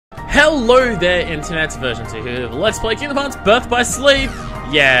Hello there, Internet's version 2 here. Let's play Kingdom Hearts Birth by Sleep.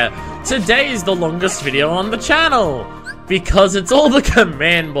 Yeah, today is the longest video on the channel because it's all the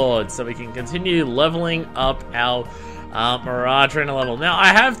command boards, so we can continue leveling up our Mirage Arena level. Now, I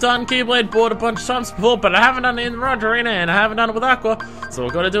have done Keyblade board a bunch of times before, but I haven't done it in Mirage Arena, and I haven't done it with Aqua, so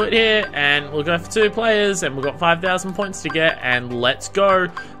we've got to do it here, and we'll go for 2 players, and we've got 5,000 points to get, and let's go.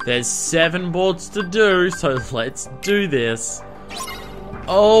 There's 7 boards to do, so let's do this.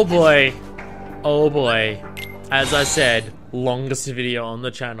 Oh boy. Oh boy. As I said, longest video on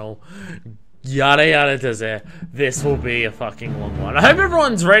the channel. Yada yada does it. This will be a fucking long one. I hope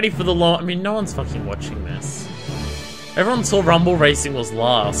everyone's ready for the long... I mean, no one's fucking watching this. Everyone saw Rumble Racing was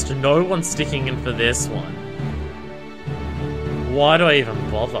last. No one's sticking in for this one. Why do I even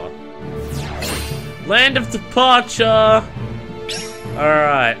bother? Land of Departure!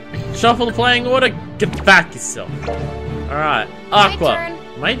 Alright. Shuffle the playing order. Get back yourself. Alright. Aqua.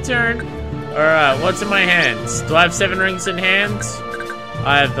 My turn. Alright, what's in my hands? Do I have 7 rings in hand?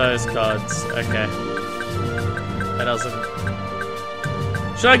 I have those cards. Okay. That doesn't...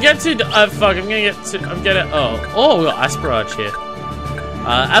 Should I get to... fuck, I'm gonna get to... I'm getting... Oh, we got Ice Barrage here.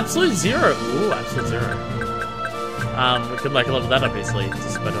 Absolute Zero. Ooh, Absolute Zero. We could like level that up easily.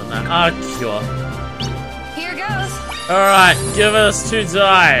 Just better on that. Cure. Here goes. Alright, give us 2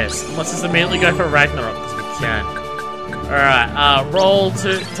 dice. Let's just immediately go for Ragnarok, because we can. Alright, roll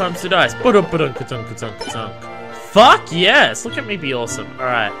 2 times 2 dice. Fuck yes! Look at me be awesome.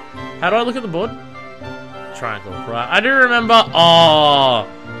 Alright. How do I look at the board? Triangle, right. I do remember. Oh,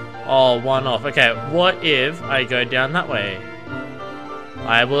 1 off. Okay, what if I go down that way?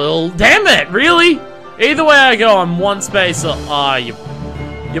 I will. Damn it! Really? Either way I go, I'm 1 space. You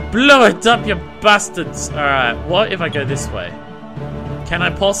blew it up, you bastards. Alright, what if I go this way? Can I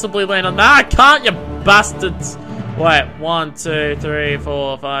possibly land on that? I can't, you bastards. Wait, 1, 2, 3,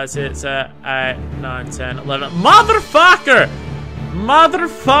 4, 5, 6, 7, 8, 9, 10, 11. Motherfucker!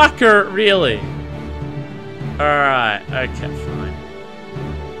 Motherfucker, really? Alright, okay, fine.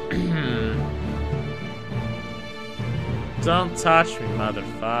 Don't touch me,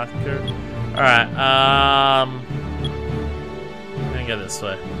 motherfucker. Alright, I'm gonna go this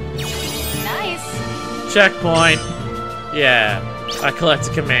way. Nice. Checkpoint. Yeah, I collect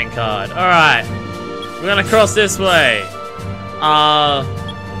a command card. Alright. We're gonna cross this way. God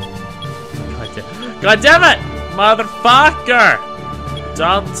damn it! Motherfucker!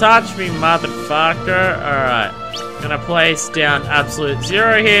 Don't touch me, motherfucker. Alright. Gonna place down Absolute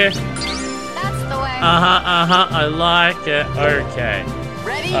Zero here. That's the way. I like it. Okay.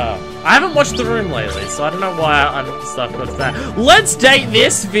 Ready? I haven't watched The Room lately, so I don't know why I'm stuff got that. Let's date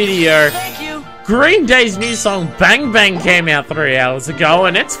this video. Thank you. Green Day's new song Bang Bang came out 3 hours ago,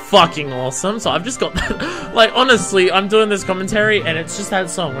 and it's fucking awesome. So I've just got that. Like, honestly, I'm doing this commentary, and it's just that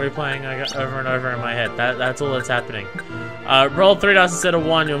song replaying over and over in my head. That's all that's happening. Roll 3 dice instead of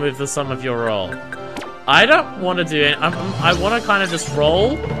 1, you'll move the sum of your roll. I don't want to do it. I want to kind of just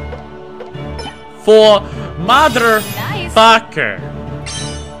roll for motherfucker.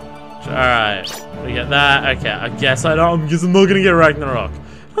 Nice. Alright, we get that. Okay, I guess I'm not gonna get Ragnarok.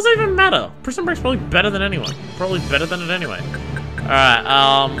 Doesn't even matter. Prison Break's probably better than anyone. Probably better than it anyway. Alright,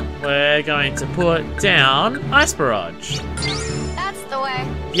 we're going to put down Ice Barrage. That's the way.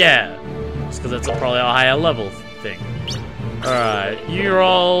 Yeah, just because it's probably a higher level thing. Alright, you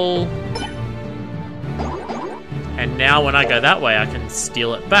roll. And now when I go that way, I can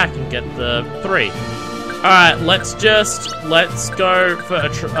steal it back and get the 3. Alright, let's go for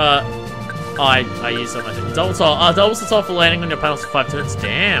a I used that, I think. Double salt for landing on your panels for 5 turns.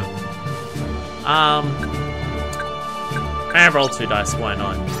 Damn. And roll 2 dice. Why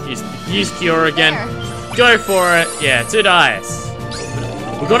not? Use Cure again. There. Go for it. Yeah, 2 dice.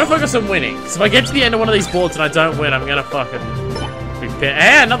 We've got to focus on winning. Because if I get to the end of one of these boards and I don't win, I'm gonna fucking be pissed.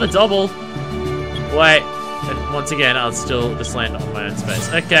 Hey, another double. Wait. And once again, I'll still just land on my own space.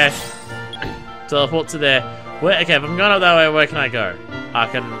 Okay. Teleport to there. Okay, if I'm going up that way, where can I go? I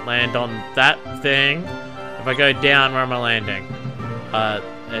can land on that thing. If I go down, where am I landing?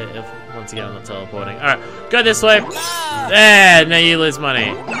 Once again, I'm not teleporting. Alright, go this way. There, now you lose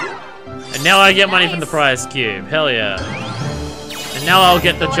money. And now I get money from the prize cube. Hell yeah. And now I'll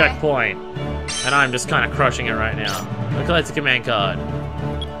get the checkpoint. And I'm just kind of crushing it right now. I'll collect a command card.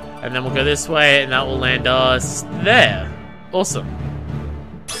 And then we'll go this way, and that will land us there. Awesome.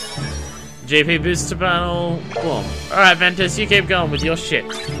 GP booster panel, boom. Alright, Ventus, you keep going with your shit.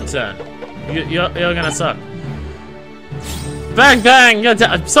 Turn. You're gonna suck. Bang, bang!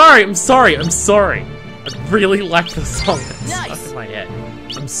 I'm sorry. I really like the song that's stuck in my head.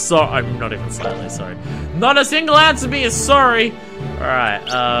 I'm sorry. I'm not even slightly sorry. Not a single answer me is sorry. Alright,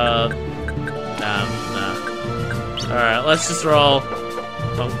 nah. Alright, let's just roll.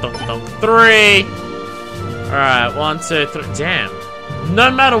 Dunk, dunk, dunk. 3. Alright, 1, 2, 3. Damn. No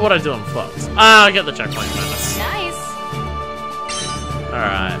matter what I do, I'm fucked. Ah, I get the checkpoint bonus. Nice.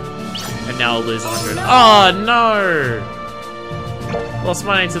 Alright. And now I'll lose 100. Oh, no! Lost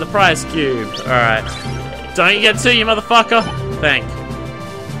money to the prize cube. Alright. Don't you get 2, you motherfucker! Thank.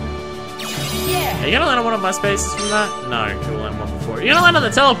 Yeah. Are you gonna land on one of my spaces from that? No, you'll land one before. You're gonna land on the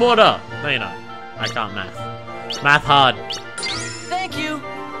teleporter! No, you're not. I can't math. Math hard. Thank you.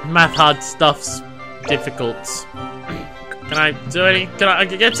 Math hard stuff's difficult. Can I do any? Can I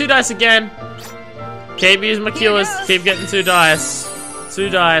get 2 dice again? Keep using my cures. Keep getting 2 dice. 2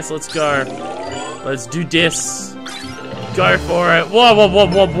 dice. Let's go. Let's do this. Go for it. Whoa, whoa, whoa,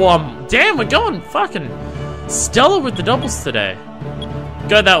 whoa, whoa. Damn, we're going fucking stellar with the doubles today.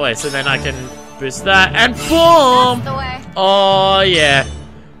 Go that way, so then I can boost that. And boom! That's the way. Oh, yeah.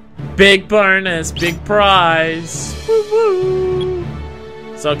 Big bonus. Big prize. Woo woo.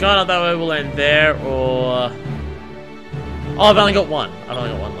 So going up that way, we'll end there, or... Oh, I've only got 1. I've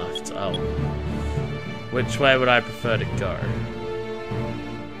only got 1 left. Oh. Which way would I prefer to go?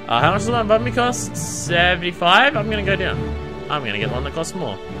 How much does my bummy cost? 75? I'm gonna go down. I'm gonna get one that costs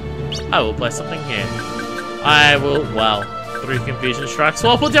more. I will place something here. I will, well, 3 confusion strikes.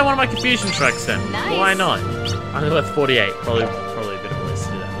 Well, I'll put down one of my confusion strikes then. Nice. Why not? I'm worth 48. Probably a bit of a waste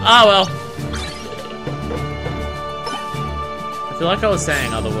to do that. Ah, well. I feel like I was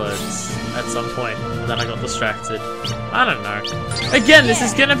saying other words at some point, and then I got distracted. I don't know. Again, this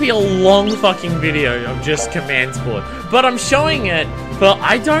is gonna be a long fucking video of just commands board. But I'm showing it, but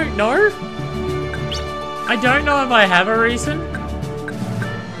I don't know. I don't know if I have a reason.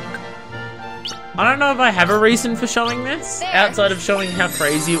 I don't know if I have a reason for showing this, outside of showing how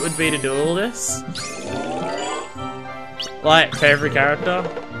crazy it would be to do all this. Like, for every character.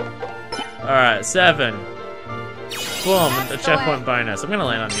 Alright, 7. Boom, a checkpoint bonus. I'm gonna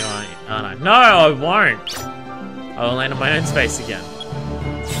land on you, aren't I? No, I won't. I will land on my own space again.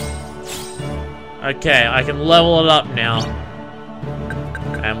 Okay, I can level it up now.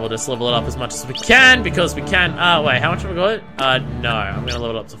 And we'll just level it up as much as we can, because we can. Wait, how much have we got? No, I'm gonna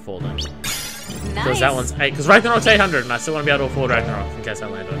level it up to 4 then. Because that one's 8. Because Ragnarok's 800, and I still want to be able to afford Ragnarok in case I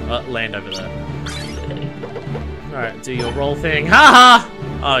land over there. Alright, do your roll thing. Haha!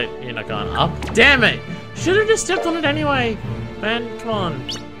 Oh, you're not going up. Damn it! Should have just stepped on it anyway. Man, come on.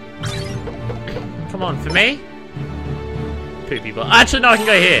 Come on, for me? Poopy butt. Actually, no, I can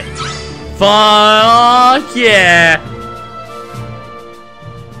go here. Fuck yeah!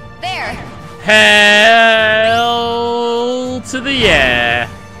 There. Hell to the yeah.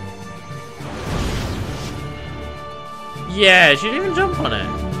 Yeah, she didn't even jump on it.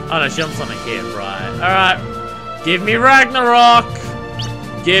 Oh no, she jumps on it here, right. Alright. Give me Ragnarok!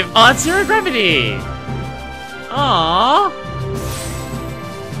 Oh, it's zero gravity! Aww.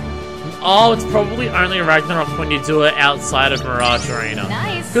 Oh, it's probably only Ragnarok when you do it outside of Mirage Arena.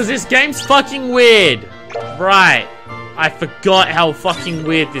 Nice. Because this game's fucking weird. Right. I forgot how fucking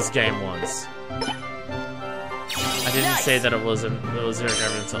weird this game was. I didn't say that it was zero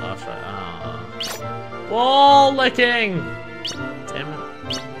gravity until after. Ball licking! Damn it.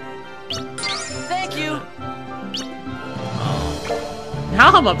 Thank you. Oh.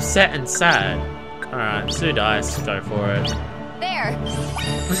 Now I'm upset and sad. Alright, 2 dice, go for it. There.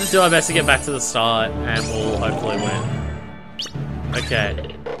 Let's just do our best to get back to the start, and we'll hopefully win.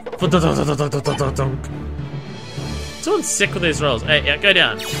 Okay. Someone's sick with these rolls. Hey, yeah, go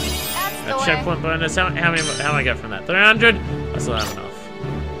down. That's the way. Checkpoint bonus. How am I get from that? 300? I still have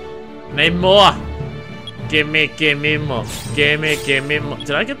enough. Need more. Give me more. Give me more.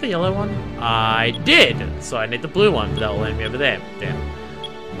 Did I get the yellow one? I did. So I need the blue one, but that will land me over there. Damn.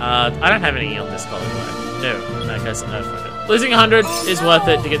 I don't have any on this color, right? No. In that case, no, fuck it. Losing 100 is worth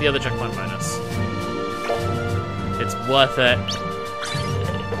it to get the other checkpoint bonus. It's worth it.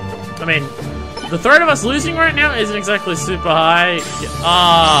 I mean, the threat of us losing right now isn't exactly super high.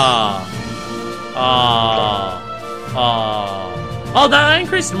 Oh, that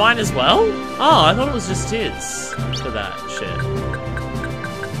increased mine as well? Oh, I thought it was just his for that shit.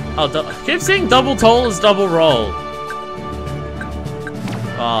 Oh, keep seeing double toll as double roll.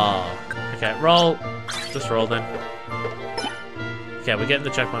 Oh, okay, roll. Just roll then. Okay, we're getting the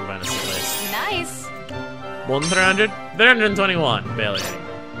checkpoint bonus at least. Nice. More than 300? 321, barely.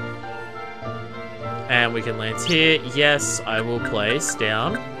 And we can land here. Yes, I will place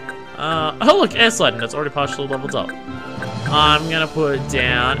down. Oh look, air sliding. That's already partially leveled up. I'm gonna put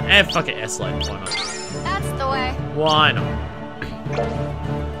down. Fuck it, air sliding. Why not? That's the way. Why not?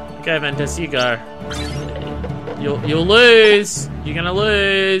 Okay, Ventus, you go. You'll lose. You're gonna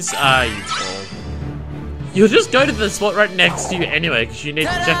lose. Ah, you fool. You'll just go to the spot right next to you anyway, because you need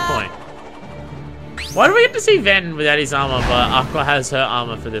the checkpoint. Why do we get to see Ven without his armor, but Aqua has her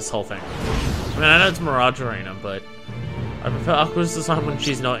armor for this whole thing? I mean, I know it's Mirage Arena, but I prefer Aqua's design when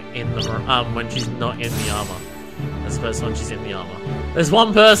she's not in the armor, as opposed to when she's in the armor. There's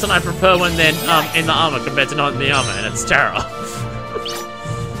one person I prefer when they're in the armor compared to not in the armor, and it's Terra.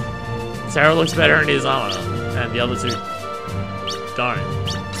 Terra looks better in his armor, and the other two don't.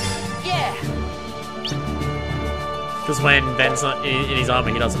 Yeah. Because when Ven's not in his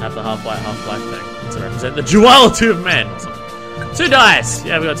armor, he doesn't have the half-white, half-black thing to represent the duality of men. 2 dice!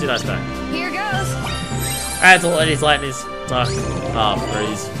 Yeah, we got 2 dice back. Here goes. Alright, so let his light and his dark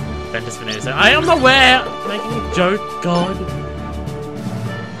freeze. Ventus Venus. I am aware! Making a joke, God.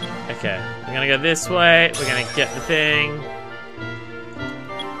 Okay, we're gonna go this way. We're gonna get the thing.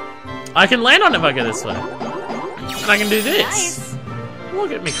 I can land on it if I go this way. And I can do this. Nice.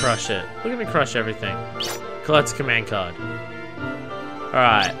 Look at me crush it. Look at me crush everything. Collect a command card.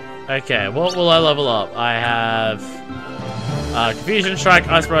 Alright. Okay, what will I level up? I have Confusion Strike,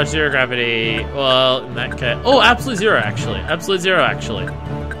 Ice Barrage, Zero Gravity. Well, in that case... Oh, Absolute Zero, actually. Absolute Zero, actually.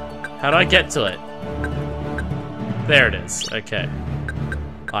 How do I get to it? There it is. Okay.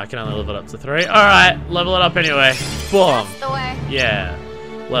 Oh, I can only level it up to 3. Alright, level it up anyway. Boom. That's the way. Yeah.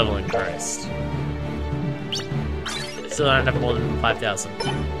 Level increased. Still don't have more than 5,000.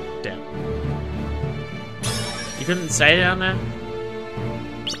 Damn. You couldn't stay down there?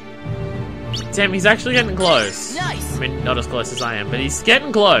 Damn, he's actually getting close. Nice. I mean, not as close as I am, but he's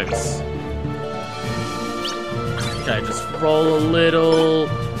getting close. Okay, just roll a little.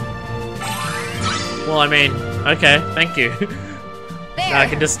 Well, I mean, okay, thank you. There. Now I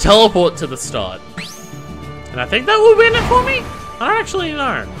can just teleport to the start. And I think that will win it for me? I don't actually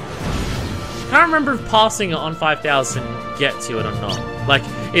know. I can't remember if passing it on 5,000 gets you it or not. Like,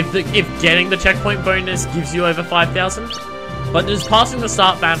 if getting the checkpoint bonus gives you over 5,000, but just passing the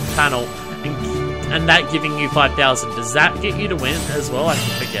start panel and that giving you 5,000, does that get you to win as well? I can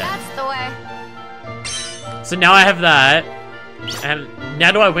forget. That's the way. So now I have that, and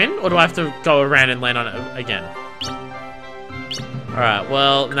now do I win, or do I have to go around and land on it again? Alright,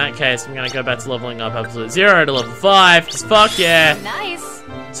 well, in that case, I'm gonna go back to leveling up Absolute Zero to level 5, because fuck yeah! Nice.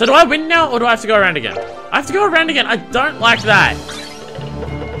 So do I win now, or do I have to go around again? I have to go around again. I don't like that.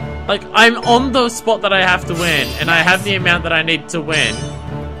 Like, I'm on the spot that I have to win, and I have the amount that I need to win.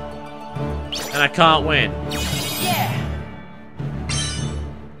 And I can't win. Yeah.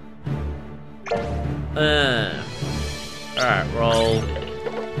 Alright, roll.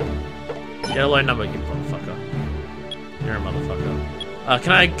 Get a low number, you motherfucker. You're a motherfucker.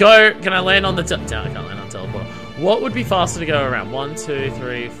 Can I land on the I can't land on teleport. What would be faster to go around? 1, 2,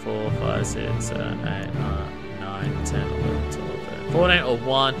 3, 4, 5, 6, 7, 8, 9, 10, 11, 12, 13, 14, or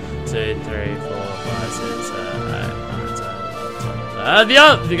 1, 2, 3, 4, 5, 6, 7, 8, 9, 10, 11, 12. The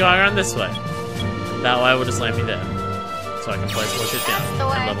other, you're going around this way. That way will just land me there. So I can place more shit down and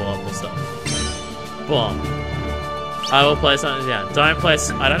level up more stuff. Boom. I will place something down. Don't place,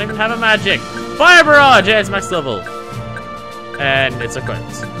 I don't even have a magic. Fire Barrage! Yeah, it's max level. And it's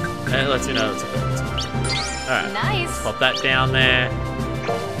equipped. And it lets you know it's equipped. Alright. Nice. Pop that down there.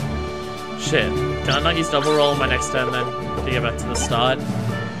 Shit. Can I not use double roll on my next turn then? To get back to the start?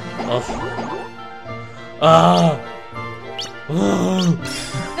 Oh. Ah. Oh.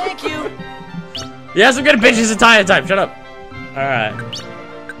 Thank you. Yes, I'm gonna bitch his entire time. Shut up. Alright.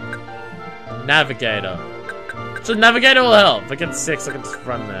 Navigator. So Navigator will help. If I get 6, I can just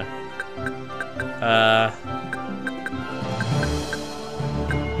run there.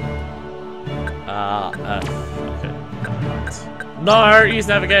 Okay. No, use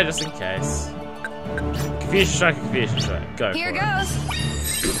Navigator just in case. Confusion Strike, Confusion Strike. Go. Here goes.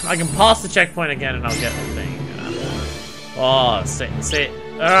 I can pass the checkpoint again and I'll get the thing. Oh, see.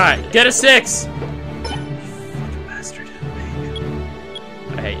 Alright, get a 6! You fucking bastard.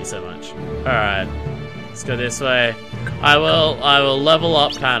 I hate you so much. Alright. Let's go this way. I will level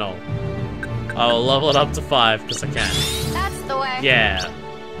up panel. I will level it up to 5 because I can. That's the way. Yeah.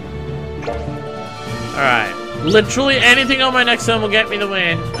 Alright. Literally anything on my next turn will get me the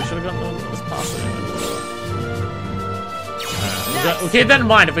win. I should have gotten the one that was passing. We'll keep that in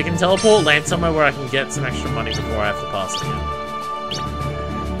mind. If we can teleport, land somewhere where I can get some extra money before I have to pass again.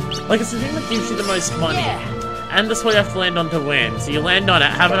 Like, it's the thing that gives you the most money. Yeah. And this way you have to land on to win. So you land on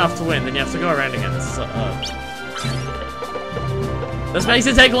it, have enough to win, then you have to go around again. This makes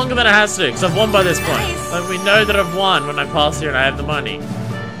it take longer than it has to, because I've won by this point. Nice. Like, we know that I've won when I pass here and I have the money. And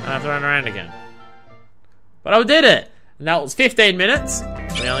I have to run around again. But I did it! And that was 15 minutes.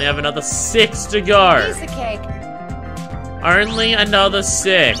 We only have another 6 to go. Piece of cake. Only another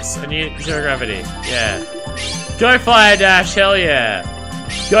 6. And you 0 gravity. Yeah. Go Fire Dash, hell yeah.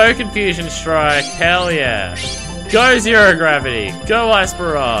 Go Confusion Strike, hell yeah. Go 0 gravity. Go Ice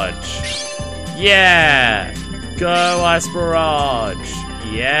Barrage. Yeah. Go Ice Barrage.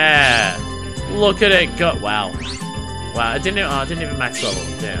 Yeah. Look at it go. Wow. Wow, it didn't even max level.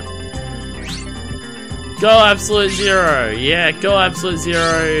 Damn. Go Absolute Zero. Yeah, go Absolute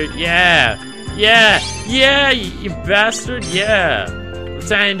Zero. Yeah. Yeah. Yeah, you bastard. Yeah.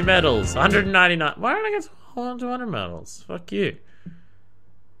 Retained medals. 199. Why don't I get 200 medals? Fuck you.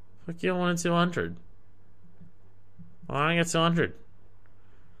 Fuck you, I wanted 200. Why don't I get 200?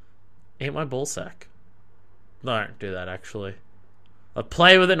 Eat my ballsack. No, don't do that, actually. I'll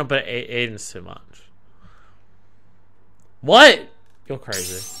play with it, but eating's too much. What? You're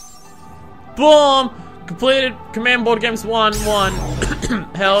crazy. Boom! Completed command board games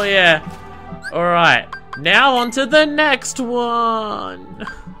 1-1. Hell yeah. Alright. Now on to the next one.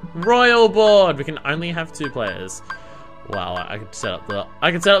 Royal board. We can only have 2 players. Wow, I could set up the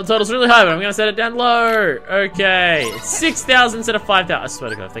totals really high, but I'm gonna set it down low. Okay. It's 6,000 instead of 5,000. I swear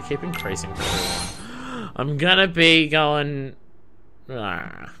to God, if they keep increasing for everyone, I'm gonna be going.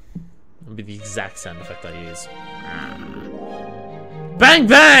 It'll be the exact sound effect I use. Bang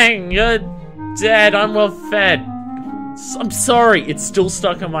bang! You're dead. I'm well fed. I'm sorry. It's still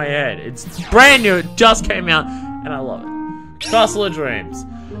stuck in my head. It's brand new. It just came out, and I love it. Castle of Dreams.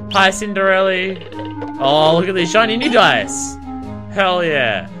 Hi, Cinderella. Oh, look at these shiny new dice. Hell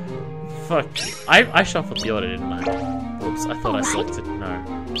yeah. Fuck. I shuffled the order, didn't I? Whoops. I thought I selected no.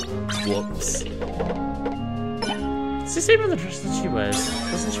 Whoops. Is this even the dress that she wears?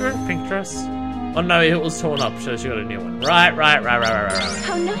 Doesn't she wear a pink dress? Oh no, it was torn up, so she got a new one. Right.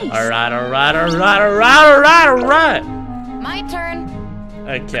 How nice. Alright. My turn.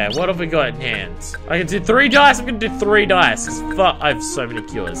 Okay, what have we got in hand? I can do 3 dice. I'm gonna do 3 dice. Cause fuck, I have so many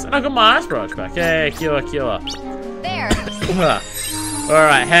cures. And I got my Ice Barrage back. Hey, cure. There.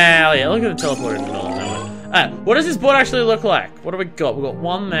 Alright, hell yeah. Look at the teleporter in the middle of nowhere. Alright, what does this board actually look like? What do we got? We got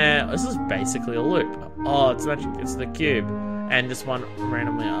one there. This is basically a loop. Oh, it's magic. It's the cube. And this one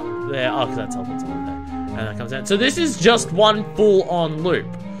randomly up there. Oh, because that teleports over there. And that comes out. So this is just one full-on loop.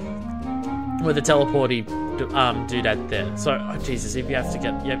 With the teleporty doodad there. So, oh Jesus, if you have to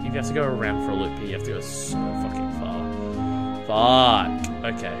go around for a loop here, you have to go so fucking far.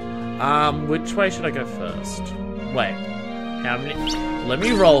 Fuck. Okay. Which way should I go first? Wait. How many? Let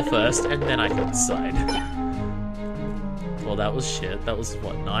me roll first, and then I can decide. Well, that was shit. That was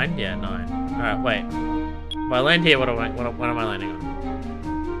what, 9? Yeah, 9. All right, wait. If I land here, what am I landing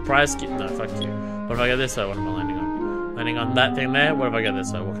on? Prize kit? No, fuck you. What if I go this way? What am I landing on? Landing on that thing there. What if I go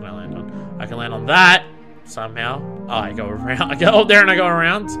this way? What can I land on? I can land on that. Somehow. Oh, I go around. I go up there and I go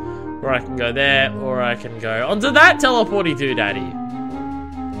around. Or I can go there, or I can go onto that teleporty doodaddy.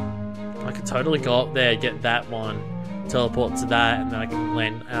 I can totally go up there, get that one, teleport to that, and then I can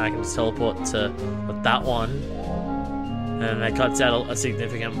land, and I can just teleport to that one. And that cuts out a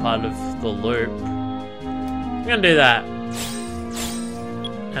significant part of the loop. I'm gonna do that.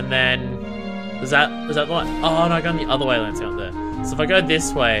 And then, is that the one? Oh no, I go on the other way, landing up there. So if I go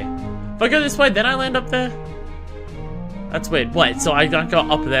this way, then I land up there? That's weird. Wait, so I don't go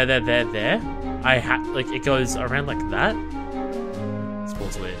up there. Like, it goes around like that? This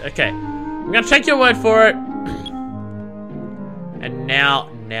board's weird. Okay. I'm gonna take your word for it. And now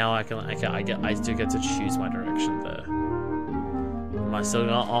I can, okay, I do get to choose my direction there. Am I still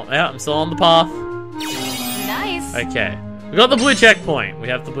going, yeah, I'm still on the path. Nice. Okay. We got the blue checkpoint. We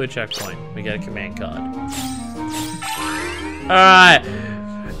have the blue checkpoint. We get a command card. Alright.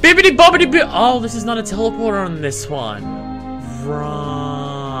 Bibbidi bobbidi boo. Oh, this is not a teleporter on this one.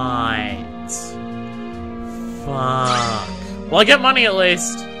 Right. Fuck. Well, I get money at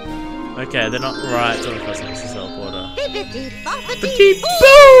least. Okay, they're not right. It's only first next to teleporter. Bibbidi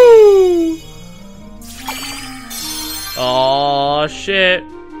boo! Oh shit.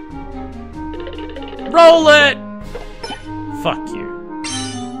 Roll it! Fuck you.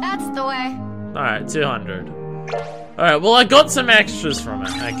 That's the way. Alright, 200. Alright, well I got some extras from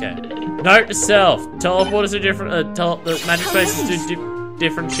it. Okay. Note to self. Teleporters are different, the magic spaces do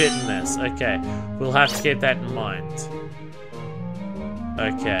different shit in this. Okay. We'll have to keep that in mind.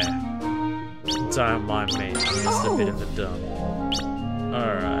 Okay. Don't mind me. I'm just a bit of a dumb.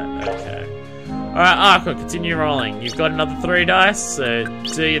 Alright, okay. Alright, Aqua, continue rolling. You've got another 3 dice, so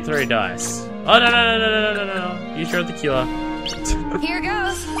do your 3 dice. Oh, no. You sure the cure. Here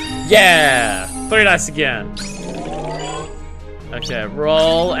goes. Yeah! 3 dice again. Okay,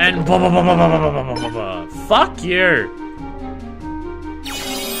 roll and fuck you!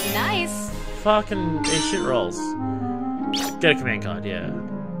 fucking these shit rolls. Get a command card, yeah.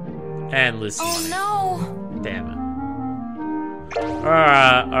 And lose some money. Oh Damn it.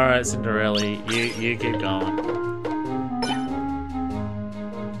 Alright, Cinderella. You keep going.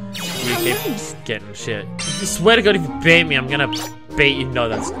 You keep getting shit. I swear to God, if you beat me, I'm gonna beat you. No,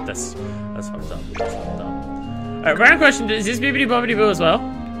 that's fucked up. That's fucked up. Alright, random question. Is this Bibbidi Bobbidi Boo as well?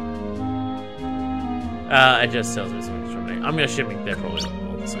 It just tells me something from me. I'm gonna assume they're probably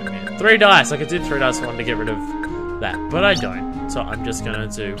all the same here. 3 dice. I could do 3 dice for one to get rid of that, but I don't. So I'm just gonna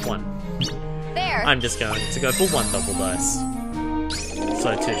do 1. There. I'm just going to go for 1 double dice.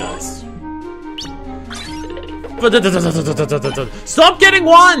 So 2 dice. Stop getting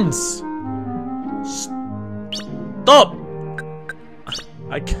 1s! Stop!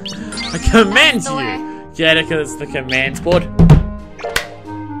 I command you! Get it, because it's the commands board.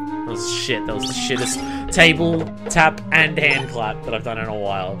 That was shit. That was the shittest table, tap, and hand clap that I've done in a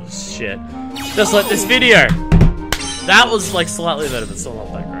while. Just shit. Just like this video. That was like slightly better, but still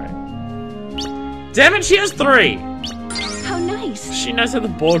not that great. Damn it, she has 3! How nice. She knows how the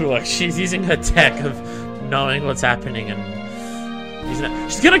board works. She's using her tech of knowing what's happening and using it.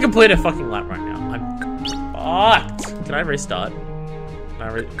 She's gonna complete her fucking lap right now. I'm fucked. Can I restart?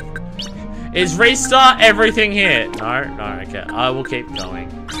 Is restart everything here? No, okay. I will keep going.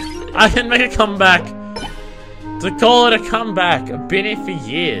 I can make a comeback. To call it a comeback, I've been here for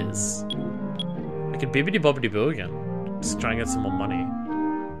years. I could Bibbidi Bobbidi Boo again. Just try and get some more money.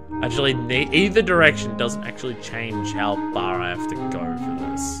 Actually, either direction doesn't actually change how far I have to go for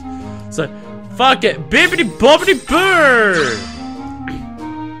this. So, fuck it. Bibbidi Bobbidi Boo!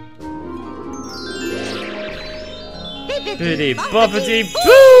 Bibbidi Bobbidi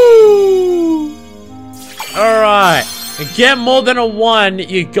Boo! Alright. And get more than a 1,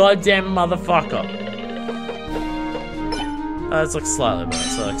 you goddamn motherfucker. That's like slightly better.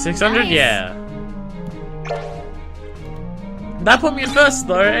 So, like 600? Nice. Yeah. That put me in first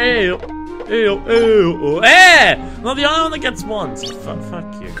though. Ew. I'm not the only one that gets 1s.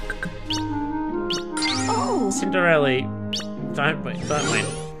 Fuck you. Oh. Cinderella, don't win.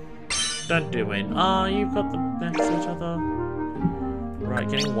 Don't do win. Oh, you've got the next to each other. Right,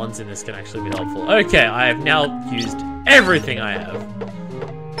 getting 1s in this can actually be helpful. Okay, I have now used everything I have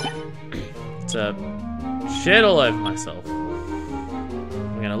to shit all over myself.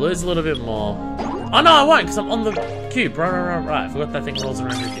 I'm gonna lose a little bit more. Oh no, I won't, because I'm on the cube. Right. I forgot that thing rolls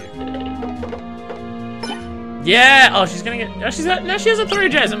around with you. Yeah! Oh, she's gonna get... Now she has a 3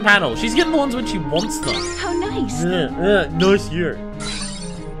 adjacent panel. She's getting the ones when she wants them. How nice. Nice year.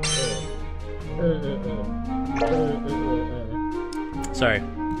 Sorry.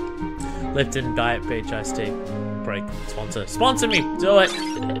 Lipton Diet Beach Iced Tea. Break. Sponsor. Sponsor me! Do it!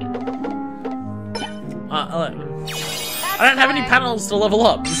 I don't have any panels to level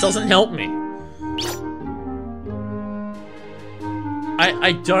up. This doesn't help me.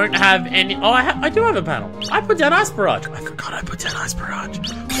 I don't have any... Oh, I do have a panel. I put down Ice Barrage. I forgot I put down Ice Barrage.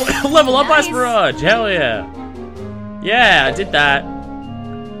 Level up Ice Barrage. Hell yeah. Yeah, I did that.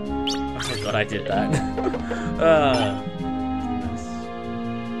 I forgot I did that.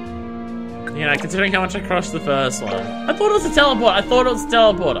 You know, considering how much I crushed the first one. I thought it was a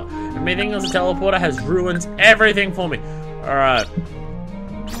teleporter. And me thinking it was a teleporter has ruined everything for me. Alright.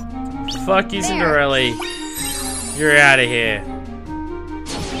 Fuck you, Cinderella. You're out of here.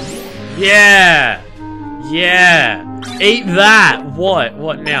 Yeah! Eat that! What?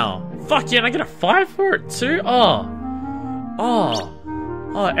 What now? Fuck yeah, and I get a 5 for it too? Oh,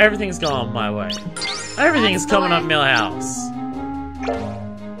 everything's going my way. Everything's coming up Millhouse.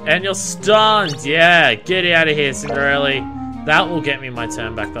 And you're stunned! Yeah, get out of here, Cinderella. That will get me my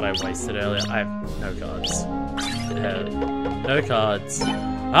turn back that I wasted earlier. I have no cards. No cards.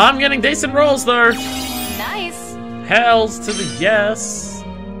 I'm getting decent rolls though! Nice. Hells to the yes!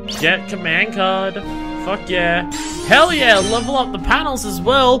 Get command card. Fuck yeah. Hell yeah, level up the panels as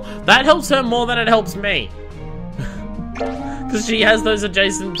well. That helps her more than it helps me. Because she has those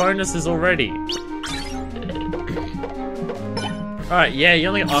adjacent bonuses already. Alright, yeah, you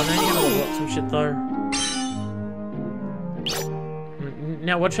only... Oh, now you're gonna level up some shit though.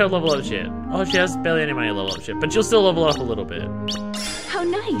 Now watch her level up shit. Oh, she has barely any money to level up shit. But she'll still level up a little bit. How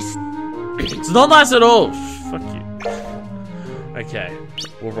nice. It's not nice at all. Fuck you. Okay,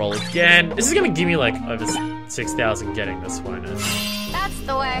 we'll roll again. This is gonna give me like over 6,000 getting this, won't it? That's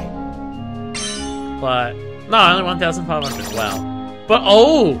the way. But no, only 1,500. Wow. But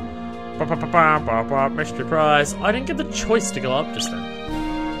oh, mystery prize. I didn't get the choice to go up just then.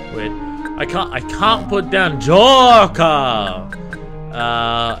 Weird. I can't put down Joker.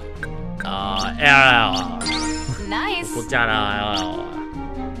 Nice. Put down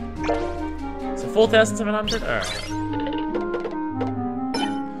 4,700? Alright.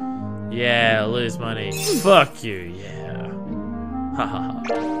 Yeah, lose money. Fuck you, yeah. Ha ha ha.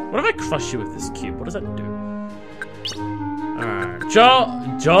 What if I crush you with this cube? What does that do? Alright.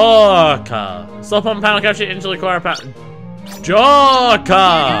 Joker! Stop on panel capture, instantly acquire a panel.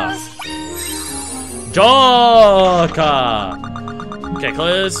 Joker! Joker! Okay,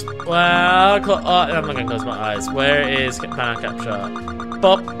 close. Well, oh, I'm not gonna close my eyes. Where is panel capture?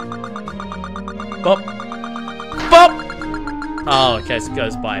 Bop. Bop. Bop! Oh, okay, so it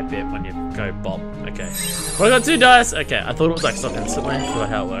goes by a bit when you go bop. Okay. Well, I got 2 dice. Okay, I thought it was like stop instantly. I forgot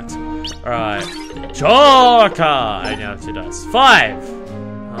how it worked. Alright. Joker! I now have 2 dice. 5!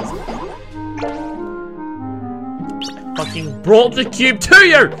 I fucking brought the cube to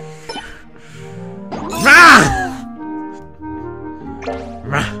you! Rah!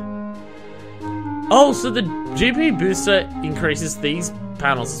 Oh, so the GP booster increases these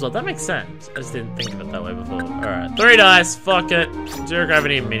panels as well. That makes sense. I just didn't think of it that way before. Alright, 3 dice. Fuck it. 0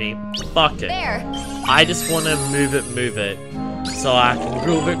 gravity mini. Fuck it. There. I just want to move it. So I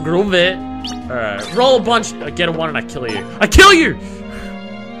can groove it. Alright, roll a bunch. I get a 1 and I kill you. I kill you!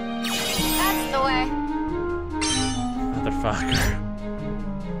 That's the way. Motherfucker.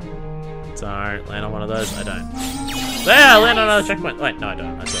 Don't land on one of those. I don't. There, I land on another checkpoint. Wait, no, I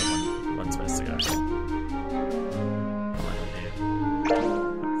don't. I still have one space to go.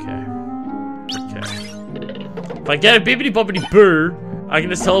 Okay. If I get a bibbidi bobbidi boo, I can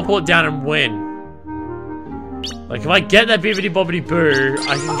just teleport down and win. Like, if I get that bibbidi bobbidi boo,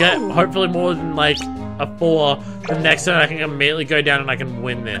 I can get hopefully more than like a 4. The next turn I can immediately go down and I can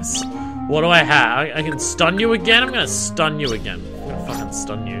win this. What do I have? I can stun you again? I'm gonna stun you again. I'm gonna fucking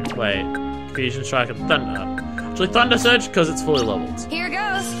stun you. Wait. Fusion Strike and Thunder. Actually, Thunder Surge because it's fully leveled. Here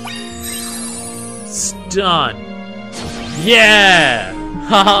goes. Stun. Yeah!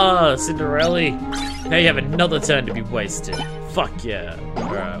 Haha, Cinderella. Now you have another turn to be wasted. Fuck yeah.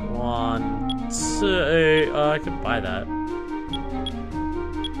 Alright, 1, 2. Oh, I could buy that.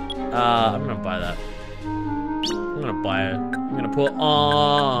 I'm gonna buy that. I'm gonna buy it. I'm gonna put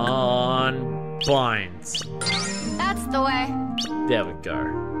on binds. That's the way. There we go.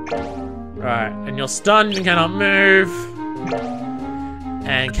 Alright, and you're stunned and cannot move.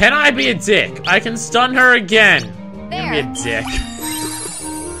 And can I be a dick? I can stun her again. There. I'm gonna be a dick.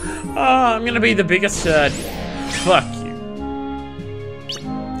 Oh, I'm gonna be the biggest turd. Fuck you.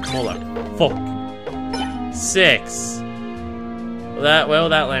 More like 4. 6. Where will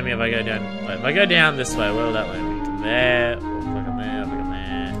that land me if I go down? Wait, if I go down this way, where will that land me? To there, or fucking there, fucking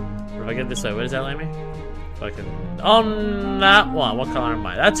there. Or if I go this way, where does that land me? Fucking on that one. What color am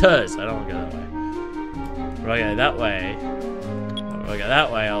I? That's hers. I don't want to go that way. If I go that way, if I go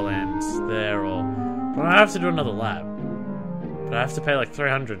that way, I'll land there. Or but I have to do another lap. But I have to pay like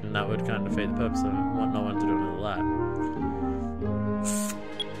 300, and that would kind of defeat the purpose of it. I want no one to do another lap.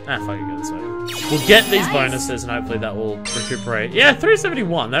 Ah, fuck it, go this way. We'll get these bonuses, and hopefully that will recuperate. Yeah,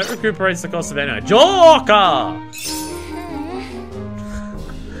 371. That recuperates the cost of anyway. Joker!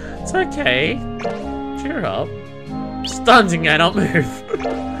 It's okay. Cheer up. Stunting cannot move.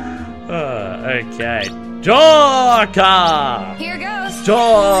 Okay. Joker! Here goes.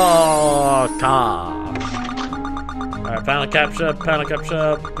 Joker! Alright, panel capture, panel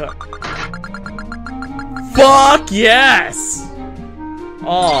capture. Fuck yes!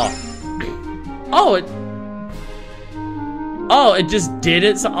 Oh. Oh, it just did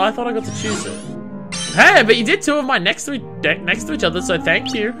it? So I thought I got to choose it. Hey, but you did 2 of mine next to each other, so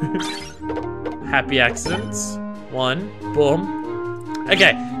thank you. Happy accidents. 1. Boom.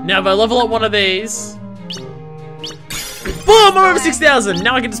 Okay, now if I level up one of these. Boom! I'm over 6,000!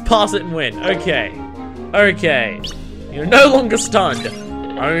 Now I can just pass it and win. Okay. Okay. You're no longer stunned.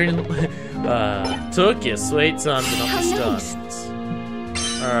 Took your sweet time to not be stunned.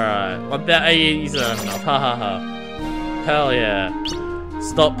 Alright. Well, that easy enough. Ha ha ha. Hell yeah.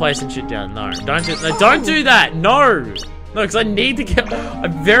 Stop placing shit down. No. Don't do that! No! No, because I need to get...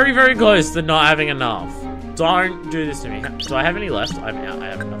 I'm very, very close to not having enough. Don't do this to me. Do I have any left? I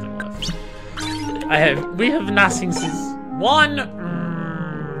have nothing left. We have nothing since... 1!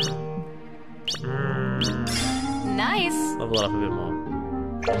 Nice. Level it up a bit more.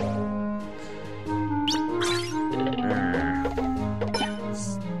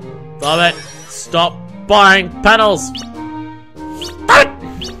 Stop it! Stop buying panels!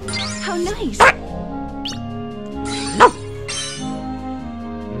 How nice. No!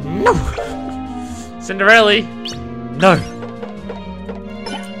 No! Cinderella! No!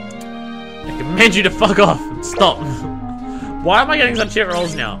 I command you to fuck off and stop. Why am I getting such shit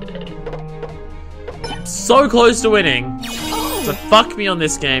rolls now? I'm so close to winning. To fuck me on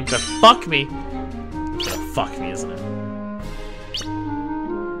this game. To fuck me. fuck me, isn't it?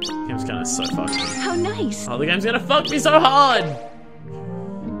 The game's gonna so fuck me. How nice. Oh, the game's gonna fuck me so hard!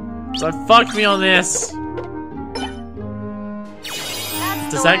 So fuck me on this.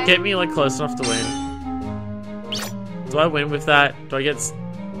 That's Does the that way. get me like close enough to win? Do I win with that? Do I get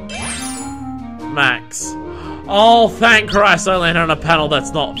max? Oh, thank Christ I landed on a panel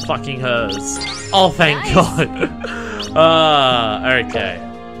that's not fucking hers. Oh, thank Nice. God. Okay.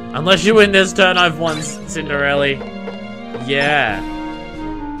 Unless you win this turn, I've won, Cinderella. Yeah.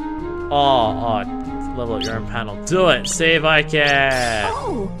 Oh, level up your own panel. Do it. See if I can.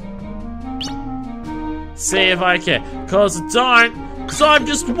 Oh, See if I can. Cause I don't. Cause I've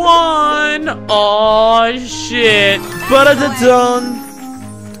just won. Oh shit. But it's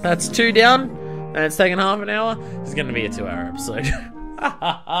done. That's 2 down. And it's taken half an hour. It's gonna be a 2-hour episode.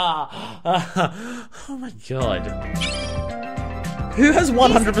 Oh my god. Who has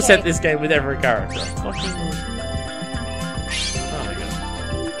 100% this game with every character? Fucking. Oh my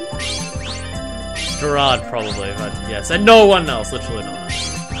god. Gerard probably, if I had to guess. And no one else, literally no one else.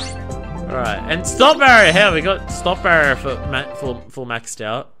 Alright, and stop barrier. Here, we got stop barrier for full maxed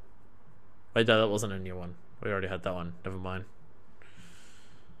out. Wait, no, that wasn't a new one. We already had that one. Never mind.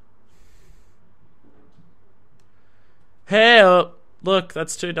 Hey, look,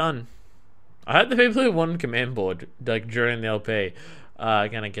 that's 2 done. I hope the people who won command board like during the LP are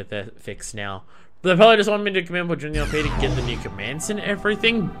gonna get that fixed now. They probably just want me to command board during the LP to get the new commands and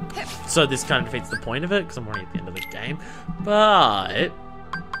everything. So this kind of defeats the point of it because I'm already at the end of the game. But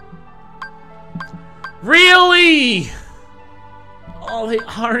really, oh, they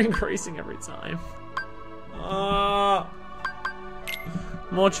are increasing every time.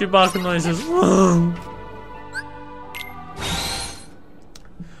 More Chewbacca noises.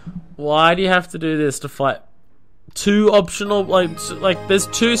 Why do you have to do this to fight 2 optional, like there's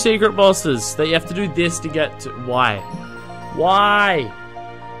 2 secret bosses that you have to do this to get to? Why? Why?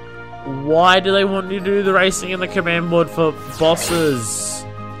 Why do they want you to do the racing and the command board for bosses?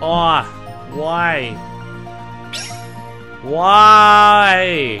 Oh, why?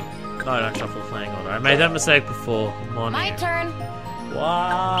 Why? No, don't shuffle playing order. I made that mistake before. My turn.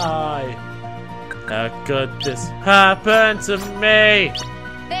 Why? How could this happen to me?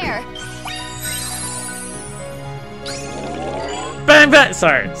 There. Bang bang!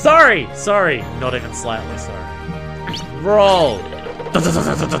 Sorry! Not even slightly sorry. Roll!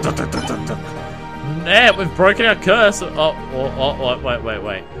 Yeah, we've broken our curse. Oh,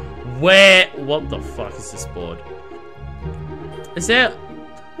 wait. Where? What the fuck is this board? There's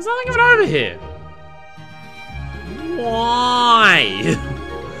nothing even over here. Why?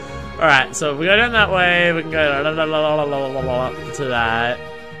 Alright, so if we go down that way, we can go to that.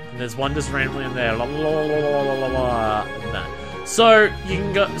 And there's one just randomly in there. And that. So you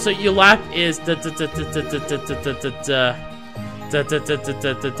can go. So your lap is because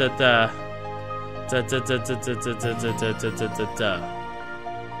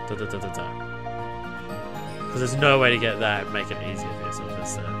there's no way to get that and make it easier for yourself.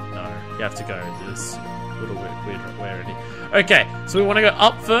 No, you have to go this little weird way already. Okay, so we want to go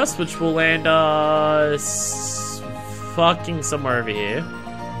up first, which will land us fucking somewhere over here.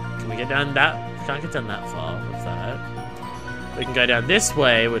 Can we get down that? Can't get down that far with that. We can go down this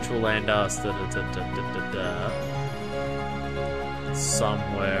way, which will land us somewhere over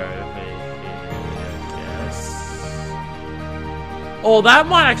here, I guess. Oh, that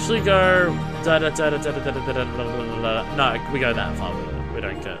might actually go. No, we go that far with it. We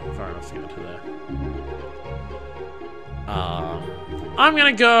don't get far enough to go to there. I'm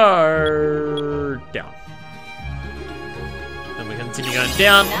gonna go down. Then we continue going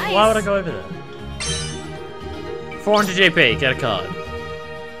down. Nice. Why would I go over there? 400 GP, get a card.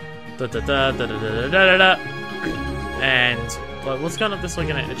 And what's going up this way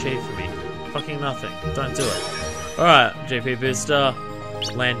gonna achieve for me? Fucking nothing. Don't do it. Alright, GP booster.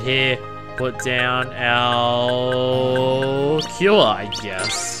 Land here. Put down our cure, I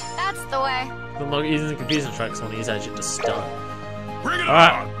guess. That's the way. I'm not using the confusion track, so I want to use that shit to stun. Bring it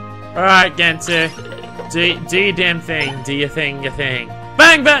Alright. on! Alright, Gentu. Do your damn thing. Do your thing, Bang,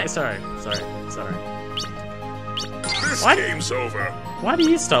 bang! Sorry. This What? game's over. Why do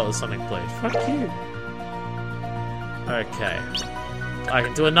you start with Sonic Blade? Fuck you. Okay. I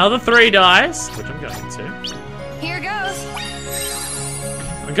can do another 3 dice, which I'm going to. Here goes.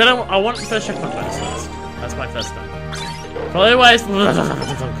 I want to first check my bonus first. That's my first thing. Probably waste.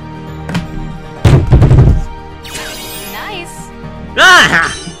 Nice. Ah!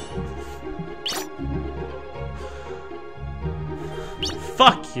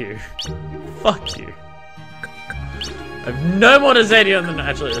 Fuck you. Fuck you. I have no more to say to you than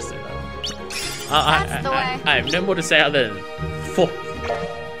actually just do that. That's the way. I have no more to say other than fuck.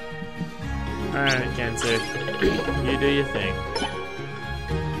 Alright, Kensu. You do your thing.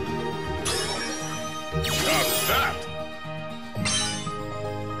 Stop that!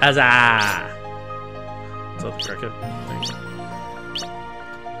 Huzzah! Is that the cricket? Thank you.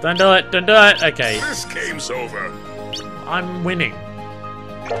 Don't do it, don't do it! Okay, This game's over. I'm winning.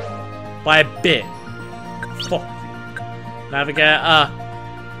 By a bit. Fuck. Navigate,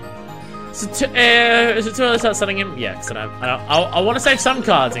 is it too early to start setting him? Yeah, because I want to save some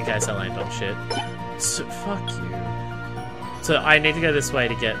cards in case I land on shit. So, fuck you. So I need to go this way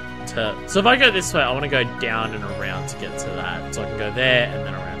to get to... So if I go this way, I want to go down and around to get to that. So I can go there and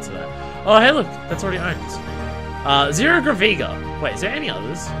then around to that. Oh, hey look, that's already owned. Zero Graviga. Wait, is there any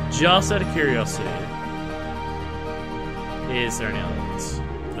others? Just out of curiosity. Is there any others?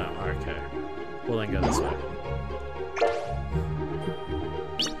 No, okay. We'll then go this way.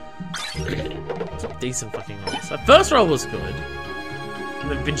 Some decent fucking rolls. That first roll was good. And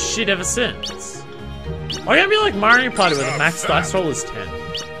they've been shit ever since. I'm gonna be like Mario Party where the max dice roll is 10.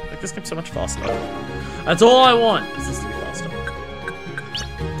 Like this game's so much faster. That's all I want, is this to be faster.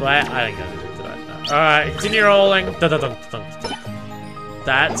 Do I didn't get anything, did I? No. Alright, continue rolling. Dun, dun, dun, dun, dun.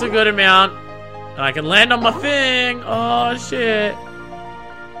 That's a good amount. And I can land on my thing. Oh shit.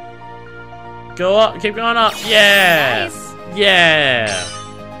 Go up, keep going up. Yeah. Nice. Yeah.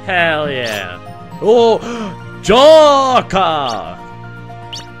 Hell yeah. Oh, Joker!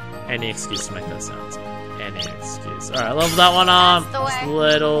 Any excuse to make that sound. Any excuse. Alright, I love that one up. That's the Just a way.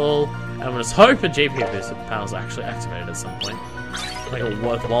 little. I'm just hoping GPU boosted panels are actually activated at some point. Like a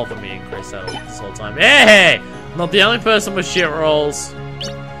worthwhile for me increase that this whole time. Hey! I'm not the only person with shit rolls.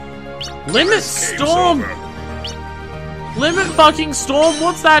 Limit Game's Storm! over. Limit fucking Storm?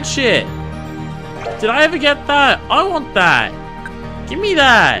 What's that shit? Did I ever get that? I want that. Give me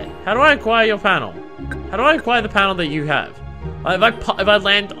that. How do I acquire your panel? How do I acquire the panel that you have? If I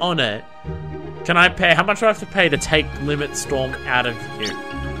land on it, can I pay? How much do I have to pay to take Limit Storm out of you?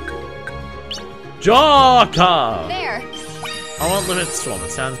 Joker! There. I want Limit Storm.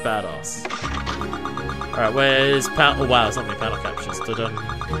 It sounds badass. Alright, where's panel? Oh wow, it's not many panel captures.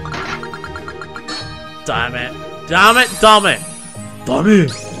 Damn it. Damn it, damn it. Damn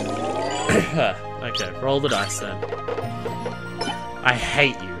it. Okay, roll the dice then. I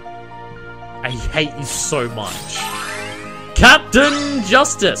hate you. I hate you so much. Captain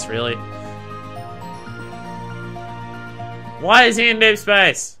Justice, really? Why is he in deep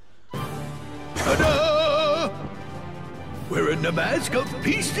space? Ta-da! Wearing the mask of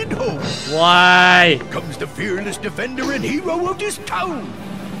peace and hope Why? comes the fearless defender and hero of this town.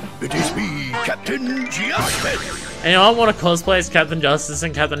 It is me, Captain Justice. Anyone want to cosplay as Captain Justice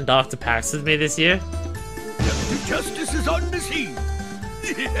and Captain Dr. Pax with me this year? Captain Justice is on the scene.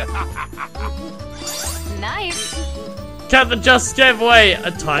 Nice. Captain Justice gave away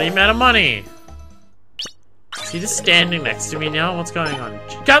a tiny amount of money. Is he just standing next to me now? What's going on?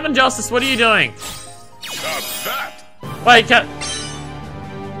 Captain Justice, what are you doing? Stop that! Wait,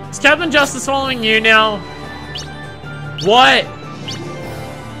 is Captain Justice following you now? What?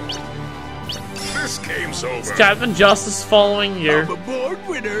 This game's over. Is Captain Justice following you? I'm a board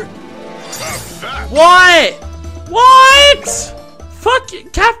winner. Stop that! What? What? Fuck you,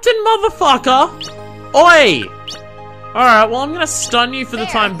 Captain Motherfucker. Oi. Alright, well I'm gonna stun you for the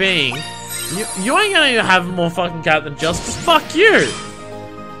time being. You ain't gonna have more fucking Captain Justice. Fuck you.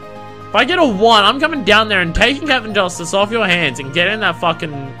 If I get a 1, I'm coming down there and taking Captain Justice off your hands and getting that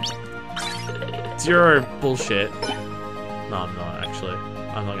fucking 0 bullshit. No, I'm not actually.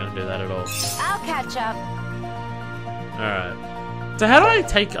 I'm not gonna do that at all. I'll catch up. Alright. So how do I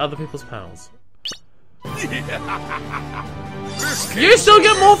take other people's panels? This You game's still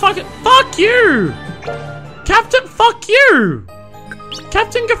get more fucking. Fuck you! Captain, fuck you!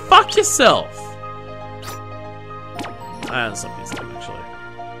 Captain, go fuck yourself! That's not his thing, actually.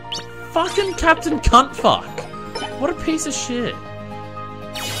 Fucking Captain Cunt Fuck! What a piece of shit.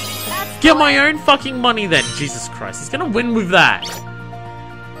 That's Get the my way. own fucking money then, Jesus Christ. He's gonna win with that.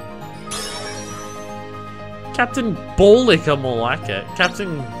 Captain Balllicker, more like it.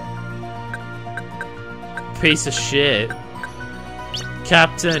 Captain... Piece of shit.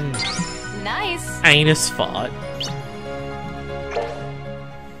 Captain... Nice. Anus Fart.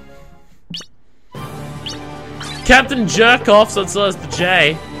 Captain Jerk Off, so it still has the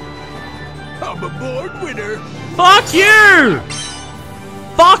J. I'm a board winner. Fuck you!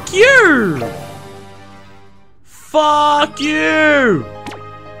 Fuck you! Fuck you!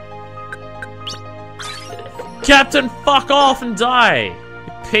 Captain, fuck off and die!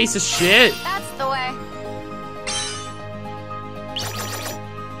 You piece of shit! That's the way.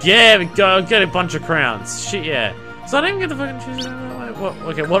 Yeah, we go get a bunch of crowns. Shit, yeah. So I didn't get the fucking choose. What?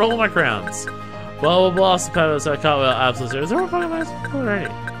 Okay, what are all my crowns? Well, blast the pedal, so I can't. Well, absolutely. Is there a fucking nice already?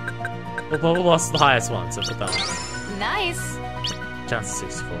 Well, bubble blast is the highest one, so put that one. Nice. Chance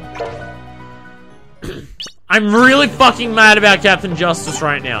of 64. I'm really fucking mad about Captain Justice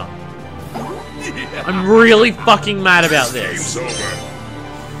right now. I'm really fucking mad about this. Game's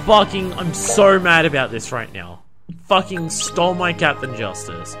over. Fucking, I'm so mad about this right now. Fucking stole my Captain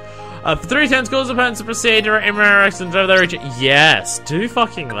Justice. For 3 10 scores, opponents to proceed to interact and drive their region. Yes, do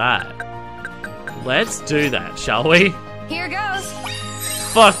fucking that. Let's do that, shall we? Here goes.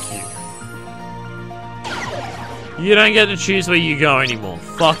 Fuck you. You don't get to choose where you go anymore.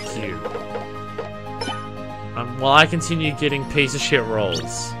 Fuck you. While I continue getting piece of shit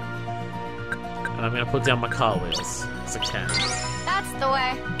rolls. And I'm gonna put down my car wheels. As I can. That's the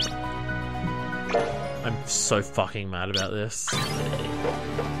way. I'm so fucking mad about this.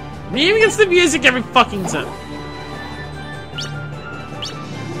 He even gets the music every fucking time.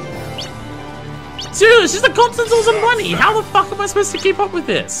 Dude, it's just a constant source of money. How the fuck am I supposed to keep up with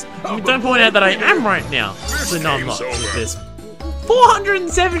this? Don't point out that I am right now. So no, I'm not with this.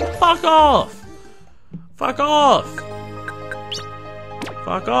 470. Fuck off. Fuck off.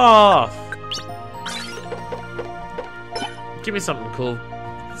 Fuck off. Give me something cool.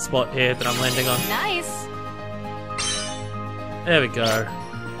 Spot here that I'm landing on. Nice. There we go.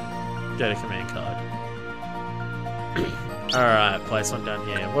 Get a command card. Alright, place one down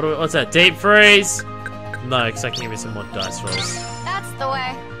here. What's that? Deep freeze? No, because I can give me some more dice rolls. That's the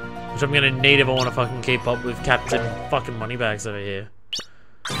way. Which I'm gonna need if I want to fucking keep up with Captain fucking Moneybags over here.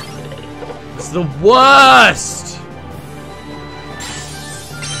 It's the worst!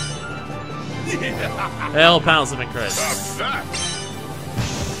 Hell, panels have been crazy. Stop that.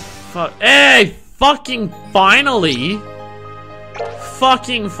 Fuck. Hey! Fucking finally!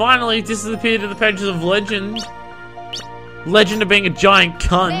 Fucking finally disappeared to the pages of legend. Legend of being a giant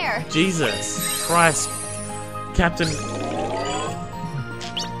cunt. There. Jesus Christ. Captain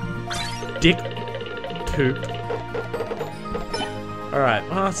Dick Poop. Alright,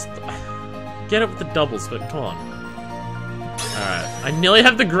 well, get it with the doubles, but come on. Alright, I nearly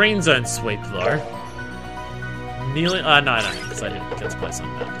have the green zone sweep though. Nearly, no, because I didn't get to play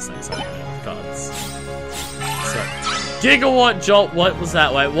something at the same time with cards. So, Gigawatt Jolt, what was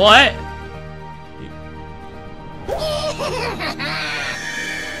that? Wait, what?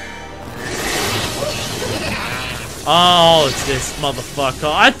 Oh, it's this motherfucker.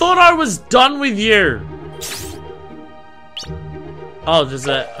 I thought I was done with you. Oh, does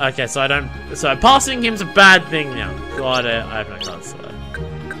it? Okay, so I don't. So passing him's a bad thing now. Got it. I have no cards. So.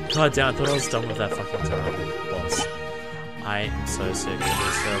 God damn, I thought I was done with that fucking terrible boss. I am so sick of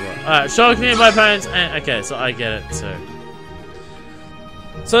this server. Alright, shock me my opponents. And, okay, so I get it too.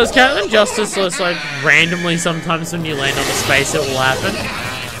 So is Captain Justice, so it's like randomly sometimes when you land on the space it will happen?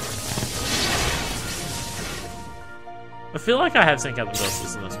 I feel like I have seen Captain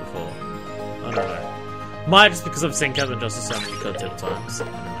Justice in this before. I don't know. Might just because I've seen Captain Justice so many goddamn times. I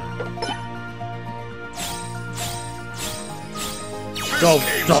don't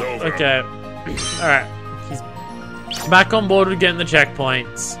know. Go, okay. Alright. He's back on board with getting the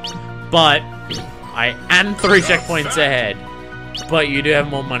checkpoints. But I am 3 checkpoints ahead. But you do have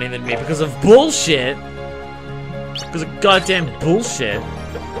more money than me because of bullshit. Because of goddamn bullshit.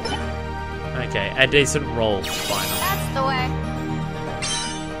 Okay, a decent roll, finally. That's the way.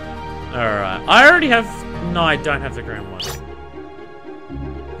 Alright, I already have... No, I don't have the grand one. I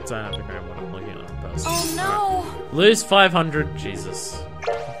don't have the grand one, I'm looking at it first. Oh no. Right. Lose 500, Jesus.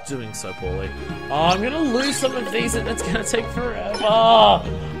 I'm doing so poorly. Oh, I'm gonna lose some of these and it's gonna take forever.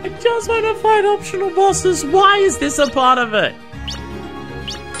 I just want to fight optional bosses. Why is this a part of it?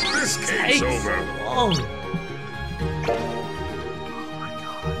 This game's Takes over. long. Oh my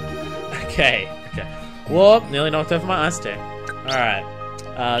god. Okay. Whoop, nearly knocked over my ice tea. Alright.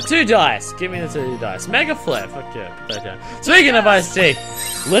 2 dice. Give me the 2 dice. Mega Flare. Fuck yeah. Put that down. Speaking of iced tea,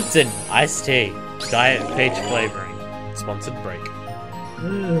 Lipton iced tea. Diet peach flavoring. Sponsored break.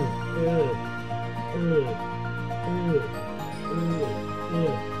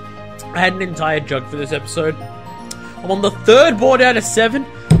 I had an entire jug for this episode. I'm on the 3rd board out of 7,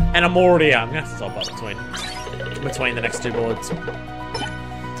 and I'm already out. I'm gonna have to top up between the next 2 boards.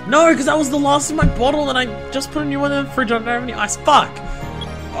 No, because that was the last of my bottle, and I just put a new one in the fridge. I don't have any ice. Fuck.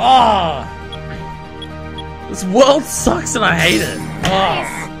 Ah. Oh. This world sucks, and I hate it. Oh.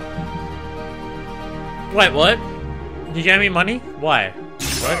 Wait, what? You gave me money? Why?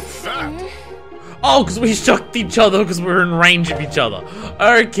 What? Oh, because we shocked each other because we were in range of each other.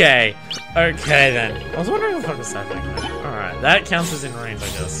 Okay. Okay, then. I was wondering what the fuck was happening. Alright, that counts as in range, I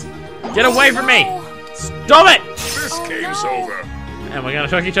guess. Get away from me! Stop it! This game's over. And we're gonna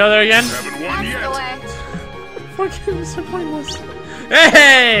shock each other again? Haven't won That's the yet. way. Fucking so pointless.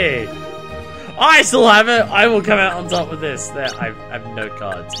 Hey! I still have it. I will come out on top with this. There, I have no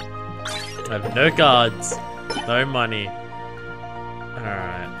cards. I have no cards. No money.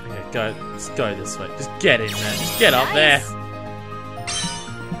 Alright. Okay, go. Let's go this way. Just get in there. Just get up there. Nice.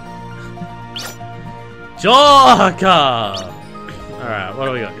 Joker! Alright, what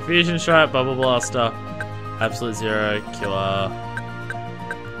do we got? Confusion Strike, Bubble Blaster, Absolute Zero, Cure.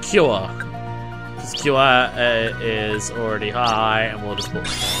 Cure. Because Cure is already high, and we'll just put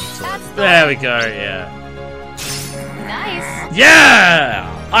there we go, yeah. Nice. Yeah!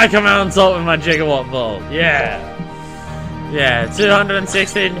 I come out on top with my Gigawatt Ball. Yeah. Yeah,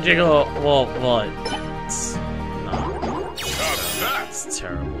 216 Gigawatt volts. No, that's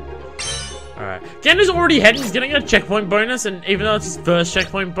terrible. Alright. Gender's already ahead and he's getting a checkpoint bonus, and even though it's his first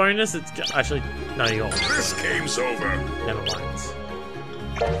checkpoint bonus, it's actually. No, you got one. This game's over. Never mind.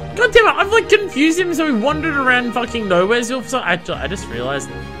 God damn it, I've like confused him so he wandered around fucking nowhere. So I just realized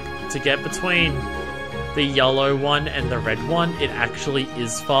to get between the yellow one and the red one, it actually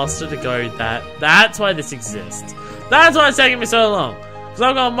is faster to go that. That's why this exists. That's why it's taking me so long. Because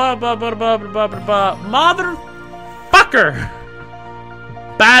I'm going motherfucker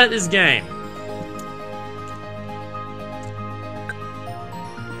bad at this game.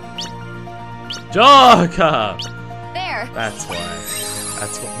 Joker! There. That's why.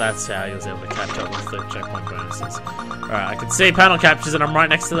 That's how he was able to catch up with the checkpoint bonuses. Alright, I can see panel captures and I'm right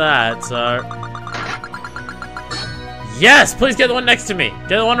next to that, so. Yes! Please get the one next to me!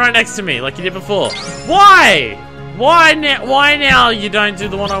 Get the one right next to me, like you did before. Why? Why now you don't do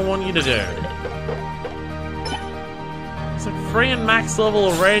the one I want you to do? It's like free and max level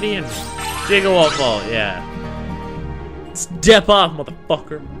already and Gigawatt Ball, yeah. Step up,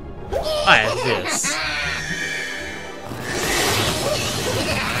 motherfucker. I have this.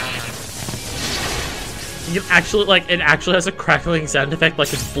 You can actually, like, it actually has a crackling sound effect,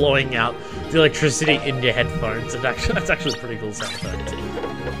 like it's blowing out the electricity in your headphones. That's actually a pretty cool sound effect.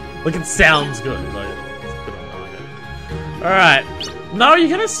 Like, it sounds good. Like, it's good. I like it. Alright. No, you're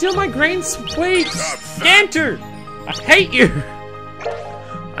gonna steal my green sweets! Ganter! I hate you!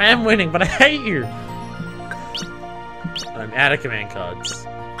 I am winning, but I hate you! I'm out of command cards.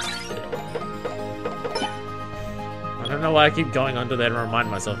 I don't know why I keep going under there to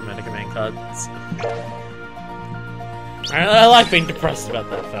remind myself I'm out of command cards. I like being depressed about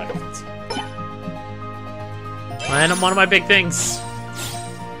that fact. And I'm one of my big things.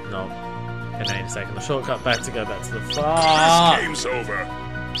 No. And I need a second. The shortcut back to go back to the far. This game's over.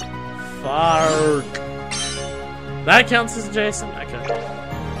 Fuck. That counts as Jason? Okay.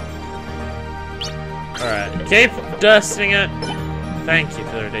 Alright. Keep dusting it. Thank you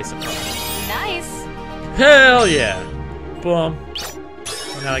for the decent run. Nice. Hell yeah. Boom.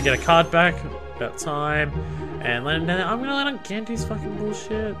 And now I get a card back. About time. And I'm gonna land on Ganty's fucking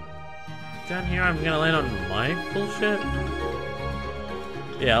bullshit. Down here, I'm gonna land on my bullshit.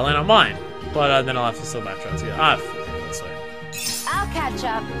 Yeah, I'll land on mine. But then I'll have to still backtrack to get. This way. I'll catch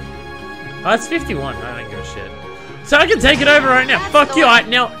up. Oh, it's 51. I don't give a shit. So I can take it over right now. That's Fuck the you. one.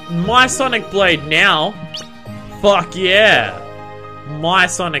 Now, my Sonic Blade now. Fuck yeah. My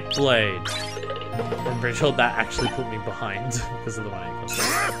Sonic Blade. I'm pretty sure that actually put me behind because of the money it cost.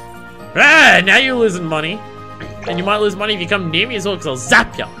 Ah, now you're losing money. And you might lose money if you come near me as well, because I'll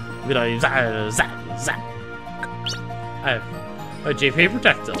zap you. You know, zap. I have a GP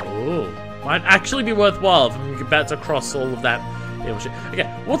protector. Ooh. Might actually be worthwhile if I'm about to cross all of that evil shit. Okay,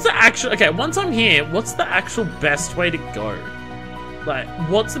 what's the actual... Okay, once I'm here, what's the actual best way to go? Like,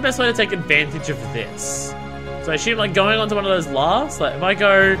 what's the best way to take advantage of this? So I assume, like, going onto one of those last, like, if I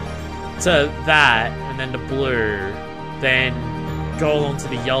go to that, and then to blue, then go along to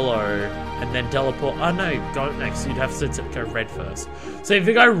the yellow, and then teleport. Oh no, go next. You'd have to go red first. So if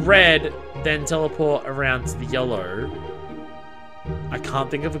you go red, then teleport around to the yellow. I can't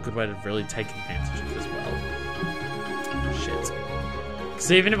think of a good way to really take advantage of this well. Shit.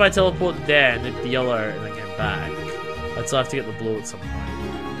 So even if I teleport there and then the yellow and then get back, I'd still have to get the blue at some point.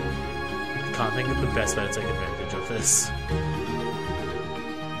 I can't think of the best way to take advantage of this.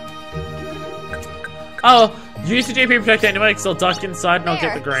 Oh! Use the GP Protector anyway, because I'll duck inside and I'll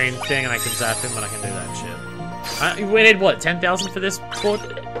get the green thing and I can zap him and I can do that shit. We need, what, 10,000 for this board?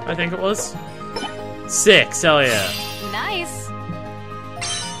 I think it was? 6, hell yeah. Nice.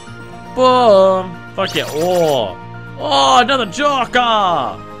 Boom! Fuck yeah, oh! Oh, another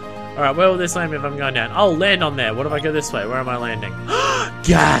Joker! Alright, where will this land me if I'm going down? I'll land on there. What if I go this way? Where am I landing?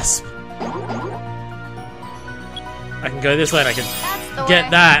 Gasp! I can go this way and I can That's the get way.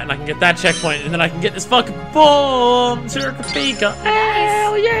 that, and I can get that checkpoint, and then I can get this fucking boom! Surikapika!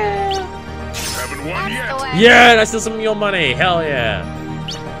 Hell yeah! Haven't won That's yet. the way. Yeah, and I steal some of your money! Hell yeah!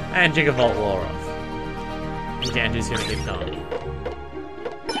 And Gigavolt War off. And Gantu's gonna keep going.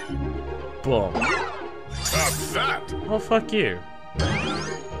 Boom. Top that. Oh, fuck you. I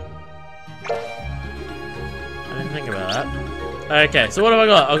didn't think about that. Okay, so what have I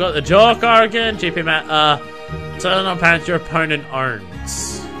got? I've got the Jaw Car again, GP Mat, turn on panels your opponent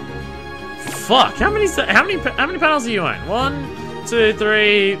owns. Fuck, how many panels do you own? 1, 2,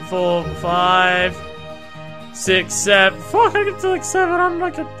 3, 4, 5, 6, 7. Fuck, I get to like 7. I'm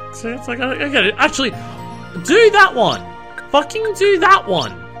like a. So it's like I get it. Actually, do that one. Fucking do that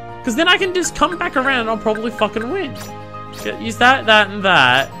one. Because then I can just come back around and I'll probably fucking win. Use that, that, and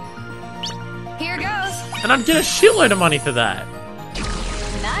that. Here goes. And I'd get a shitload of money for that.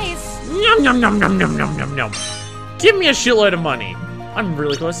 Nice. Yum, yum, yum, yum, yum, yum, yum, yum. Give me a shitload of money. I'm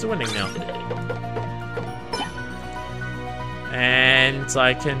really close to winning now. And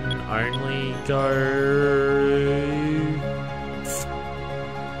I can only go...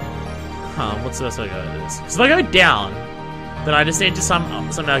 what's the best way to go with this? Because if I go down, then I just need to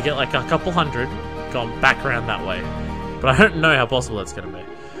somehow get like a couple hundred going back around that way. But I don't know how possible that's going to be.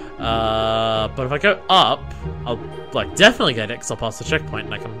 But if I go up, I'll like definitely get it because I'll pass the checkpoint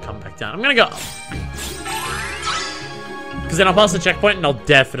and I can come back down. I'm going to go up. Because then I'll pass the checkpoint and I'll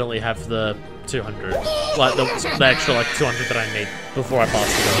definitely have the 200. Like the extra like 200 that I need before I pass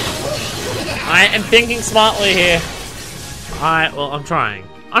the road. I am thinking smartly here. Well, I'm trying.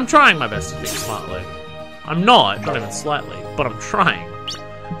 I'm trying my best to think smartly. I'm not even slightly, but I'm trying.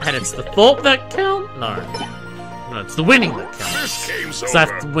 And it's the thought that counts? No, it's the winning that counts. This game's So I have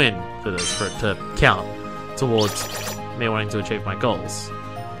to over. win for this, for it to count towards me wanting to achieve my goals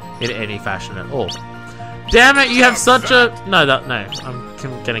in any fashion at all. Damn it, you have such a... No,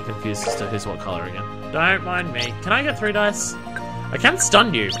 I'm getting confused as to who's what color again. Don't mind me. Can I get 3 dice? I can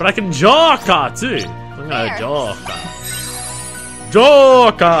stun you, but I can Joker too. I'm gonna There. Joker.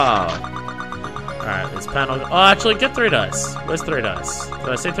 Joker! Alright, this panel... Oh, actually, get 3 dice. Where's 3 dice? Did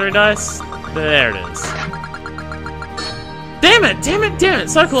I say 3 dice? There it is. Damn it! Damn it! Damn it!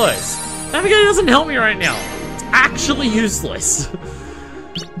 So close! Navigator doesn't help me right now. It's actually useless.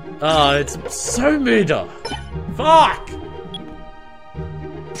 Oh, it's so murder. Fuck!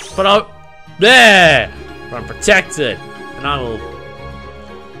 But there! I'm protected. And I will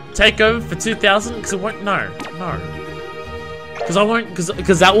take over for 2,000 because it won't... No. Because I won't...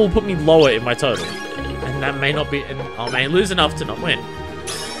 Because that will put me lower in my total. And that may not be... And I may lose enough to not win.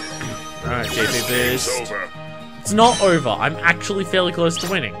 Alright, GP Game's boost. over. It's not over. I'm actually fairly close to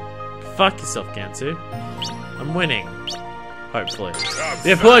winning. Fuck yourself, Gantu. I'm winning. Hopefully. Top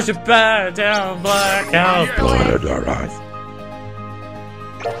You that. push it back down, black out.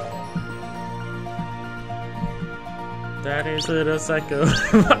 That is it a psycho.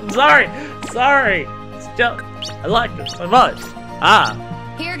 I'm sorry. I like this so much.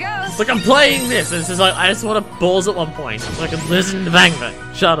 Here goes. It's like I'm playing this. It's just like I just want to pause at one point so I can listen to Bang Bang.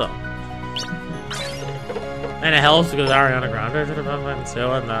 Shut up. And it helps because Ariana Grande did it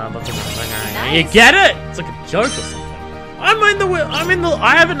so and you get it? It's like a joke or something. I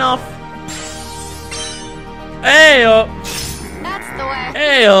have enough. Hey, That's the way.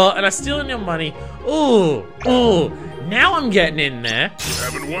 hey, and I'm stealing your money. Ooh. Now I'm getting in there.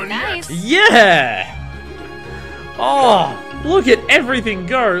 Haven't won Nice. yet. Yeah. Oh, look at everything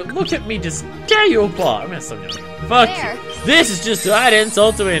go. Look at me just tear you apart. I'm gonna stop you. Fuck There. you. This is just to add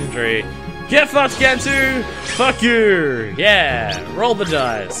insult to injury. Get fucked, Gantu. Fuck you. Yeah. Roll the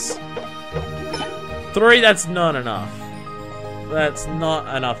dice. 3, that's not enough. That's not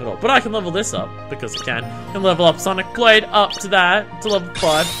enough at all. But I can level this up, because I can. I can level up Sonic Blade up to that, to level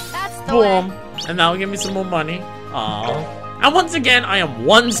 5. That's the Boom. way. And that'll give me some more money. Aww. And once again, I am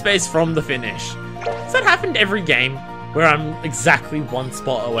 1 space from the finish. Has that happened every game? Where I'm exactly 1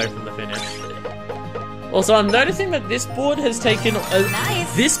 spot away from the finish? Also, I'm noticing that this board has taken...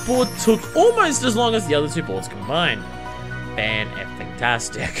 Nice. This board took almost as long as the other 2 boards combined.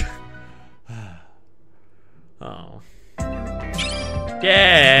 Fantastic. Oh.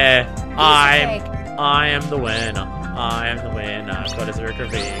 Yeah, I am the winner. I am the winner. I've got a Zerika.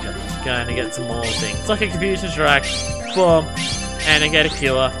 Gonna get some more things. It's like a computer strike. Boom. And I get a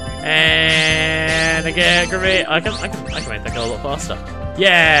killer. And I get Gravity. I can make that go a lot faster.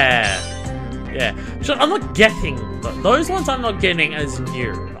 Yeah. So I'm not getting those ones. I'm not getting as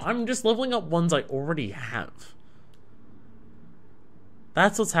new. I'm just leveling up ones I already have.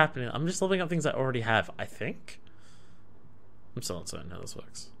 That's what's happening. I'm just leveling up things I already have, I think. I'm still not certain how this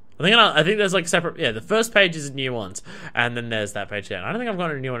works. I think there's like separate... Yeah, the first page is new ones. And then there's that page down. I don't think I've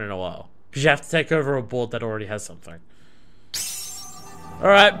gotten a new one in a while. Because you have to take over a board that already has something.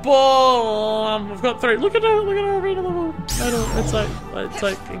 Alright, boom! I've got 3. Look at our arena level. It's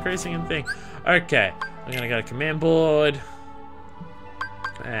like increasing in thing. Okay, I'm gonna go to command board.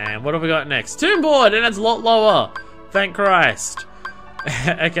 And what have we got next? Tomb board! And it's a lot lower. Thank Christ.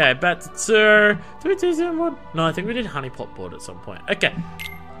 Okay, back to 2. Did we do tomb board? No, I think we did honeypot board at some point. Okay.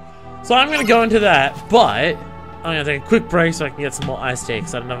 So I'm gonna go into that, but I'm gonna take a quick break so I can get some more iced tea,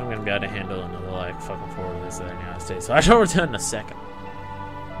 because I don't know if I'm gonna be able to handle another like fucking 4 of this any iced tea. So I shall return in a second.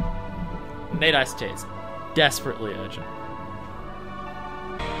 Need iced teas. Desperately urgent.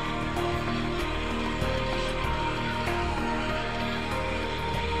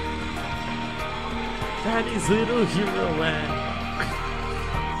 Daddy's little hero land.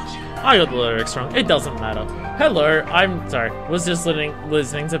 I got the lyrics wrong. It doesn't matter. Hello, I'm sorry. Was just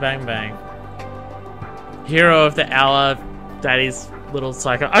listening to Bang Bang. Hero of the hour, Daddy's little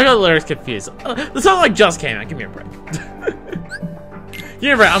psycho. I got the lyrics confused. The song like just came out. Give me a break. Give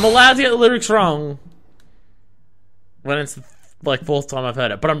me a break. I'm allowed to get the lyrics wrong when it's like 4th time I've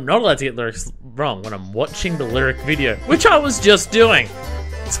heard it, but I'm not allowed to get lyrics wrong when I'm watching the lyric video, which I was just doing.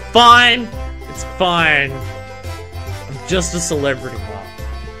 It's fine. It's fine. I'm just a celebrity now.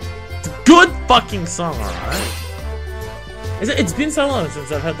 It's a good fucking song, alright? It's been so long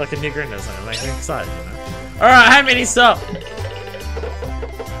since I've had like a new Grinda song. I'm like excited, you know? Alright, hey Minnie, stop!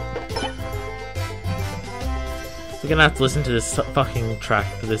 We're gonna have to listen to this fucking track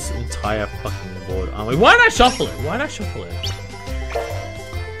for this entire fucking board, aren't we? Why did I shuffle it? Why did I shuffle it?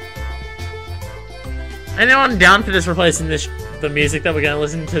 Anyone down for just replacing the music that we're gonna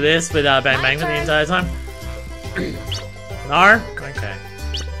listen to this with Bang Bang for the entire time? No? Okay.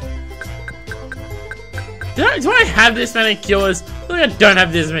 Do I have this many cures? I feel like I don't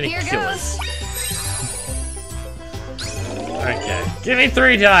have this many cures. Okay. Give me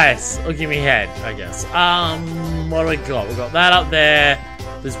 3 dice. Or give me head, I guess. What do we got? We got that up there.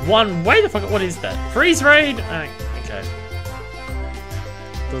 There's one. Wait the fuck. What is that? Freeze raid? Okay.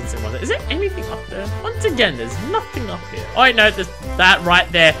 Doesn't seem like it. Is there anything up there? Once again, there's nothing up here. Oh, wait, no. There's that right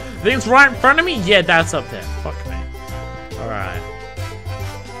there. The thing's right in front of me? Yeah, that's up there. Fuck me. Alright.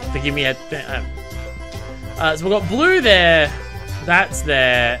 So give me a... so we've got blue there. That's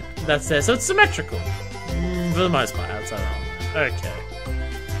there. That's there. So it's symmetrical. For the most part, outside of that one. Okay.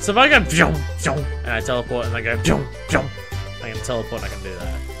 So if I go and I teleport and I go I can teleport and I can do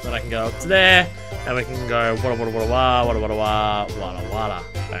that. Then I can go up to there and we can go wada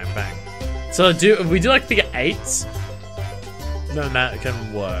bang bang. So if we do like figure 8s, then that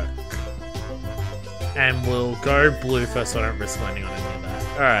can work. And we'll go blue first so I don't risk landing on any of that.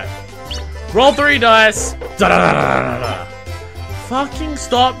 Alright. Roll 3 dice. Da -da -da -da -da -da. Fucking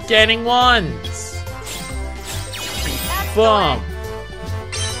stop getting 1s. Boom.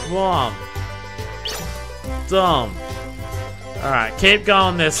 Boom. Dumb. Alright, keep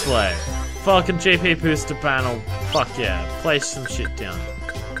going this way. Fucking GP booster panel. Fuck yeah. Place some shit down.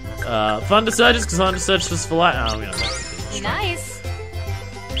 Thunder Surges, because Thunder Surge was for light. Oh, I'm gonna Nice.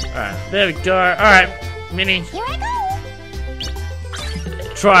 Alright, there we go. Alright, Minnie. Here I go.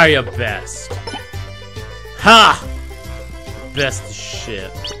 Try your best. Ha! Best is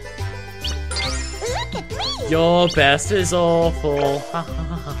shit. Look at me. Your best is awful. Ha ha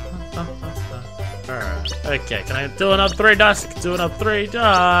ha ha ha ha. Alright. Okay, can I do another 3 dice? I can do another 3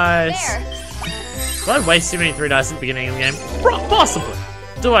 dice. There. Do I waste too many 3 dice at the beginning of the game? Possibly.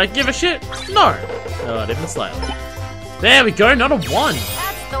 Do I give a shit? No. Oh, even slightly. There we go, not a 1.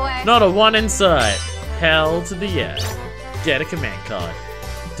 That's the way. Not a 1 inside. Hell to the yeah. Get a command card.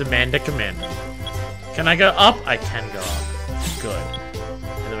 Demand a commander. Can I go up? I can go up. Good.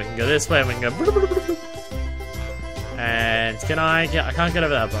 And then we can go this way and we can go. And can I get. I can't get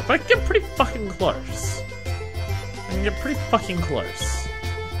over that, but I can get pretty fucking close. I can get pretty fucking close.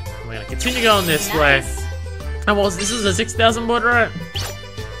 We're gonna continue going this way. And what was this? Was the 6,000 board, right?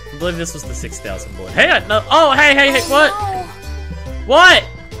 I believe this was the 6,000 board. Hey, no. Oh, hey, what? No. What?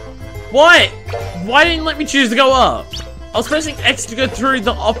 What? Why didn't you let me choose to go up? I was pressing X to go through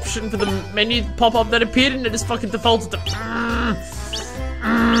the option for the menu pop-up that appeared and it just fucking defaulted to... There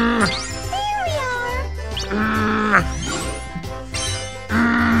we are.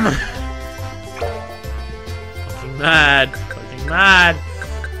 Fucking mad. Fucking mad.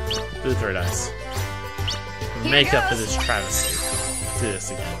 Do 3 dice. Make up for this travesty. Do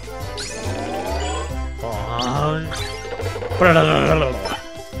this again.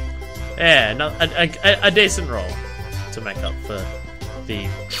 Yeah, no, a decent roll to make up for the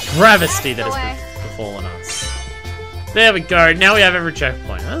travesty that has befallen us. There we go. Now we have every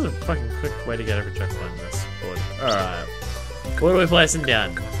checkpoint. That was a fucking quick way to get every checkpoint in this board. Alright. What are we placing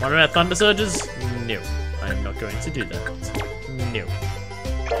down? One of our Thunder Surges? No. I am not going to do that. No.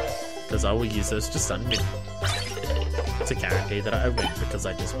 Because I will use those to stun Minnie. To guarantee that I win, because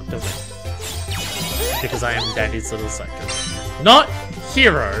I just want to win. Because I am Daddy's little psycho. Not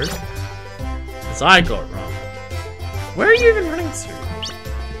hero! As I got wrong. Where are you even running to?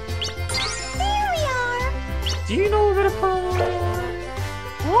 There we are. Do you know where to follow?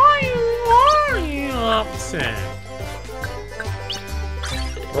 What are you up to?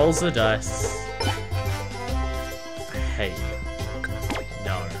 Rolls the dice. I hate you.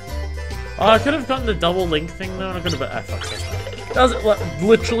 No. Oh, I could have gotten the double link thing though, and I could have. Ah, fuck this. Doesn't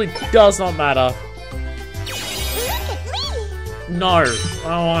literally does not matter. Look at me. No, I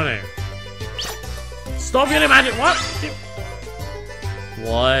don't want to. Stop getting magic. What?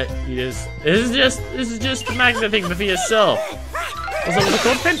 What? You just. This is just the magnet thing for yourself. Was it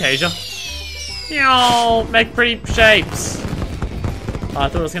called Fantasia? Yo, make pretty shapes. Oh, I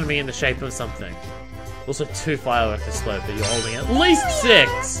thought it was gonna be in the shape of something. Also, 2 fireworks explode, but you're holding at least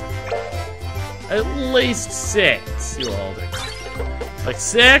 6. At least 6 you're holding. Like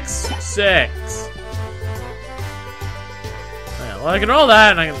 6? 6. Yeah, well, I can roll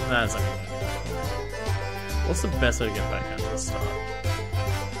that, and I can. Nah, it's not gonna. What's the best way to get back down to the start?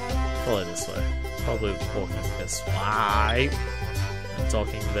 Probably this way. Probably walking this way. And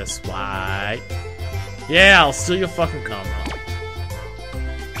talking this way. Yeah, I'll steal your fucking. No, I'm not.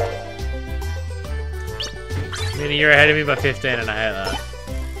 Minnie, you're ahead of me by 15, and I hate that.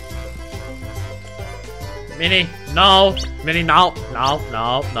 Minnie, no! Minnie, no! No,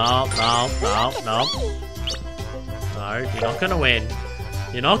 no, no, no, no, no. No, you're not gonna win.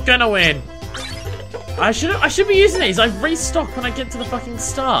 You're not gonna win. I should be using these. I restock when I get to the fucking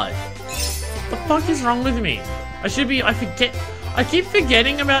start. The fuck is wrong with me? I keep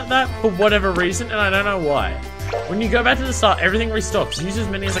forgetting about that for whatever reason, and I don't know why. When you go back to the start, everything restocks. Use as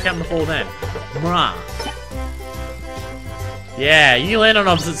many as I can before then. Bruh. Yeah, you land on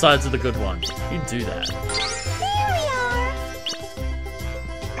opposite sides of the good one. You do that. There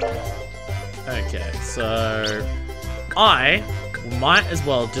we are. Okay, so I might as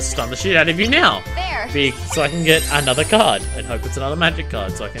well just stun the shit out of you now. There. So I can get another card and hope it's another magic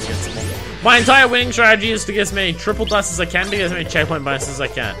card so I can get some more. My entire winning strategy is to get as many triple dice as I can to get as many checkpoint bonuses as I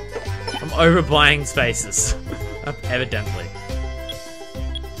can. I'm overbuying spaces. Evidently.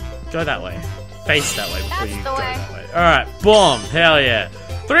 Go that way. Face that way before That's you the go way. that way. Alright, boom. Hell yeah.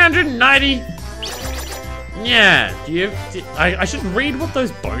 390. Yeah. I should read what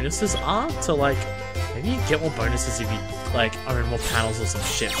those bonuses are to like. Maybe you get more bonuses if you like are in more panels or some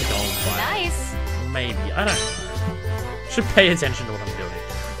shit to go and buy. Nice. Maybe. I don't know. Should pay attention to what I'm doing.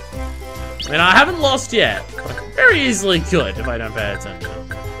 I mean, I haven't lost yet, but I very easily could if I don't pay attention.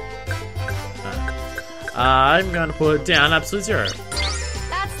 I'm going to put down absolute 0.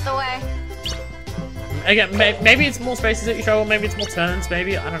 That's the way. Again, maybe it's more spaces that you travel, maybe it's more turns,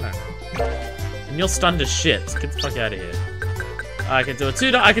 maybe, I don't know. And you're stunned as shit. Get the fuck out of here. I can do a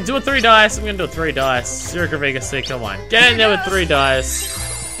 2 I can do a 3 dice. I'm gonna do a 3 dice. Zero Vega C, come on. Get in there with 3 dice.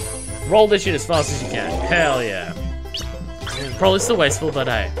 Roll this shit as fast as you can. Hell yeah. Probably still wasteful, but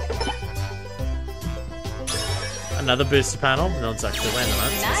hey. Another booster panel. No one's actually landing on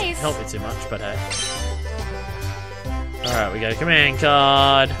it. Nice. Doesn't help me too much, but hey. Alright, we got a command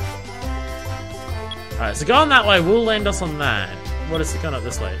card. Alright, so going that way will land us on that. What is it going up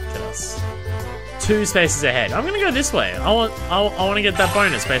this way? Get us 2 spaces ahead. I'm gonna go this way. I want to get that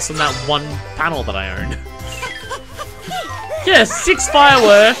bonus based on that 1 panel that I own. Yeah, 6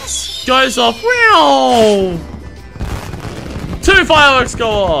 fireworks goes off. Wow! 2 fireworks go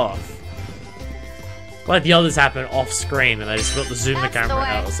off. Like the others happen off screen, and I just got to zoom the That's camera the way.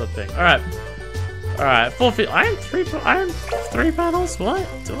 out or something. All right. 4 I am 3 panels. What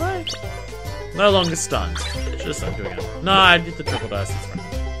do I? No longer stunned. Should have stunned you again. No, I did the triple dice. That's right.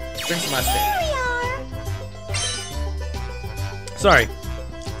 Drink some ice tea. Sorry.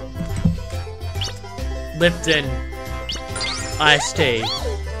 Lipton iced tea,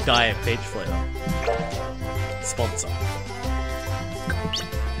 diet peach flavor. Sponsor.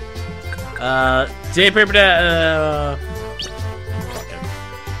 Dear people,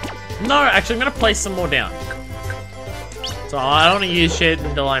 no, actually, I'm gonna place some more down. So I don't want to use shit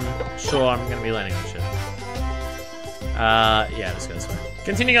until I'm sure I'm gonna be landing on shit. Yeah, let's go this way.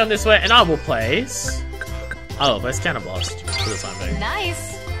 Continue on this way, and I will place Counterblast for the time being.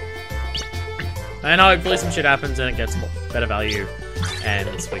 Nice. And hopefully some shit happens and it gets more better value, and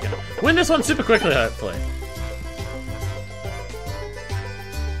we can win this one super quickly, hopefully.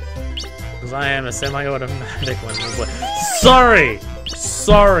 Because I am a semi-automatic one. Sorry!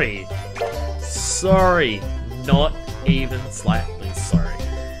 Sorry! Sorry! Not even slightly sorry.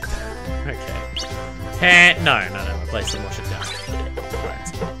 Okay. No, replace and wash it down.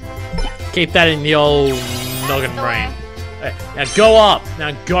 Right. Keep that in the old noggin brain. Hey, now go up!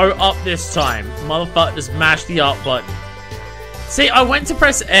 Now go up this time. Motherfucker, just mash the up button. See, I went to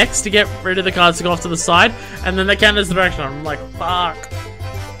press X to get rid of the cards to go off to the side, and then they counted the direction. I'm like, fuck.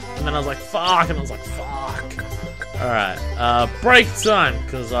 And then I was like, fuck, and I was like, fuck. Alright, break time,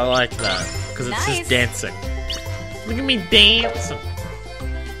 because I like that. Because it's just dancing. Look at me dancing.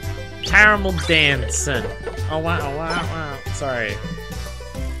 Caramel dancing. Oh wow, wow, wow. Sorry.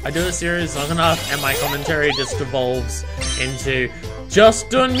 I do a series long enough, and my commentary just evolves into just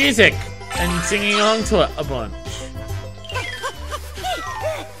doing music and singing along to it a bunch.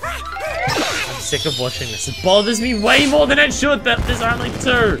 I'm sick of watching this. It bothers me way more than it should that there's only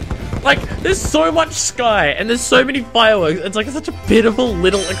 2. Like, there's so much sky, and there's so many fireworks. It's like such a pitiful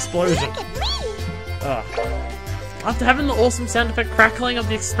little explosion. Ugh. After having the awesome sound effect crackling of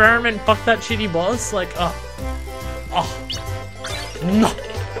the experiment, fuck that shitty boss, like, oh. No.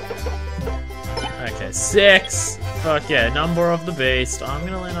 Okay, 6. Fuck yeah, number of the beast. I'm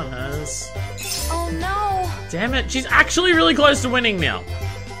gonna land on hers. Oh no. Damn it, she's actually really close to winning now.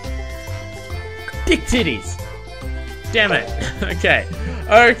 Dick titties. Damn it. Okay.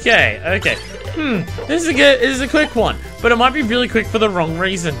 This is a quick one, but it might be really quick for the wrong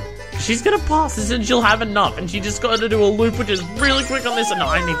reason. She's gonna pass this and she'll have enough, and she just got to do a loop which is really quick on this, and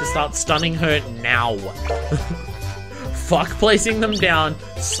I need to start stunning her now. Fuck placing them down,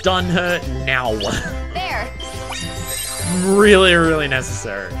 stun her now. There. Really, really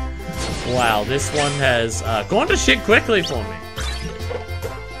necessary. Wow, this one has gone to shit quickly for me.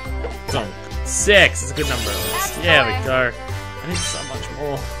 Dunk. 6, it's a good number at least. There we go. I need so much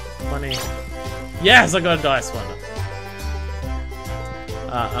more money. Yes, I got a dice one.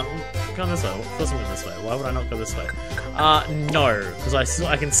 I'm going this way. Of course I'm going this way. Why would I not go this way? No, because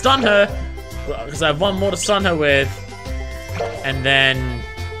I can stun her. Because I have one more to stun her with. And then...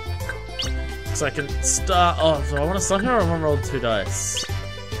 So I can start... Oh, do I want to stun her or I want to roll 2 dice?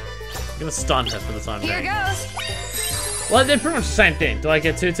 I'm going to stun her for the time being. Here goes. Well, they're pretty much the same thing. Do I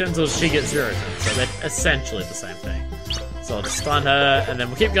get 2 turns or does she get 0 turns? So they're essentially the same thing. So I'll just stun her, and then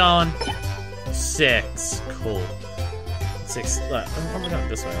we'll keep going. 6. Cool. 6. Look, I'm going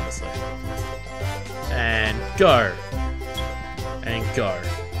this way, honestly. And go. And go.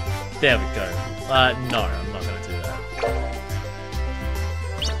 There we go. No, I'm not going to do that.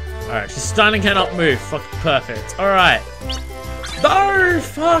 Alright, she's stunned and cannot move. Fuck, perfect. Alright. No!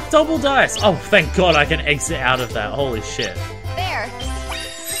 Fuck, double dice. Oh, thank God I can exit out of that. Holy shit. There.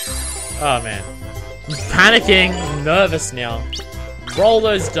 Oh, man. I'm panicking. I'm nervous now. Roll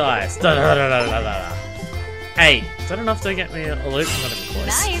those dice. Da, da, da, da, da, da. 8. Is that enough to get me a loop? Not even close.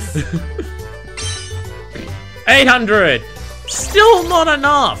 Nice. 800. Still not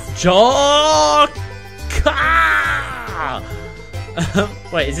enough. Joker.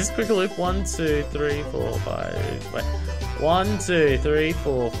 Wait, is this quick loop? 1, 2, 3, 4, 5. Wait. 1, 2, 3,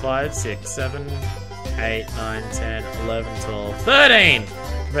 4, 5, 6, 7, 8, 9, 10, 11, 12, 13!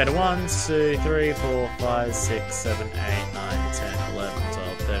 Compared to 1, 2, 3, 4, 5, 6, 7, 8, 9, 10, 11,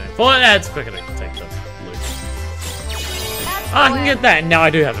 12, 13, 14. That's quicker to take the loop. Oh, I can get that, and now I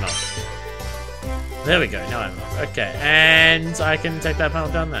do have enough. There we go, now I have enough. Okay, and I can take that panel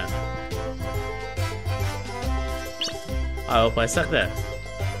down there. I will place that there.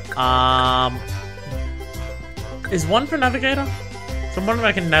 Is 1 for navigator? So I'm wondering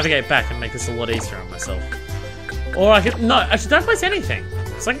if I can navigate back and make this a lot easier on myself. Or I can, no, actually don't place anything.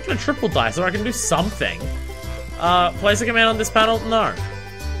 So I can get a triple dice, or I can do something. Place a command on this panel? No.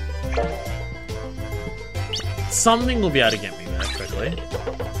 Something will be able to get me there quickly.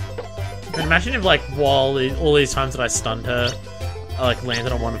 And imagine if, like, while all these times that I stunned her, I, like,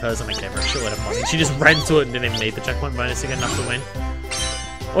 landed on one of hers and I gave her a shitload of money. She just ran to it and didn't even need the checkpoint bonus to get enough to win.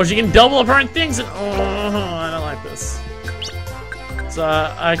 Or she can double up her own things and... Oh, I don't like this. So,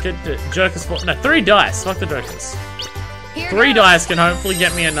 I could... Jokers... No, 3 dice. Fuck the jokers. 3 dice can hopefully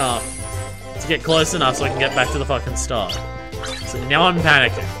get me enough to get close enough so I can get back to the fucking start. So now I'm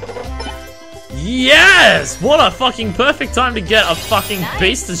panicking. Yes! What a fucking perfect time to get a fucking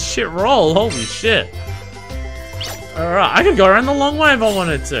beast as shit roll. Holy shit. Alright, I could go around the long way if I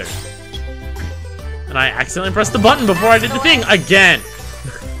wanted to. And I accidentally pressed the button before I did the thing again.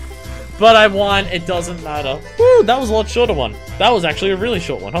 But I won, it doesn't matter. Woo, that was a lot shorter one. That was actually a really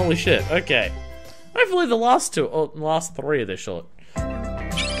short one, holy shit, okay. Hopefully the last 2, or the last 3 of this short.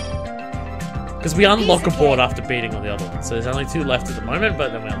 Because we unlock a board after beating all the other ones, so there's only 2 left at the moment,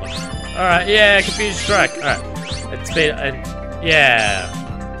 but then we unlock them. Alright, yeah, confused strike. Alright. It's been, yeah.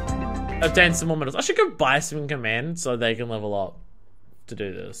 Obtain some more medals. I should go buy some command so they can level up to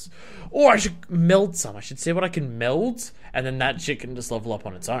do this. Or I should meld some. I should see what I can meld, and then that shit can just level up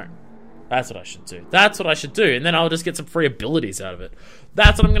on its own. That's what I should do. That's what I should do, and then I'll just get some free abilities out of it.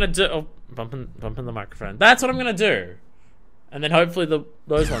 That's what I'm gonna do. Oh, bumping the microphone. That's what I'm gonna do. And then hopefully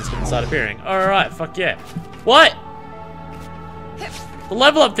those ones can start appearing. Alright, fuck yeah. What? The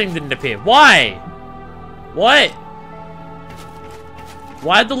level up thing didn't appear. Why? What?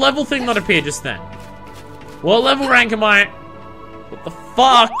 Why'd the level thing not appear just then? What level rank am I? What the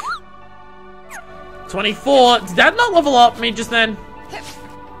fuck? 24. Did that not level up me just then?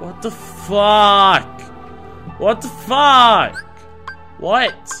 What the fuck? What the fuck?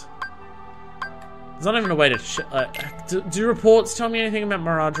 What? There's not even a way to do reports tell me anything about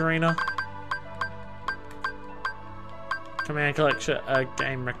Mirage Arena? Command collection,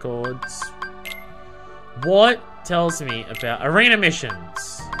 game records. What tells me about arena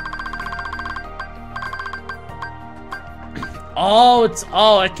missions? Oh,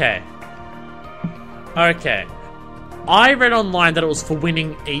 okay. Okay. I read online that it was for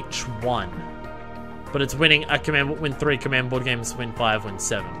winning each one. But it's winning win 3 command board games, win 5, win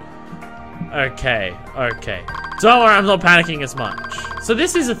 7. Okay, okay. Don't worry, I'm not panicking as much. So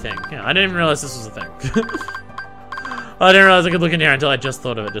this is a thing. Yeah, I didn't even realize this was a thing. I didn't realize I could look in here until I just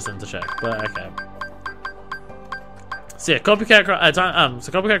thought of it just to check. But okay. So yeah,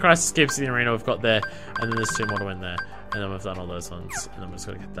 Copycat Crisis keeps the arena we've got there, and then there's 2 more to win there, and then we've done all those ones, and then we're just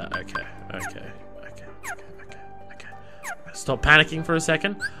gonna get that. Okay. Stop panicking for a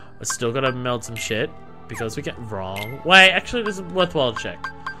second. I still gotta meld some shit because we get wrong. Wait, actually, this is worthwhile to check.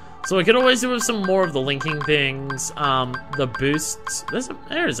 So we could always do with some more of the linking things, the boosts.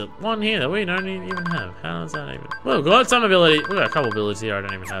 There is one here that we don't even have. How does that even? Well, we've got some ability. We've got a couple abilities here I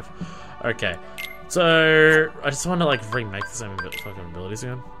don't even have. Okay, so I just want to like remake the same fucking abilities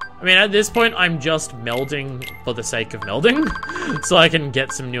again. I mean, at this point, I'm just melding for the sake of melding, so I can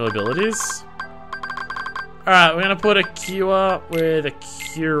get some new abilities. Alright, we're gonna put a Cure with a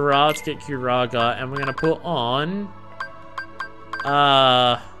Cura to get Curaga, and we're gonna put on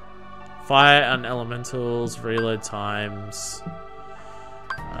Fire and Elementals, reload times,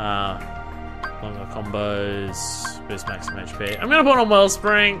 longer combos, boost maximum HP. I'm gonna put on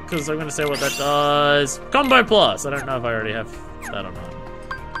Wellspring, because I'm gonna say what that does. Combo Plus! I don't know if I already have that or not.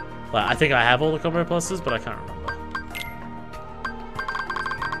 Like, I think I have all the Combo Pluses, but I can't remember.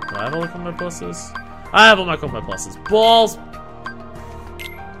 Do I have all the Combo Pluses? I have all my Combo Pluses. Balls!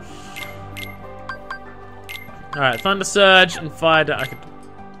 Alright, Thunder Surge and Fire Dash.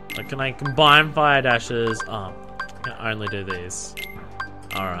 Can I combine Fire Dashes? Oh, I can only do these.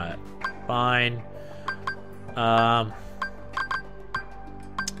 Alright, fine.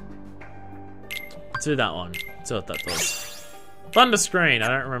 Let's do that one. Let's see what that does. Thunder Screen. I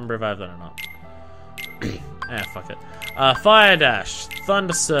don't remember if I have that or not. Eh, fuck it. Fire Dash,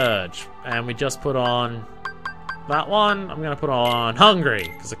 Thunder Surge, and we just put on that one. I'm gonna put on Hungry,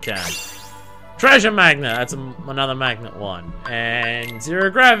 because I can. Treasure Magnet, that's another magnet one. And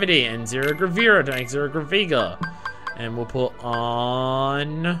Zero Gravity, and Zero Gravira to make Zero Graviga. And we'll put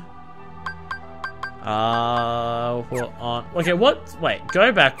on... Okay, wait,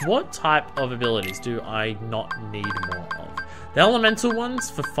 go back. What type of abilities do I not need more of? The elemental ones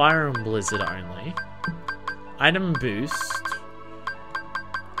for Fire and Blizzard only. Item boost.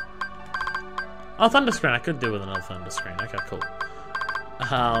 Oh, Thunder Screen. I could do with another Thunder Screen. Okay, cool.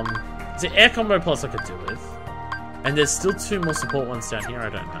 The Air Combo Plus I could do with. And there's still 2 more support ones down here I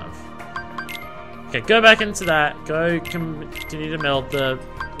don't have. Okay, go back into that. Go continue to meld the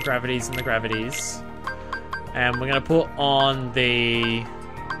gravities and the gravities. And we're going to put on the...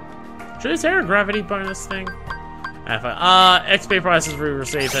 Is there a gravity bonus thing? XP prices we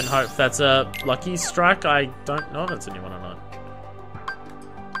receive and hope that's a Lucky Strike. I don't know if that's a new one or not.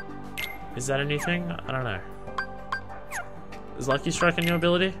 Is that a new thing? I don't know. Is Lucky Strike a new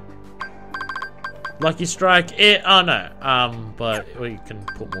ability? Lucky Strike, oh no. But we can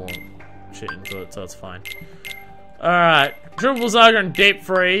put more shit into it, so it's fine. Alright, Triple Zaga and Deep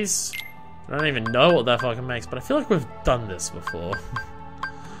Freeze. I don't even know what that fucking makes, but I feel like we've done this before.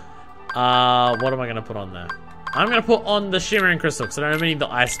 What am I gonna put on there? I'm gonna put on the Shimmering Crystal, because I don't need the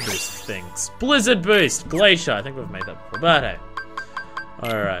Ice Boost things. Blizzard Boost, Glacier, I think we've made that before, but hey.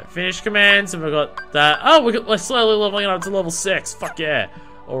 Alright, finish commands, and we've got that. Oh, we're slowly leveling it up to level 6, fuck yeah.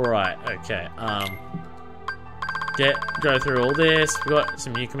 Alright, okay, go through all this. We've got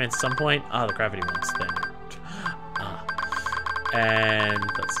some new commands at some point. The gravity ones, then. And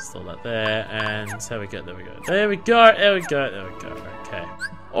let's install that there, and there we go, okay.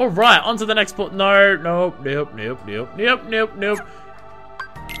 Alright, on to the next board. No, nope, nope, nope, nope, nope, nope, nope.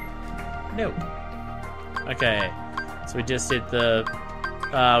 Nope. Okay. So we just did the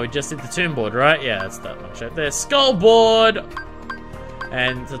tomb board, right? Yeah, that's that one shape there. Skull board!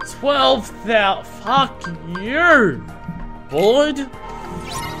 And the 12,000. Fuck you! Board?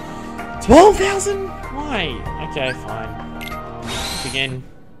 12,000? Why? Okay, fine.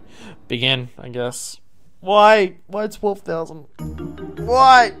 Begin, I guess. Why? Why 12,000?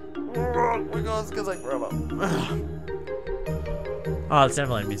 Why? Oh my god, it's because I grew up. Oh, it's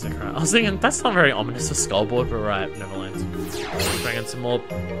Neverland music, right? I was thinking, that's not very ominous for Skullboard, but right, Neverland. Bring in some more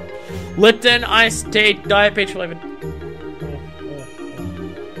Lipton iced tea, Diet Peach flavored.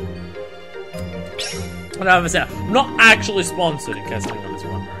 I'm not actually sponsored, in case anyone is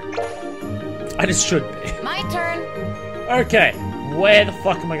wondering. I just should be. My turn. Okay, where the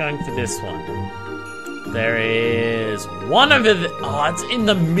fuck am I going for this one? There is one over there. Oh, it's in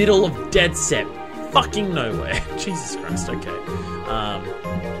the middle of Dead Set. Fucking nowhere. Jesus Christ, okay.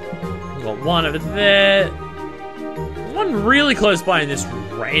 We've got one over there. One really close by in this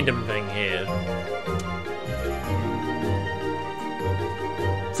random thing here.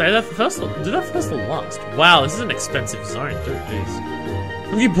 So that first, do that first or last? Wow, this is an expensive zone too,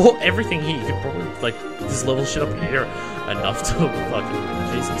 jeez. If you bought everything here, you could probably, like, just level shit up here enough to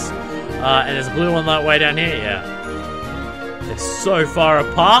fucking, Jesus. And there's a blue one that way down here, yeah. They're so far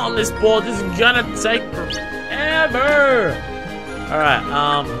apart on this board, this is gonna take forever! Alright,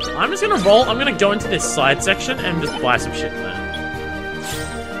 I'm just gonna roll, I'm gonna go into this side section and just buy some shit there.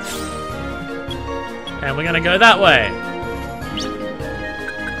 And we're gonna go that way.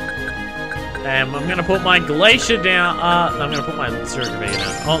 And I'm gonna put my glacier down, no, I'm gonna put my Surgery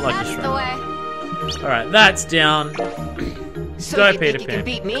down. Oh, Lucky That's Shrine. the way. Alright, that's down. So Go, you Peter think you Pan. can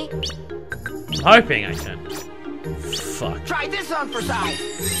beat me? I'm hoping I can. Fuck. Try this on for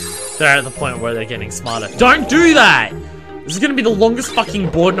size. They're at the point where they're getting smarter. Don't do that! This is gonna be the longest fucking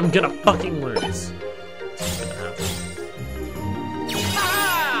board and I'm gonna fucking lose.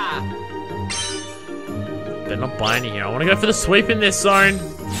 Ah! They're not buying it here. I wanna go for the sweep in this zone.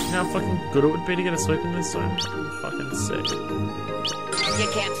 You know how fucking good it would be to get a sweep in this zone? I'm fucking sick. You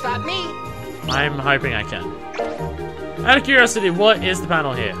can't stop me. I'm hoping I can. Out of curiosity, what is the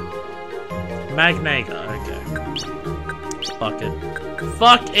panel here? Magnaga, okay. Fuck it.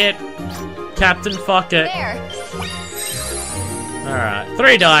 Fuck it! Captain, fuck it. There. Alright,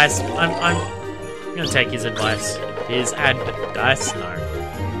 3 dice. I'm gonna take his advice. His advice? No.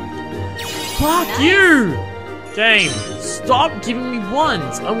 Fuck you! Game, stop giving me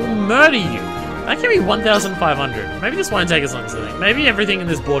ones. I will murder you. That can be 1,500. Maybe this won't take as long as I think. Maybe everything in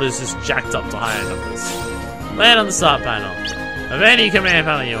this board is just jacked up to higher numbers. Land on the start panel. Of any command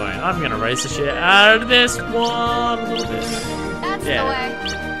panel you own. I'm gonna raise the shit out of this one a little bit. That's Yeah. the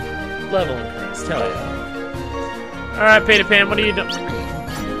way. Level increased, hell yeah. Alright, Peter Pan, what are you doing?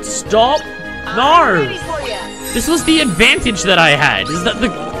 Stop! I'm ready No! for you. This was the advantage that I had, is that the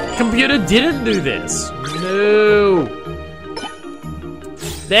computer didn't do this. No!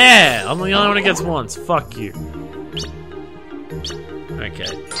 There! I'm the only one who gets once. Fuck you.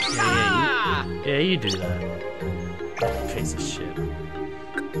 Okay. Ah! Yeah, you do that. Piece of shit.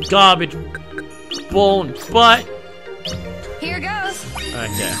 Garbage. Ball and butt. Here goes.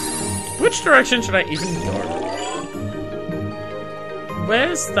 Okay. Which direction should I even go?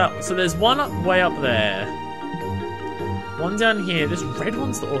 Where's that? So there's one up, way up there. One down here. This red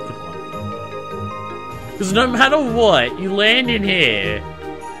one's the awkward one. Because no matter what, you land in here,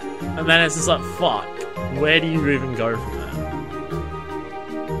 and then it's just like, fuck. Where do you even go from there?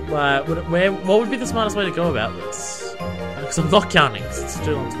 What would be the smartest way to go about this? Because I'm not counting, because it's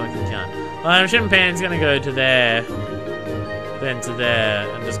too long to fucking count. I'm Chimpan's gonna go to there, then to there,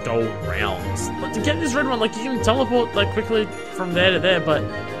 and just go around. But to get this red one, like, you can teleport, like, quickly from there to there, but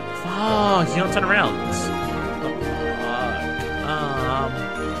fuck, you can't turn around.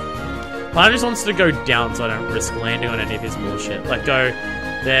 Part just wants to go down so I don't risk landing on any of his bullshit. Like, go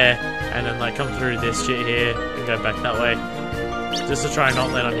there, and then, like, come through this shit here, and go back that way. Just to try and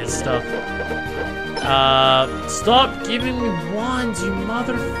not land on his stuff. Stop giving me ones, you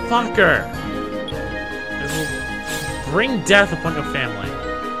motherfucker! It will bring death upon your family.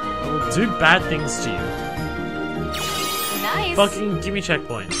 It will do bad things to you. Nice. Fucking give me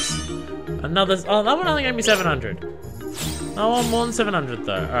checkpoints. Another. Oh, that one only gave me 700. I want more than 700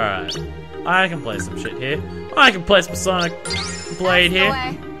 though. Alright. I can play some shit here. I can place my Sonic Blade here.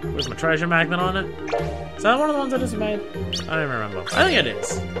 With my treasure magnet on it. Is that one of the ones I just made? I don't even remember. I think it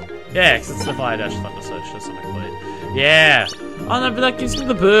is. Yeah, because it's the Fire Dash Thunder Surge to Sonic Blade. Yeah. Oh no, but that gives me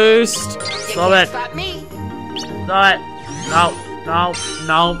the boost. Stop it. Stop me. Stop it. No. No,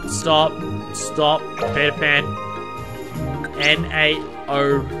 no, stop. Stop. Peter Pan.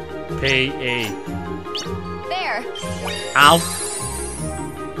 N-A-O-P-E. There. Ow.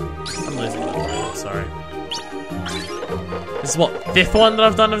 I'm losing my mind, sorry. This is what, 5th one that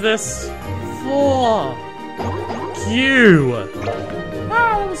I've done of this? 4. Q.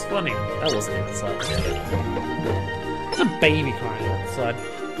 Ah, that was funny. That wasn't even sad. There's a baby crying outside.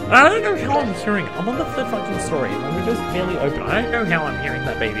 I don't know how I'm hearing it. I'm on the 3rd fucking story. My window's barely open. I don't know how I'm hearing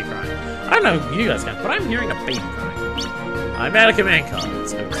that baby crying. I don't know if you guys can, but I'm hearing a baby crying. I'm out of command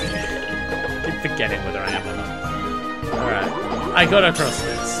cards. Okay. Keep forgetting whether I am or not. Alright. I gotta cross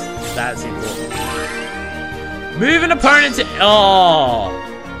this. That's important. Move an opponent to... Oh.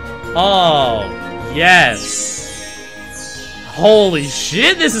 Oh. Yes. Holy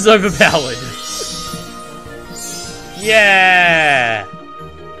shit, this is overpowered. Yeah.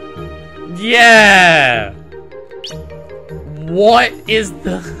 Yeah. What is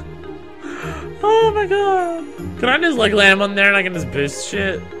the... Oh my god. Can I just like land on there and I can just boost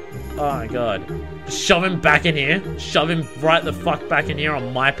shit? Oh my god. Shove him back in here. Shove him right the fuck back in here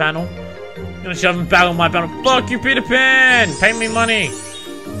on my panel. I'm gonna shove him back on my panel. Fuck you, Peter Pan! Pay me money.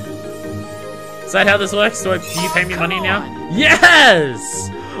 Is that how this works? Do you pay me money now? Yes!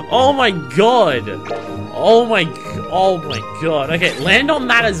 Oh my god. Oh my god. Okay, land on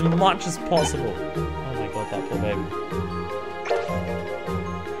that as much as possible. Oh my god, that poor baby.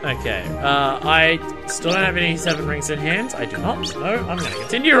 Okay, I still don't have any 7 rings in hand. I do not. No, I'm gonna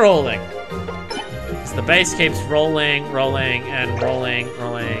continue rolling. Because the base keeps rolling, rolling, and rolling,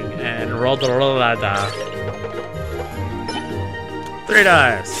 rolling, and roll da roll da da. 3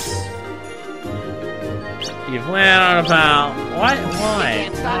 dice. You've landed on a pal. Why?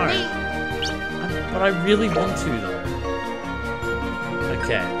 Can't stop me. But I really want to, though.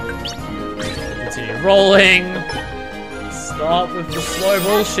 Okay. Continue rolling. Stop with the slow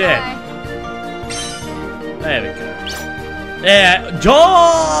bullshit. There we go. There.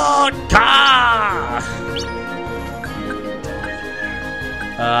 Joker!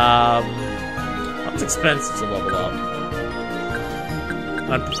 That's expensive to level up.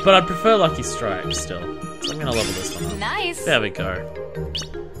 But I prefer Lucky Strike still. So I'm gonna level this one up. Nice. There we go.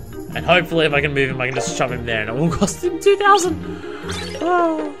 And hopefully if I can move him, I can just shove him there and it will cost him 2,000.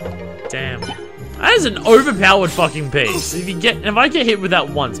 Oh, damn. That is an overpowered fucking piece. If I get hit with that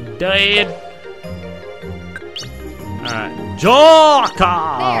once, I'm dead. Alright.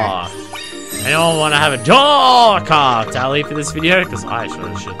 Joker! Anyone want to have a Joker tally for this video? Because I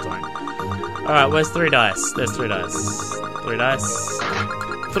sure should don't. Alright, where's 3 dice? There's 3 dice. 3 dice.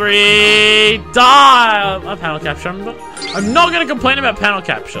 3 die! A panel capture. I'm not gonna complain about panel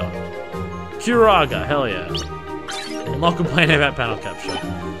capture. Kuraga, hell yeah. I'm not complaining about panel capture.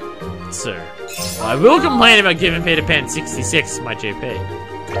 So, I will complain about giving Peter Pan 66 my GP.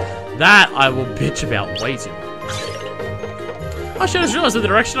 That I will bitch about way too much. I should have realized with the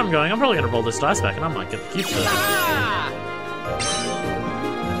direction I'm going, I'm probably gonna roll this dice back and I might get the cube for that.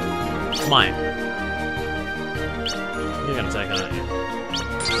 Mine. You're gonna take it, aren't you?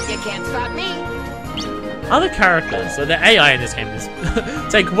 You can't stop me. Other characters, so the AI in this game is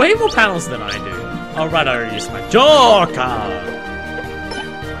take way more panels than I do. Oh right, I already used my Joker!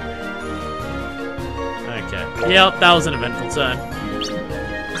 Okay. Yep, that was an eventful turn.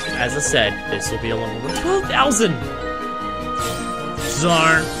 As I said, this will be a long one. 12,000!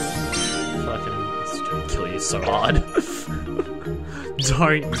 Darn. Fucking, this is gonna kill you so hard.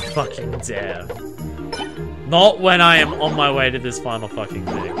 Don't you fucking dare. Not when I am on my way to this final fucking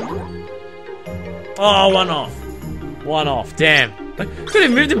thing. Oh, 1 off. 1 off, damn. Could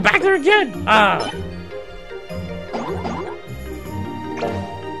have moved him back there again. Ah.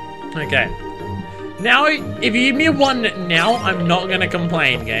 Okay. Now, if you give me a 1 now, I'm not gonna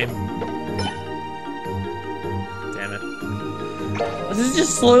complain, game. Damn it. This is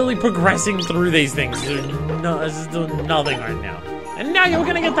just slowly progressing through these things. This is doing nothing right now. And now you're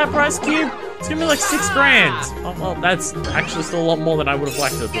gonna get that prize cube. It's gonna be like 6 grand. Oh, well, that's actually still a lot more than I would have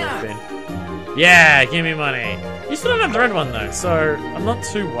liked it to have been. Yeah, give me money. You still don't have the red one though, so I'm not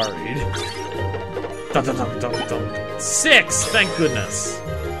too worried. Dun, dun, dun, dun, dun. 6, thank goodness.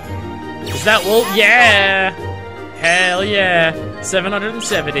 Is that all? Yeah! Hell yeah!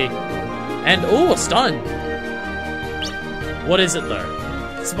 770. And oh, a stun. What is it though?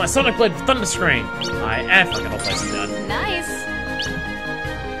 It's my Sonic Blade Thunder Screen. Fucking I'll place it down. Nice.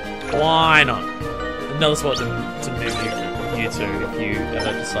 Why not? Another spot to move you two if you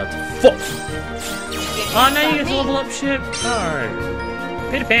ever decide to fuck. Oh no, you get to level up shit. No.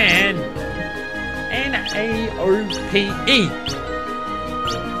 Peter Pan. N-A-O-P-E.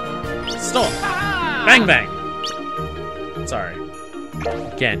 Stop. Bang bang. Sorry.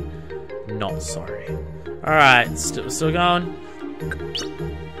 Again, not sorry. Alright, still going.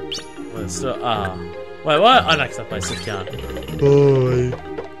 We're still, wait, what? Oh, no, because I play sit down.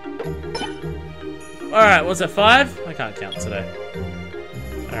 Alright, what's that, 5? I can't count today.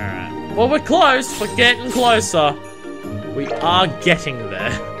 Alright. Well, we're close. We're getting closer. We are getting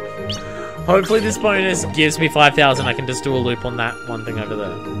there. Hopefully this bonus gives me 5,000. I can just do a loop on that one thing over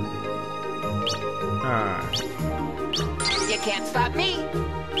there. Alright. You can't stop me.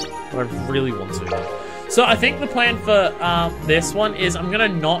 I really want to. So I think the plan for this one is I'm gonna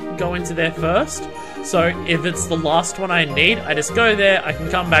not go into there first. So if it's the last one I need, I just go there, I can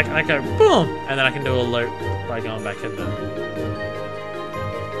come back and I go boom, and then I can do a loop by going back in there.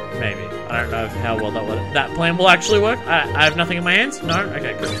 Maybe. I don't know how well that plan will actually work. I have nothing in my hands? No?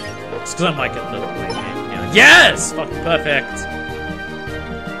 Okay, good. Just because I might get the hand. Yes! Fucking perfect.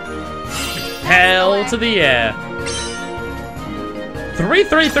 Hell to the air. 3,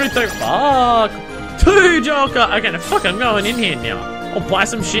 3, 3, 3. Fuck. 2 Joker. Okay, now fuck, I'm going in here now. I'll buy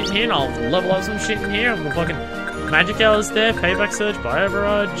some shit in here and I'll level up some shit in here. And we'll fucking Magic Hours there, Payback Surge, Bio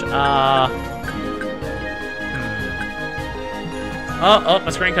Barrage. Oh, my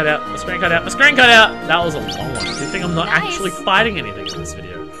screen cut out. My screen cut out. My screen cut out. That was a long one. Good thing I'm not actually fighting anything in this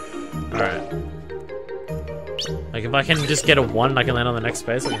video. Alright. Like, if I can just get a 1, I can land on the next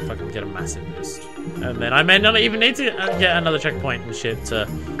space, I can fucking get a massive boost. And then I may not even need to get another checkpoint and shit to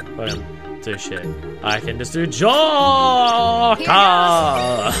fucking do shit. I can just do Joker!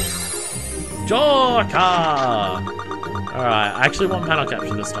 Joker! Alright, I actually want panel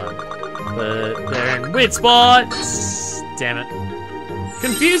capture this time. But they're in weird spots! Damn it.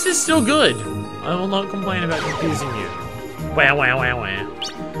 Confused is still good. I will not complain about confusing you. Wow, wow, wow, wow.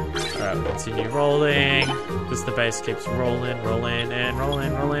 Alright, continue rolling. Because the base keeps rolling, rolling, and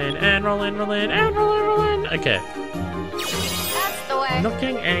rolling, rolling, and rolling, rolling, and rolling, rolling. Okay. That's the way. I'm not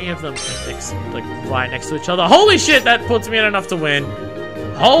getting any of them like right next to each other. Holy shit, that puts me in enough to win.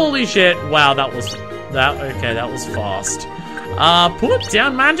 Holy shit. Wow, that was fast. Put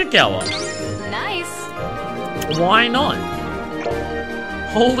down Magic Hour. Nice. Why not?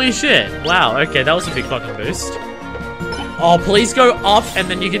 Holy shit. Wow, okay, that was a big fucking boost. Oh, please go up and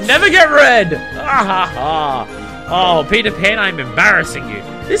then you can never get red! Ah ha ha! Oh, Peter Pan, I'm embarrassing you.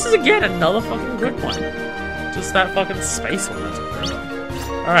 This is again another fucking quick one. Just that fucking space one.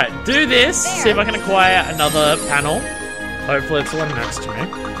 Alright, do this. See if I can acquire another panel. Hopefully it's the one next to me.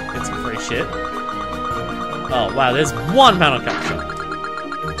 Get some free shit. Oh, wow, there's 1 panel capture.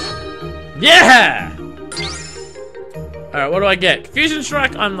 Yeah! Alright, what do I get? Confusion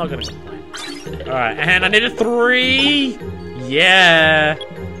Strike? I'm not gonna complain. Alright, and I need a 3. Yeah.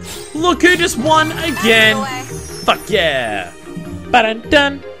 Look who just won again. Fuck yeah.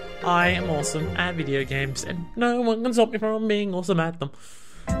 Ba-dun-dun. I am awesome at video games, and no one can stop me from being awesome at them.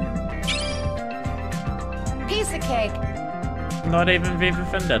 Piece of cake. Not even Viva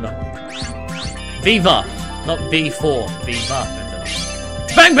Vendetta. Viva, not V4. Viva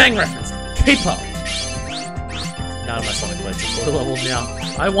Vendetta. Bang Bang reference. Keep up. None of my Sonic Blades are 4 level now.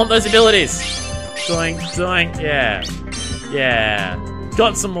 I want those abilities. Doing, yeah. Yeah.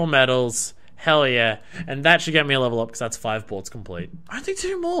 Got some more medals. Hell yeah. And that should get me a level up because that's 5 boards complete. I think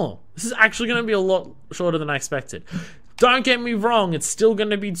 2 more. This is actually going to be a lot shorter than I expected. Don't get me wrong, it's still going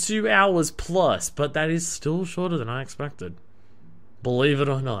to be 2 hours plus, but that is still shorter than I expected. Believe it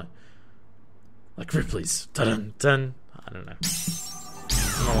or not. Like Ripley's. Dun dun. I don't know.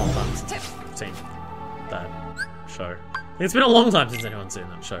 It's been a long time since I've seen that show. It's been a long time since anyone's seen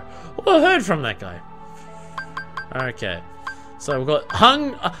that show. Or heard from that guy. Okay. So we've got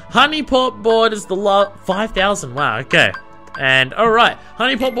Honey Pot Board is the last 5,000. Wow, okay. And alright,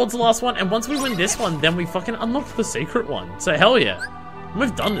 Honey Pot Board's the last one, and once we win this one, then we fucking unlock the secret one. So hell yeah.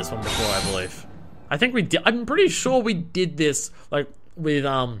 We've done this one before, I believe. I think we did. I'm pretty sure we did this like with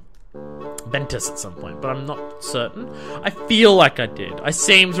Ventus at some point, but I'm not certain. I feel like I did. I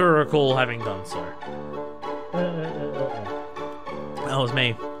seem to recall having done so. That was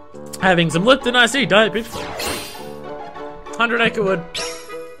me. Having some Lipton iced tea, diet bitch. 100 acre wood.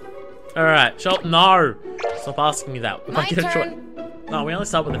 Alright, no. Stop asking me that. If I get a choice. No, we only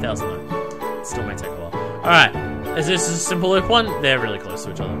start with 1,000 though. It still may take a while. Alright, is this a simple loop one? They're really close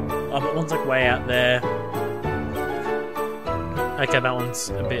to each other. Oh, but one's like way out there. Okay, that one's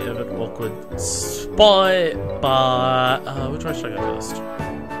a bit of an awkward spot, but which way should I go first?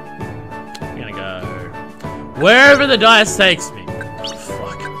 I'm gonna go wherever the dice takes me.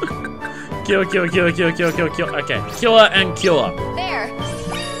 Fuck. Kill. Okay, cure and cure. There.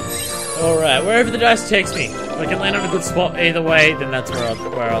 Alright, wherever the dice takes me. If I can land on a good spot either way, then that's where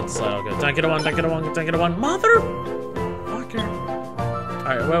I'll decide I'll go. Don't get a 1, don't get a 1, don't get a 1. Motherfucker.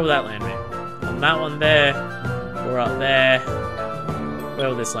 where will that land me? On that one there, or up there. Where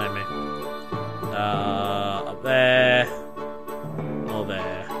will this land me? Up there, or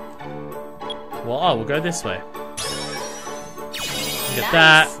there. Well, oh, we'll go this way. We can get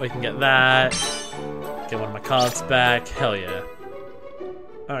that, we can get that. Get one of my cards back, hell yeah.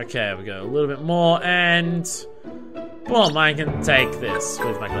 Okay, we go a little bit more, and boom, I can take this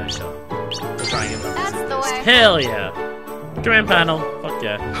with my glacier. We'll try and get That's the boost. way. Hell yeah. Command panel, fuck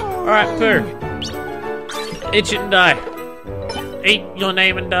yeah. Alright, Pooh. Eat shit and die. Eat your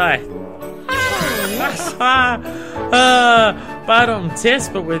name and die. Bottom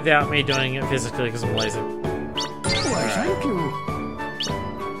test, but without me doing it physically because I'm lazy. Why, thank you.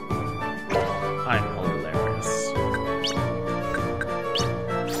 I'm hilarious.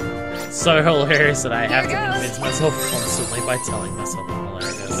 So hilarious that I have to Here goes. convince myself constantly by telling myself I'm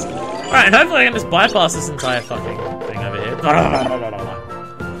hilarious. Alright, hopefully I can just bypass this entire fucking thing over here.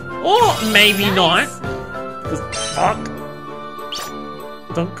 Or maybe not. 'Cause fuck.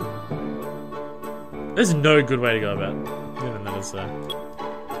 Dunk. There's no good way to go about it. Even that is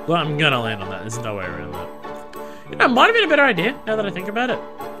well, I'm gonna land on that. There's no way around that. You know, it might have been a better idea now that I think about it.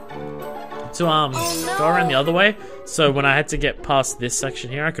 To go around the other way, so when I had to get past this section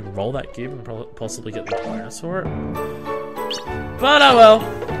here, I could roll that cube and possibly get the bonus for it. But oh well.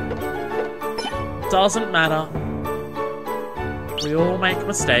 Doesn't matter. We all make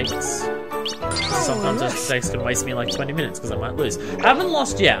mistakes. Sometimes those mistakes can waste me like 20 minutes because I might lose. I haven't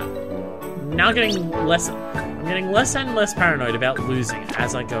lost yet. Now getting less. I'm getting less and less paranoid about losing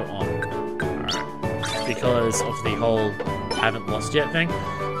as I go on. Alright. Because of the whole haven't lost yet thing.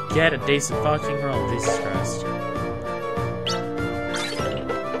 Get a decent fucking roll, Jesus Christ.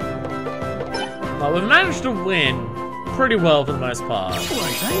 But we've managed to win pretty well for the most part. Why,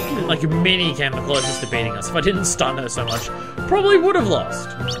 thank you. Like Minnie came the closest to beating us. If I didn't stun her so much, probably would have lost.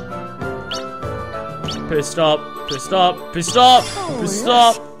 Pooh, stop. Pooh, stop. Pooh, stop. Pooh,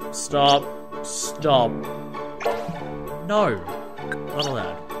 stop. Stop. Stop. No. Not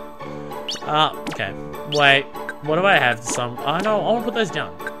allowed. Okay. Wait. What do I have? Some. Oh no, I want to put those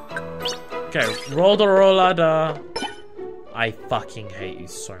down. Okay. Roll the rollada. I fucking hate you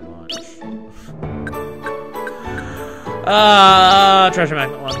so much. Treasure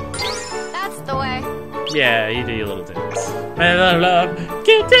magnet one. That's the way. Yeah, you do your little dance. Love,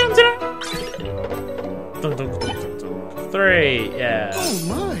 get down to dun, dun, dun, dun, dun. 3, yeah. Oh,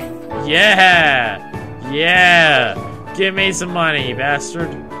 my. Yeah! Yeah! Give me some money, you bastard.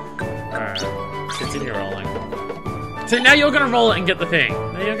 Alright, continue rolling. So now you're gonna roll it and get the thing.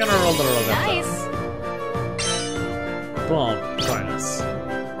 Now you're gonna roll the roll. Nice. Boom, bonus.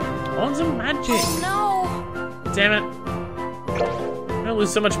 On some magic. No. Damn it. I'm gonna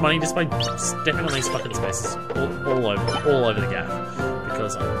lose so much money just by stepping on these fucking spaces all over the gap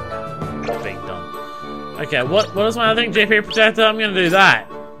because I'm being dumb. Okay, what is my other thing? GP Protector? I'm gonna do that.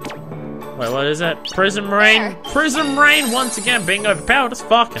 Wait, what is it? Prism Rain? Prism Rain once again being overpowered as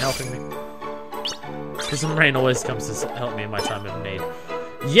fuck and helping me. Prism Rain always comes to help me in my time of need.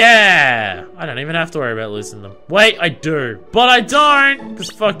 Yeah! I don't even have to worry about losing them. Wait, I do. But I don't! Because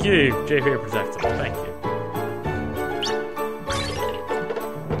fuck you, GP Protector. Thank you.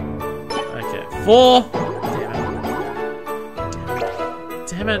 Okay, 4.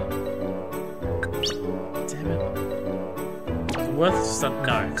 Damn it. Damn it. Worth some.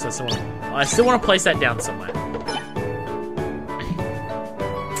 No, because I still want to place that down somewhere.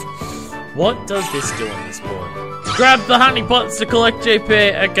 What does this do on this board? Grab the honey pots to collect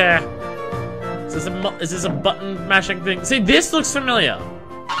GP. Okay. Is this a button mashing thing? See, this looks familiar.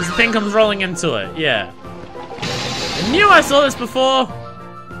 Because the thing comes rolling into it. Yeah. I knew I saw this before.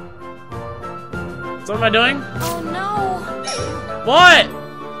 So what am I doing? Oh no. What?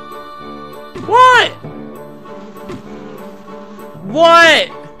 What? What?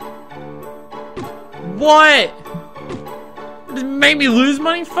 What? It made me lose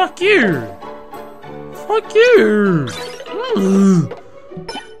money? Fuck you. Fuck you.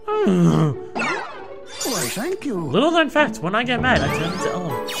 Why, thank you. Little known fact, when I get mad, I turn into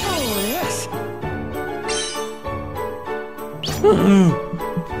Ellen. Oh, yes.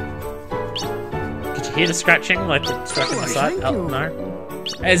 Could you hear the scratching? Like the scratching on the side? thank Oh, you. no.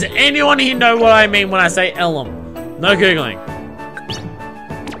 Does anyone here know what I mean when I say Ellum? No Googling.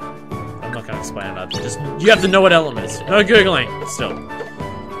 I'm not going to explain it. Just, you have to know what Ellum is. No Googling. Still.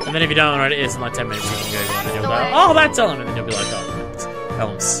 And then if you don't know what it is, in like 10 minutes you can Google it. And then you'll go, oh, that's Ellum. And then you'll be like, oh, that's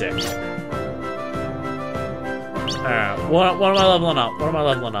Ellum's sick. Alright, what am I leveling up? What am I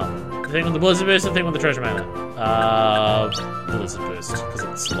leveling up? The thing with the Blizzard Boost, the thing with the Treasure Mana? Blizzard Boost, because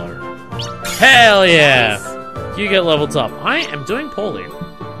it's slow. Hell yeah! You get leveled up. I am doing poorly.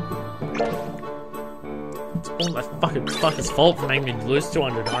 It's all my fucker's fault for making me lose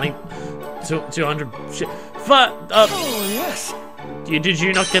 200 honey. 200 shit. Fuck. Oh, yes. Did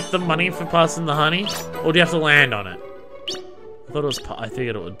you not get the money for passing the honey, or do you have to land on it? I thought it was. I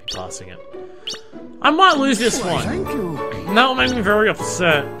figured it would be passing it. I might lose this Why, one. thank you. That will make me very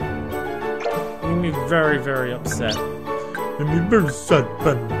upset. Make me very, very upset. Make me very sad,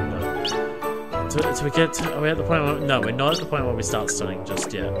 So we get to, are we at the point where, no, we're not at the point where we start stunning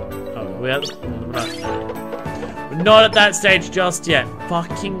just yet. Oh, we're not at that stage just yet.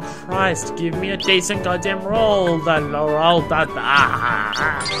 Fucking Christ, give me a decent goddamn roll. That's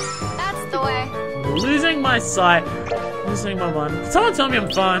the way. Losing my sight. Losing my mind. Can someone tell me I'm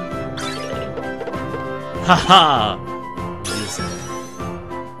fine? Haha.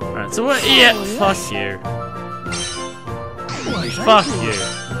 Alright, so we're, yeah, fuck you. Why, Fuck thank you.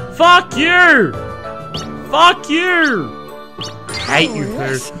 Fuck you! Fuck you! Hate you,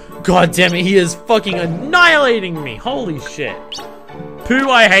 yes. Pooh. God damn it, he is fucking annihilating me. Holy shit. Pooh,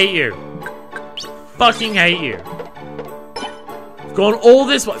 I hate you. Fucking hate you. I've gone all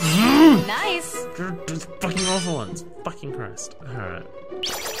this way. Nice. Just fucking awful ones. Fucking Christ. Alright.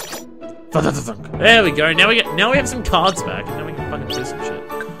 There we go. Now we have some cards back, and now we can fucking do some shit.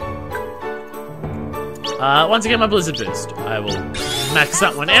 Once I get my Blizzard boost, I will max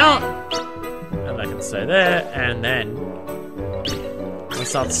that one out, and I can stay there, and then we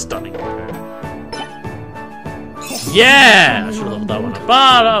start stunning. Yeah! I should have leveled that one up,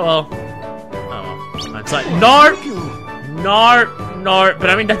 but oh well. Oh well. It's like, no! No! No! But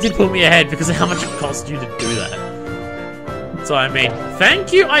I mean, that did put me ahead because of how much it cost you to do that. So I mean,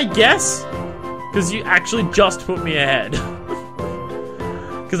 thank you, I guess, because you actually just put me ahead.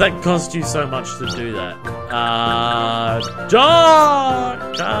 Because that cost you so much to do that.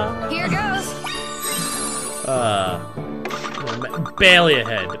 Here goes. Barely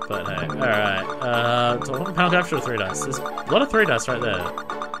ahead, but hey. Alright. So one pound capture or 3 dice. There's a lot of 3 dice right there.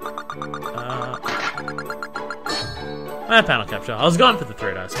 Panel capture. I was going for the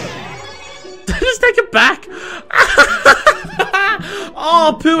 3 dice. Did I just take it back?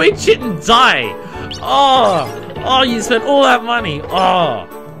 Oh, Pooh, eat shit and die. Oh, you spent all that money.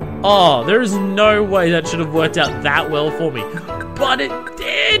 Oh, there is no way that should have worked out that well for me. But it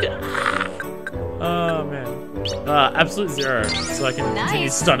did. Oh, man. Absolute 0. So I can continue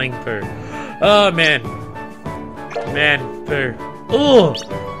stunning Pooh. Oh, man. Man, Pooh.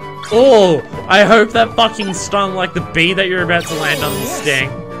 Oh, I hope that fucking stung like the bee that you're about to land on the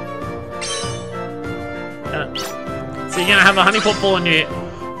sting. So you're gonna have a honey pot fall on you.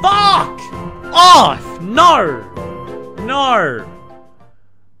 Fuck! Off! No! No!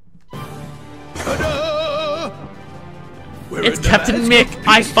 It's Captain Mick.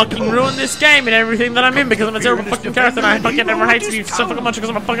 I fucking ruined this game and everything that I'm in because I'm a terrible fucking character and I fucking never hates me so fucking much because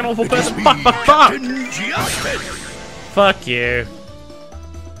I'm a fucking awful person. Fuck! Fuck you.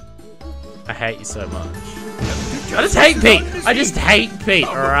 I hate you so much. I just hate Pete. I just hate Pete,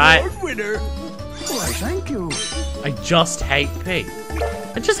 alright? Why, thank you. I just hate Pete.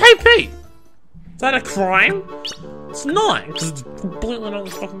 I just hate Pete. Is that a crime? It's not, because it's completely not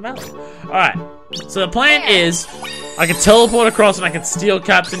fucking valid. Alright, so the plan is I can teleport across and I can steal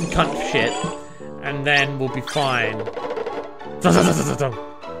Captain Cunt shit, and then we'll be fine. There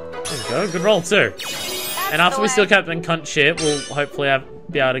we go, good roll too. And after we steal Captain Cunt shit, we'll hopefully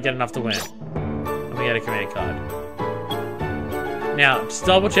be able to get enough to win. And we get a command card. Now, just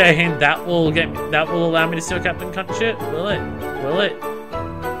double checking, that will allow me to steal Captain Cunt shit? Will it? Will it?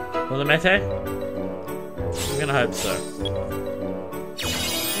 Will it mete? I'm gonna hope so.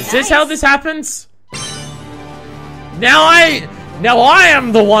 Is this how this happens? Now I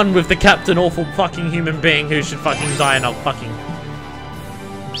am the one with the Captain Awful fucking human being who should fucking die in a fucking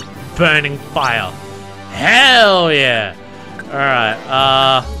burning fire. Hell yeah! Alright,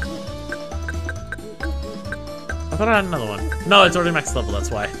 I thought I had another one. No, it's already max level, that's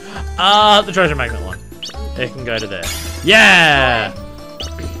why. The treasure magnet one. It can go to there. Yeah!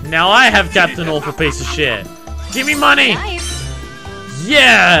 Now I have Captain Awful piece of shit. Give me money! Nice.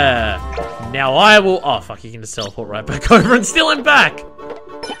 Yeah! Now I will. Oh, fuck, he can just teleport right back over and steal him back!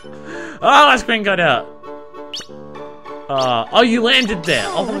 Oh, my screen got out. Oh, you landed there.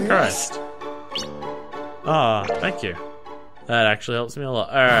 Oh, my Christ. Oh, thank you. That actually helps me a lot.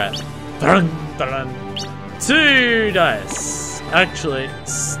 Alright. 2 dice. Actually,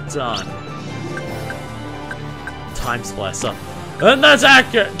 stun. Time Splicer. And that's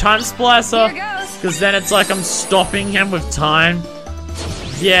accurate. Time Splicer. Here goes. Because then it's like I'm stopping him with time.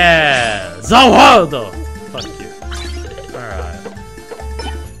 Yeah. Zawado. Fuck you. Alright.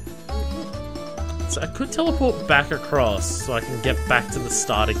 So I could teleport back across so I can get back to the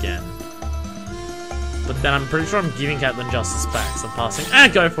start again. but then I'm pretty sure I'm giving Captain Justice back, so I'm passing.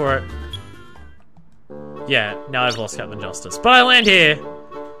 And go for it. Yeah, now I've lost Captain Justice. But I land here.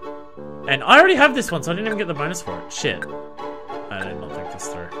 And I already have this one, so I didn't even get the bonus for it. Shit. I did not think this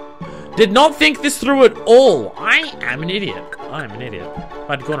through. Did not think this through at all. I am an idiot. I am an idiot. If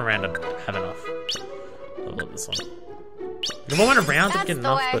I'd gone around, I'd have enough. I love this one. If I went around, I'd get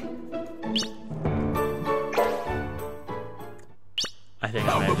enough, but... I think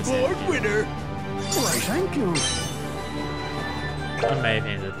I may have just handed winner. Why, thank you. I may have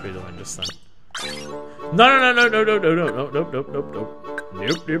handed it through the wind just then. No, no, no, no, no, no, no, no, nope, nope, nope, nope.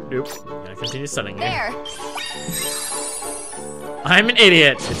 Nope, nope, nope. I'm gonna continue studying here. There. I'm an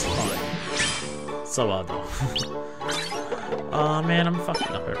idiot. It's fine. So odd though. Oh man, I'm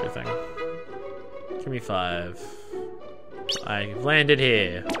fucking up everything. Give me 5. I landed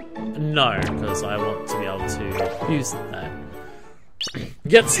here. No, because I want to be able to use that.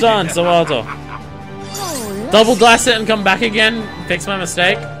 Get stunned, Sawado. Double dice it and come back again. Fix my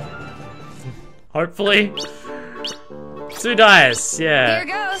mistake. Hopefully. 2 dice, yeah. Here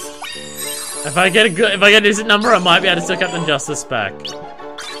goes. If I get a decent number, I might be able to still Captain Justice back.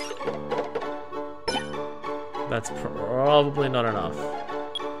 That's probably not enough.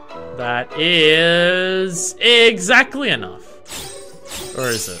 That is exactly enough. Or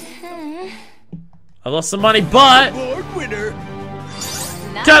is it? I lost some money, but Winner.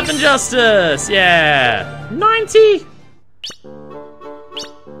 Nice. Captain Justice, yeah, 90.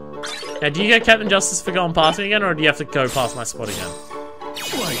 Now, do you get Captain Justice for going past me again, or do you have to go past my spot again?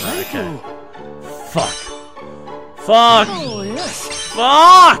 Why, thank Okay. you. Fuck. Fuck. Oh, yes.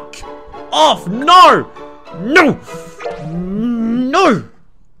 Fuck off. No. No. No.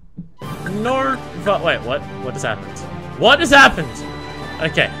 No. Wait, what? What has happened? What has happened?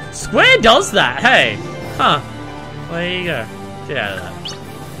 Okay. Square does that. Hey. Huh. Well, there you go. Get out of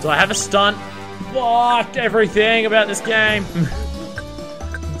that. Do I have a stunt? Fuck everything about this game.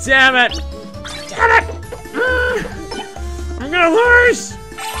 Damn it. Damn it. I'm gonna lose.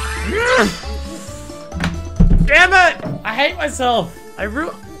 Damn it! I hate myself.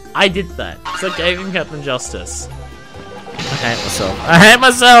 I did that. So I gave him Captain Justice. I hate myself. I hate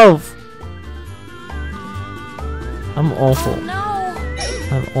myself! I'm awful. No.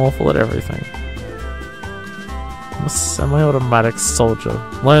 I'm awful at everything. I'm a semi-automatic soldier.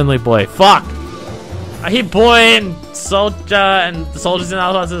 Lonely boy. Fuck! I hear boy and soldier and the soldiers in the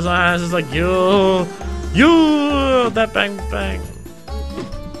other parts of his eyes is like, you, that bang bang.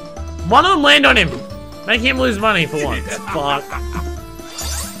 One of them land on him. Make him lose money for once. Fuck.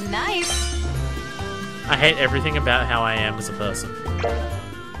 Nice. I hate everything about how I am as a person.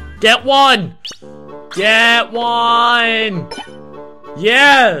 Get one! Get one!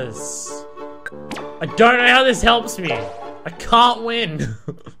 Yes! I don't know how this helps me. I can't win.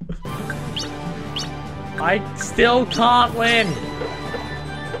 I still can't win.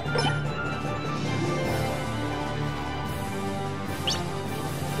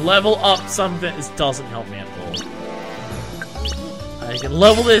 Level up something. This doesn't help me at all. I can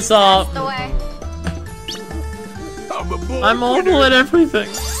level this up. The way. I'm awful at everything.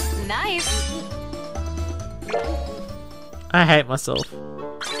 Nice. I hate myself.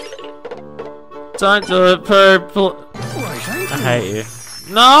 Don't do it, purple. I hate you.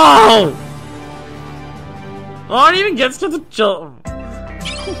 No! Oh, it even gets to the job.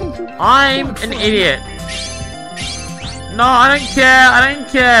 I'm an idiot. No, I don't care. I don't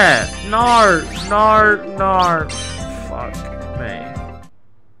care. No, no, no. Fuck me.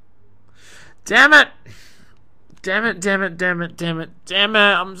 Damn it. Damn it, damn it, damn it, damn it, damn it.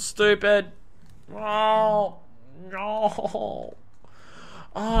 I'm stupid. Oh, no.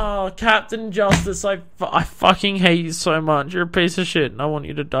 Oh, Captain Justice, I fucking hate you so much. You're a piece of shit and I want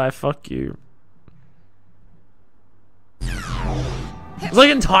you to die. Fuck you. It's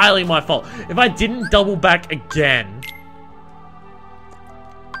like entirely my fault. If I didn't double back again,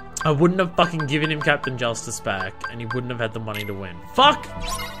 I wouldn't have fucking given him Captain Justice back and he wouldn't have had the money to win. Fuck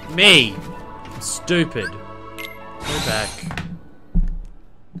me. I'm stupid. Go back.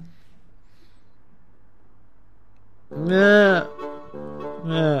 Nah.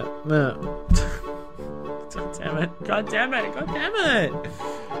 Nah. Nah. God damn it. God damn it. God damn it.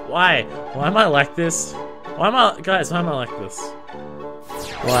 Why? Why am I like this? Why am I... Guys, why am I like this?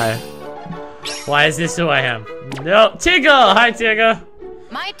 Why? Why is this who I am? No. Tigger! Hi, Tigger.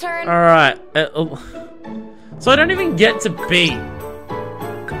 My turn. Alright. So I don't even get to beat.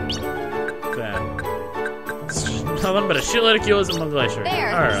 Nothing but a shitload of cures in one glacier.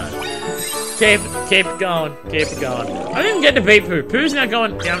 Alright. Keep it going. Keep it going. I didn't even get to beat Pooh. Pooh's now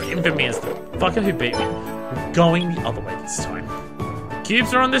going down infamy as the fucker who beat me. We're going the other way this time.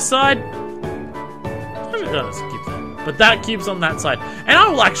 Cubes are on this side. Actually, no, let's keep that. But that cube's on that side. And I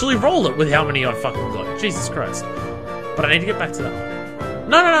will actually roll it with how many I fucking got. Jesus Christ. But I need to get back to that one.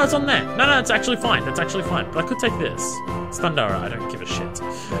 No, it's on there. No, it's actually fine. That's actually fine. But I could take this. It's Thundara. I don't give a shit.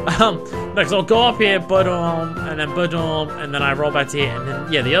 No, because I'll go up here, boom, and then I roll back to here, and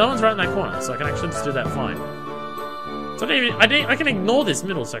then, yeah, the other one's right in that corner, so I can actually just do that fine. So I can ignore this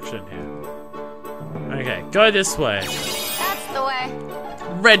middle section here. Okay, go this way. That's the way.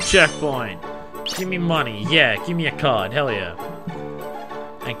 Red checkpoint. Give me money. Yeah, give me a card. Hell yeah.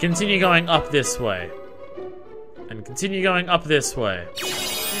 And continue going up this way. And continue going up this way.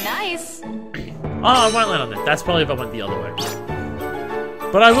 Nice. Oh, I won't land on that. That's probably if I went the other way.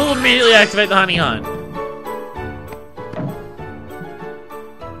 But I will immediately activate the honey hunt.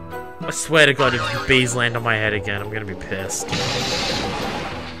 I swear to God, if bees land on my head again, I'm gonna be pissed.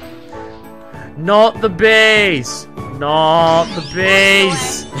 Not the bees! Not the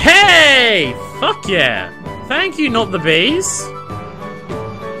bees! Hey! Fuck yeah! Thank you, not the bees!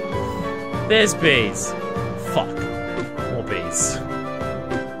 There's bees. Fuck. More bees.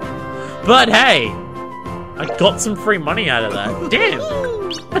 But hey! I got some free money out of that. Damn!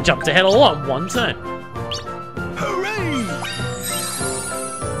 I jumped ahead a lot in one turn. Hooray!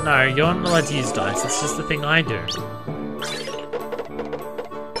 No, you're not allowed to use dice. That's just the thing I do.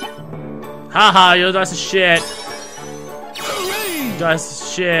 Haha, your dice is shit. Hooray! Dice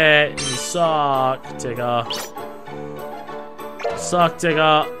is shit. You suck, Tigger. Suck,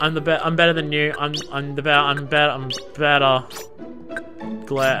 Tigger. I'm better than you. I'm better.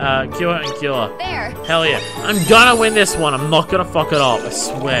 Cure and cure. There. Hell yeah. I'm gonna win this one. I'm not gonna fuck it up. I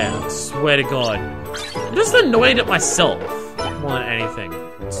swear to God. I'm just annoyed at myself more than anything.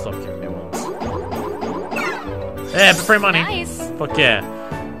 Stop giving me ones. Yeah, for free money. Nice. Fuck yeah.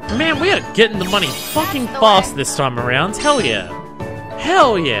 Man, we are getting the money fucking fast this time around. Hell yeah.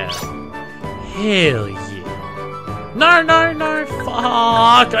 Hell yeah. Hell yeah. No.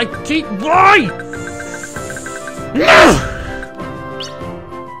 Fuck. I keep. Why? No!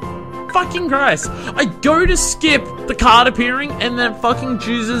 Fucking Christ. I go to skip the card appearing and then it fucking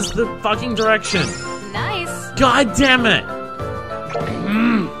chooses the fucking direction. Nice. God damn it.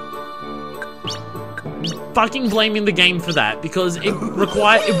 Fucking blaming the game for that because it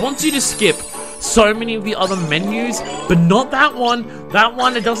wants you to skip so many of the other menus, but not that one. That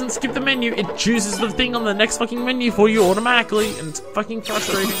one, it doesn't skip the menu, it chooses the thing on the next fucking menu for you automatically, and it's fucking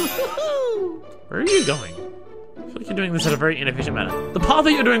frustrating. Where are you going? I feel like you're doing this in a very inefficient manner. The path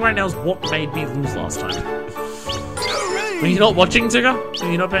that you're doing right now is what made me lose last time. Are you not watching, Tigger? Are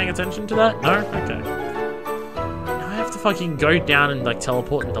you not paying attention to that? No? Okay. Now I have to fucking go down and like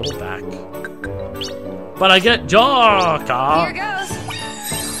teleport and double back. But I get Joker! Here goes.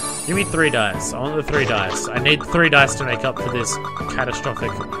 Give me 3 dice. I want the 3 dice. I need 3 dice to make up for this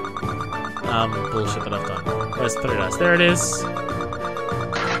catastrophic bullshit that I've done. Where's the 3 dice? There it is.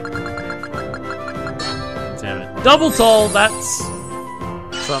 Damn it. Double toll, that's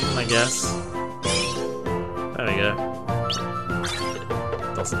something, I guess. There we go.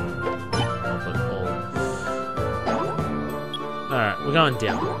 Doesn't help at all. Alright, we're going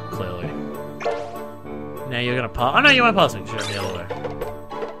down, clearly. Now you're gonna pass. Oh no, you won't pass me. You should go the other way.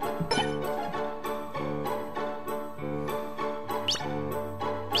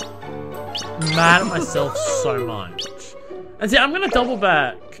 I'm mad at myself so much. And see, I'm gonna double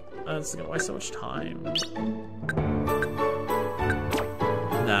back. It's gonna waste so much time.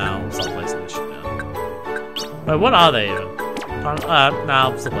 Nah, I'll stop placing this shit down. Wait, what are they even? Nah,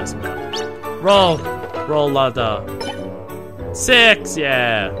 I'll still place them down. Roll ladder. 6,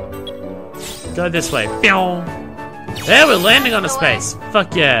 yeah. Go this way. There, we're landing on a space.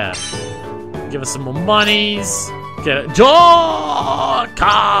 Fuck yeah. Give us some more monies. Get it. Joker!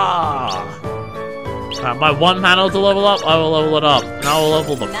 Alright, my 1 panel to level up, I will level it up. And I will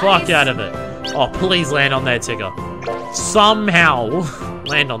level the fuck out of it. Oh, please land on there, Tigger. Somehow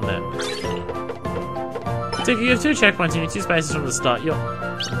land on there. Tigger, you have 2 checkpoints. You need 2 spaces from the start.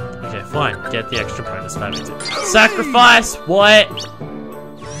 Okay, fine. Get the extra bonus. Sacrifice! What?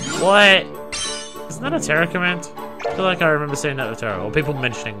 What? Isn't that a Terra command? I feel like I remember saying that with Terra, or people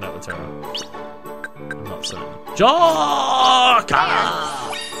mentioning that with Terra. I'm not certain. Joker!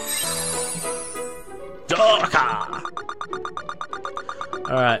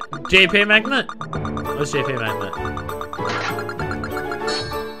 Alright, JP Magnet? What's JP Magnet?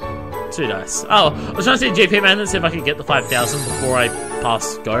 2 dice. Oh, I was trying to say JP Magnet, see if I could get the 5,000 before I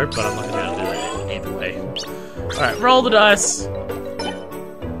pass go, but I'm not going to be able to do that either way. Alright, roll the dice.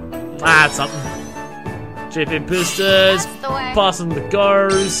 Ah, it's something. JP boosters, passing the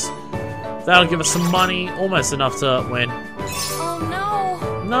goes. That'll give us some money, almost enough to win. Oh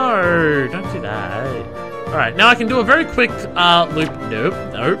no. No, don't do that. Alright, now I can do a very quick loop. Nope.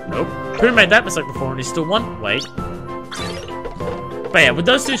 Who made that mistake before and he still won? Wait. But yeah, with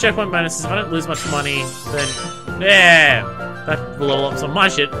those 2 checkpoint bonuses, if I don't lose much money, then yeah, that will level up some of my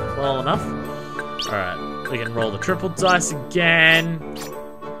shit well enough. Alright, we can roll the triple dice again.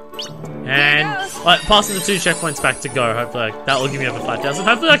 And passing the 2 checkpoints back to go. Hopefully that will give me over 5,000.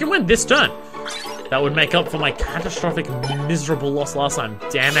 Hopefully I can win this turn. That would make up for my catastrophic, miserable loss last time.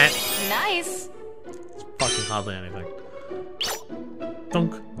 Damn it. Nice. It's fucking hardly anything.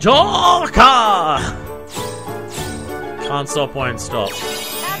 Dunk. Joker! Can't stop, won't stop.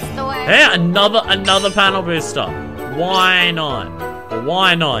 That's the way. Hey, another panel booster. Why not?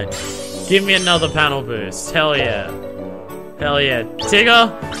 Why not? Give me another panel boost. Hell yeah. Hell yeah.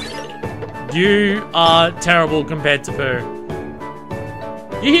 Tigger, you are terrible compared to Pooh.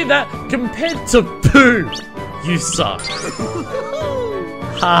 You hear that? Compared to Pooh, you suck.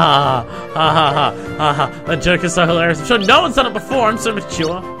 Ha ha ha ha ha ha. That joke is so hilarious. I'm sure no one's done it before. I'm so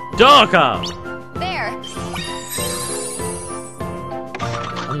mature. Dorka! There.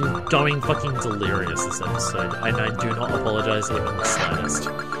 I'm going fucking delirious this episode, and I do not apologize even the slightest.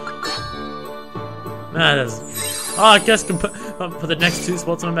 Nah, that's... Oh, I guess for the next 2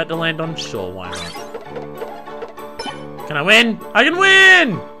 spots I'm about to land on, sure, why not? Can I win? I can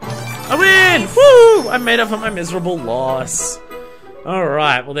win! I win! Woo! I made up for my miserable loss.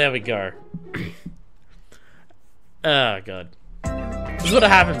 Alright, well there we go. Oh god. This is what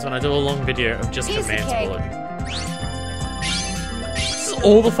happens when I do a long video of just commands board. This is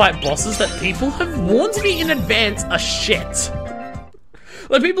all the fight bosses that people have warned me in advance are shit.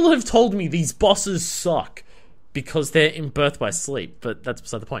 Like, people have told me these bosses suck because they're in Birth by Sleep, but that's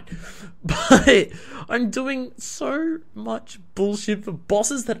beside the point. But I'm doing so much bullshit for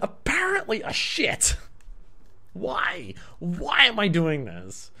bosses that apparently are shit. Why? Why am I doing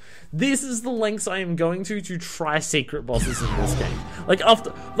this? This is the lengths I am going to try secret bosses in this game.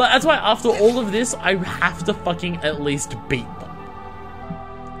 That's why after all of this, I have to fucking at least beat them.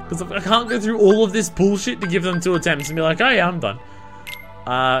 Because I can't go through all of this bullshit to give them 2 attempts and be like, oh yeah, I'm done.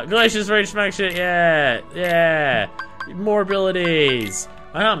 Glacius Reach Smack shit, yeah. More abilities.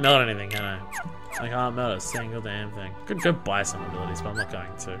 I can't melt anything, can I? I can't melt a single damn thing. Could go buy some abilities, but I'm not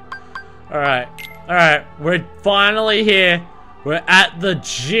going to. Alright, we're finally here. We're at the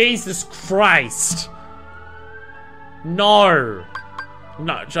Jesus Christ. No, I'm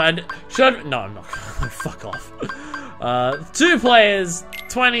not. No, I'm not. Fuck off. 2 players,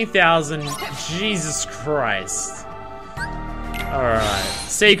 20,000. Jesus Christ. Alright.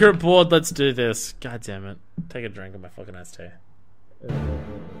 Secret board, let's do this. God damn it. Take a drink of my fucking iced tea.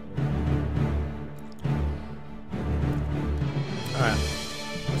 Alright.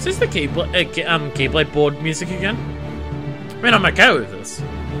 Is this the Keyblade board music again? I mean, I'm okay with this.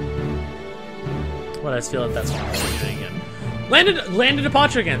 Well, I just feel like that's what I'm doing again. Landed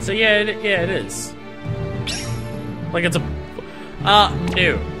departure again, so yeah, it is. Like it's a... no. I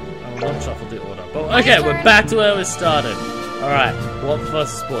will not shuffle the order. But okay, we're back to where we started. Alright, what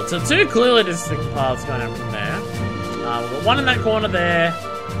first sport? So 2 clearly distinct paths going out from there. We've got 1 in that corner there.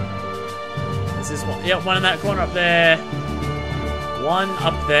 Is this one? Yeah, 1 in that corner up there. 1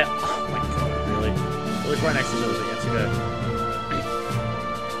 up there. Oh my god, really? We're right next to each other, so you have to go.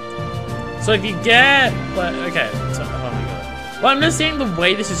 So if you get... okay, so, oh my god. Well, I'm just seeing the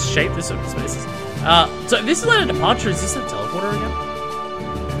way this is shaped, this open spaces. So if this is like a departure, is this a teleporter again?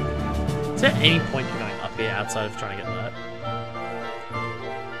 Is there any point in going up here outside of trying to get that?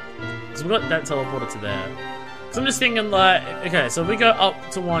 Because we've got that teleporter to there. So I'm just thinking like, okay, so if we go up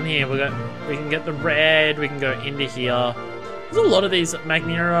to 1 here, we can get the red, we can go into here. There's a lot of these,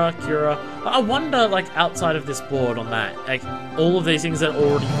 Magneira, Cura. I wonder, like, outside of this board on that, like, all of these things that are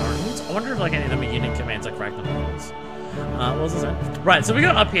already owned, I wonder if, like, any of them are unique commands like Ragnarok's. What was this? Right, so we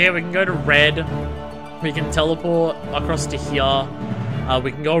go up here, we can go to red, we can teleport across to here,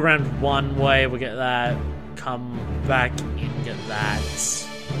 we can go around 1 way, we get that, come back in, get that,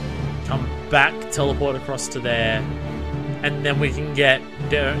 come back, teleport across to there, and then we can go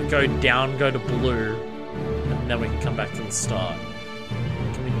down, go to blue, and then we can come back to the start.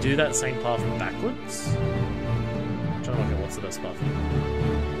 Can we do that same path backwards? I'm trying to work out what's the best path.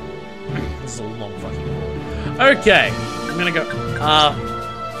 This is a long fucking board. Okay, I'm gonna go.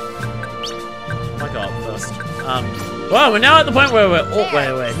 I go up first. Well, we're now at the point where we're. Oh,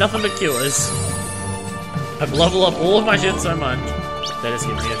 wait, nothing but cures. I've leveled up all of my shit so much. That is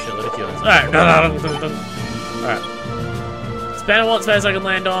giving me a shitload of cures. Alright, alright. Span what space I can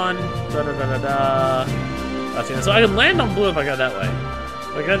land on. So I can land on blue if I go that way.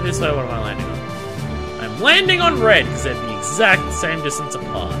 If I go this way, what am I landing on? I'm landing on red, because they're the exact same distance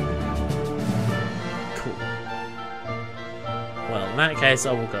apart. Cool. Well, in that case,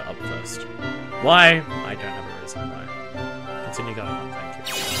 I will go up first. Why? I don't have a reason why. Continue going up, thank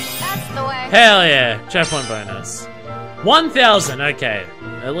you. That's the way. Hell yeah! Checkpoint bonus. 1,000, okay.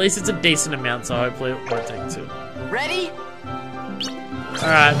 At least it's a decent amount, so hopefully it won't take too long. Ready?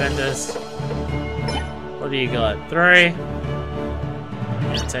 Alright, vendors. What do you got? 3?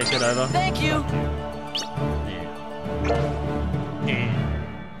 Yeah, take it over. Thank you. Yeah.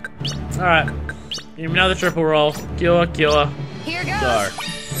 Alright. Give me another triple roll. Cure, cure. Here goes. Go.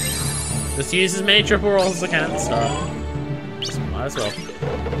 Just use as many triple rolls as I can at the start. Just might as well.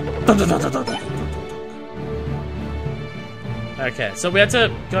 Okay, so we had to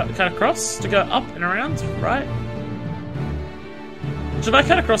cut across to go up and around, right? Should I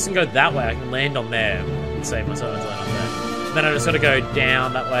cut across and go that way? I can land on there and save myself and land on there. Then I just gotta go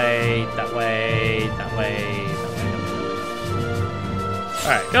down that way, that way, that way, that way, that way.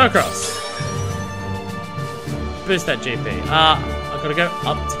 Alright, go across. Boost that GP. I've gotta go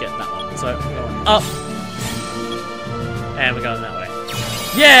up to get that one. So we're going up. And we're going that way.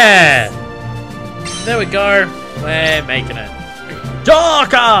 Yeah! There we go. We're making it.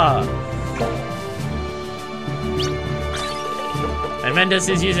 Darker! And Ventus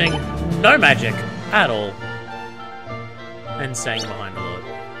is using no magic at all. And staying behind a lot.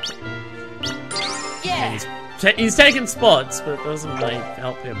 Yeah. And he's taking spots, but it doesn't really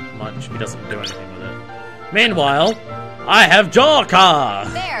help him much. He doesn't do anything with it. Meanwhile, I have Jorka!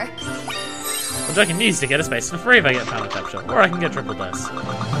 There. Which I can use to get a space for free if I get panel capture. Or I can get triple dice.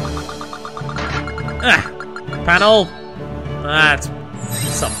 Ah! Panel! That's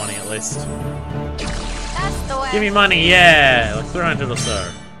some money at least. That's the way. Give me money, yeah! Like 300 or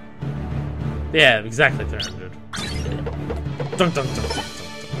so. Yeah, exactly 300. Dunk, dunk, dunk, dunk, dunk.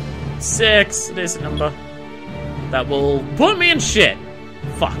 6, a decent number. That will put me in shit.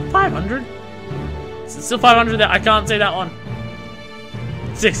 Fuck, 500? Is it still 500 there? I can't say that one.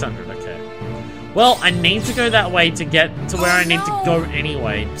 600, okay. Well, I need to go that way to get to where I need to go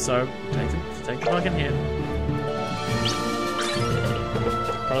anyway, so take the fucking hit.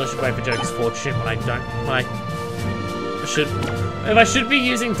 Probably should wait for Joker's Fortune when I should be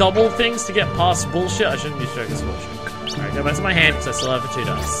using double things to get past bullshit, I shouldn't use Joker's Fortune. Alright, go back to my hand because I still have the 2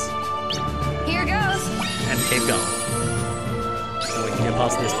 dice. Here goes. And keep going. So we can get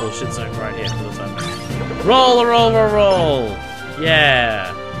past this bullshit zone right here for the time being. Roll, roll, roll, roll!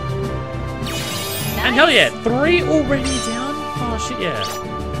 Yeah. Nice. And hell yeah, 3 already down? Oh shit, yeah.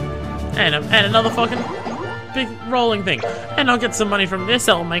 And another fucking big rolling thing. And I'll get some money from this,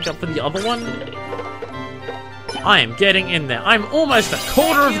 that'll make up for the other one. I am getting in there. I'm almost a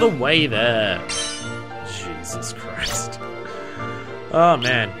quarter of the way there. Jesus Christ. Oh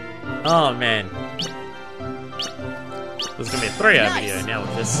man. Oh man. There's gonna be a 3-hour video now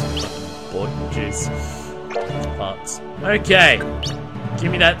with this fucking board. Jeez. Parts. Okay.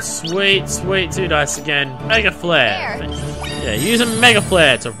 Give me that sweet, sweet 2 dice again. Mega Flare. There. Yeah, use a Mega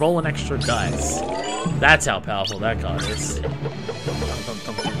Flare to roll an extra dice. That's how powerful that card is.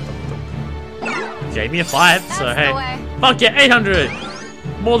 Gave me a 5, so That's hey. the way. Fuck yeah, 800!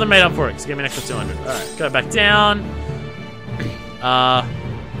 More than made up for it, so give me an extra 200. Alright, go back down.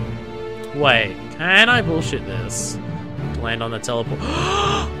 Wait, can I bullshit this? Land on the teleport.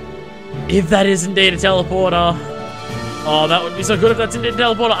 If that is indeed a teleporter. Oh, that would be so good if that's indeed a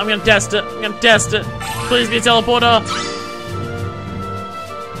teleporter. I'm gonna test it. I'm gonna test it. Please be a teleporter.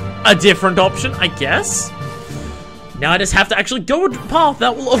 A different option, I guess. Now I just have to actually go a path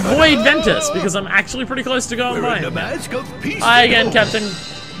that will avoid Ventus, because I'm actually pretty close to going by. Hi again, Captain.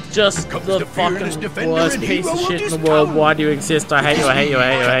 Just the fucking worst piece of shit in the world. Why do you exist? I hate you, I hate you, I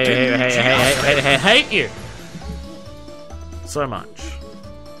hate you, I hate you, I hate you, I hate you, I hate you. So much.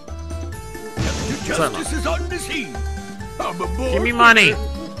 Justice is on the scene. I'm aboard. Give me money.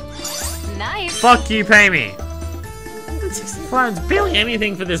 Nice. Fuck you, pay me. 65 is barely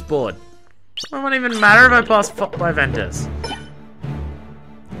anything for this board. It won't even matter if I pass by Ventus.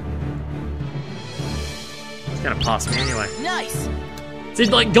 He's gonna pass me anyway. Nice. See,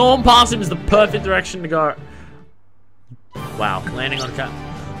 like, going past him is the perfect direction to go. Wow, landing on a cat.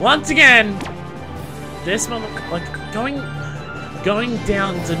 Once again, this moment, like, going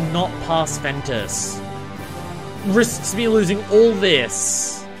down to not pass Ventus risks me losing all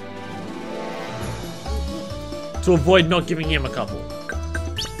this to avoid not giving him a couple.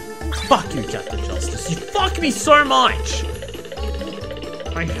 Fuck you, Captain Justice. You fuck me so much.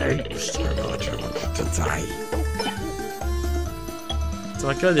 I hate you so much. I want you to die. So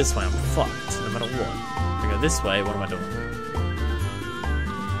I go this way, I'm fucked, no matter what. If I go this way, what am I doing?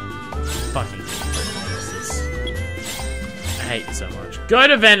 Fucking Justice. I hate you so much. Go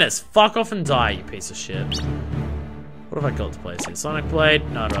to Venice. Fuck off and die, you piece of shit. What have I got to place here? Sonic Blade?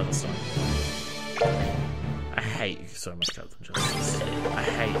 No, I'd rather Sonic. I hate you so much, Captain Justice. I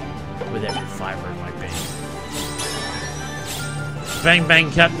hate you with every fiber of my being. Bang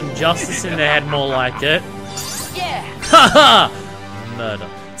bang Captain Justice in the head, more like it. Yeah. Haha! Murder.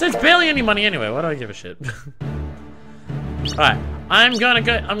 So it's barely any money anyway, why do I give a shit? Alright, I'm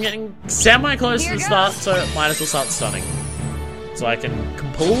getting semi-close to the start, so might as well start stunning. So I can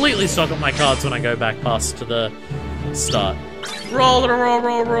completely stock up my cards when I go back past to the start. Roll, roll,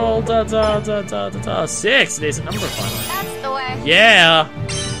 roll, roll, da da da da da da. 6, a decent number finally. That's the way. Yeah!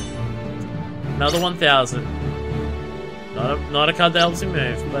 Another 1,000. Not a card that helps me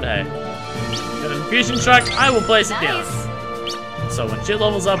move, but hey. Got an Infusion Strike, I will place it down. Nice. So when shit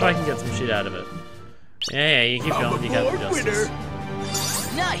levels up, I can get some shit out of it. Yeah, you keep going, you got the justice.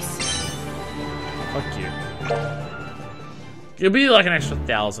 Nice. Fuck you. It'll be like an extra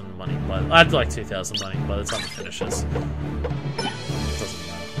 1,000 money, but I'd like 2,000 money by the time it finishes. Doesn't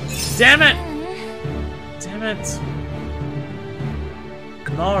matter. Damn it! Damn it!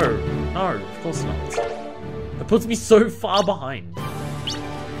 No, of course not. That puts me so far behind.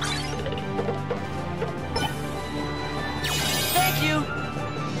 Thank you.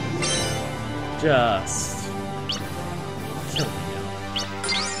 Just kill me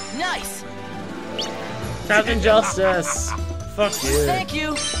now. Nice. Captain Justice! Fuck you. Thank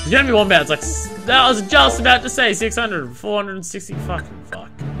you. There's gonna be one bad. It's like, I was just about to say 600, 460, fucking fuck.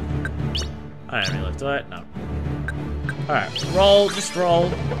 I don't have any left, do I? No. Alright, roll, just roll.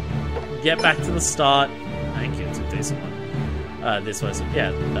 Get back to the start. Thank you, it's a decent one. This way,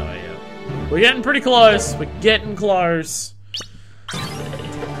 yeah, that way, yeah. We're getting pretty close, we're getting close.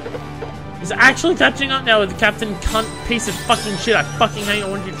 He's actually catching up now with the Captain Cunt piece of fucking shit. I fucking hate you, I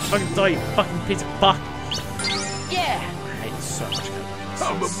want you to fucking die, you fucking piece of fuck. Yeah. I hate so much Captain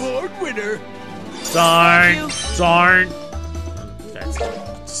I'm a Justice. board winner. Don't. Okay, it's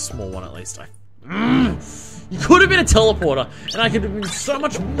a small one at least. You could have been a teleporter, and I could have been so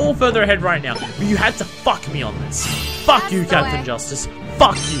much more further ahead right now. But you had to fuck me on this. Fuck That's you, the Captain way. Justice.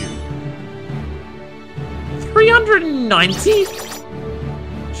 Fuck you. 390?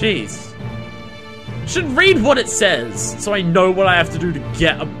 Jeez. Should read what it says, so I know what I have to do to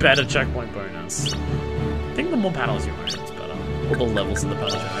get a better checkpoint bonus. I think the more panels you own, it's better. Or the levels of the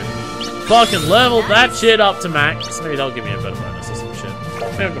panels you own. Fucking level that shit up to max. Maybe they'll give me a better bonus or some shit.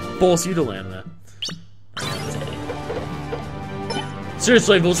 Maybe I can force you to land there.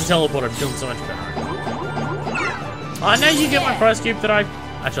 Seriously, if it was a teleporter, I'm feeling so much better. I know you get my prize cube that I...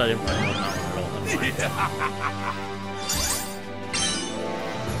 Actually, I didn't play more than that one.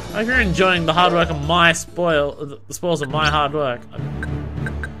 I hope you're enjoying the hard work of my the spoils of my hard work.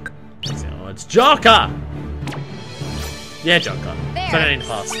 It's Joker! Yeah, Joker. There. So I don't need to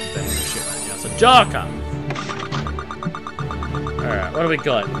pass the shit right now. So, Joker! Alright, what do we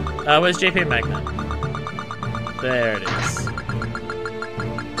got? Where's JP Magnet? There it is.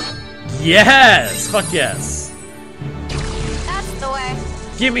 Yes! Fuck yes! That's the way.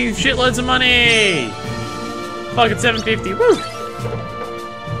 Give me shitloads of money! Fucking 750, woo!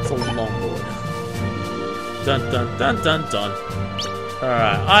 It's a long board. Dun dun dun dun dun.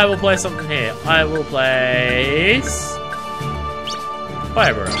 Alright, I will play something here. I will place...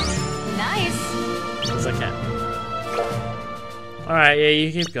 Fire Barrage. Nice. As I can. Alright, yeah,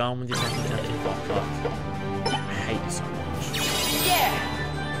 you keep going with your fucking tempting fuck. I hate you so much. Yeah.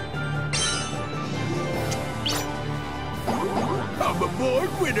 I'm a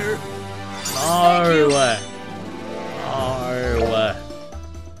board winner. No way. No way.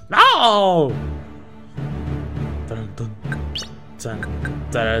 No! Dun dun dun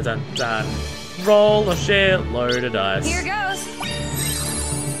dun dun dun. Roll a shitload of dice. Here goes.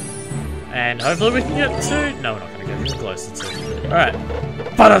 And hopefully we can get to... No, we're not going to get even closer to. Alright.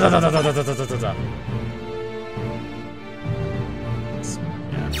 Ba-da-da-da-da-da-da-da-da-da.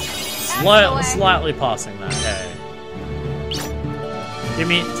 Yeah. Slightly passing that, hey. Give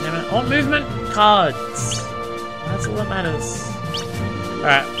me... Damn it. Oh, movement cards. That's all that matters.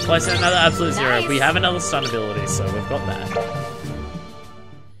 Alright, place in another absolute zero. Nice. We have another stun ability, so we've got that.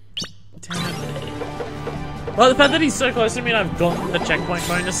 Damn it. Well, the fact that he's so close to me and I've got the checkpoint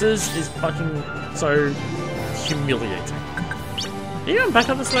bonuses is fucking so humiliating. Are you going back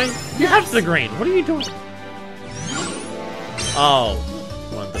up this way? You have the green. What are you doing? Oh.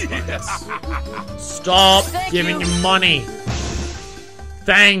 One the bonus. Stop giving you. me money.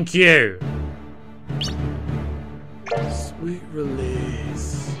 Thank you. Sweet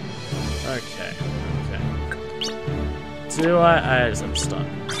release. Okay. Do I just I'm stuck.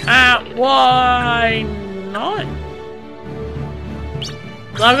 Why not?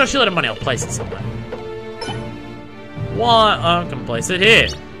 I've got a shitload of money, I'll place it somewhere. What? I can place it here.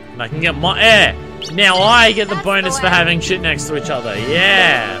 And I can get my air. Now I get the That's bonus the for way. having shit next to each other.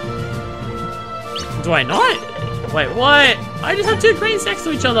 Yeah. Do I not? Wait, what? I just have 2 greens next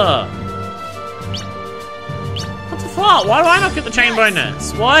to each other. What the fuck? Why do I not get the chain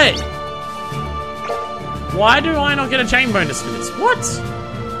bonus? What? Why do I not get a chain bonus for this? What?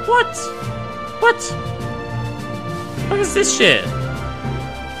 What? What? What is this shit?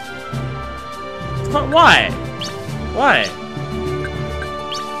 Why? Why?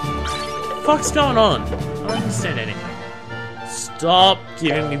 What the fuck's going on? I don't understand anything. Stop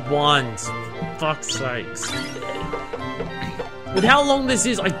giving me ones. For fuck's sakes. With how long this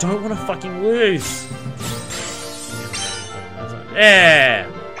is, I don't want to fucking lose. Yeah.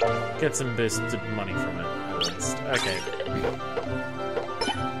 Get some boosted money from it, at least. Okay.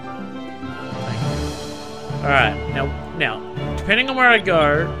 Alright, now, depending on where I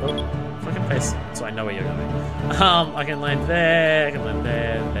go, fucking face, so I know where you're going. I can land there, I can land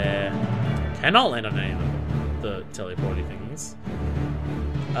there. Cannot land on any of the teleporty thingies.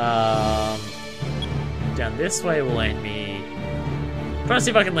 Down this way will land me. Trying to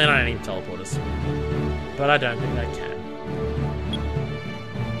see if I can land on any teleporters, but I don't think I can.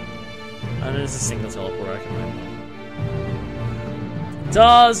 And there's a single teleporter I can land on.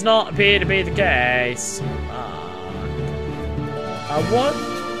 Does not appear to be the case. What?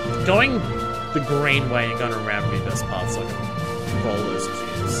 Going the green way and going around would be the best path so I can roll those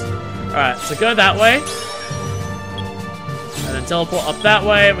cubes. Alright, so go that way. And then teleport up that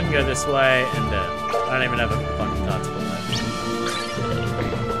way, and we can go this way, and then I don't even have a fucking card to put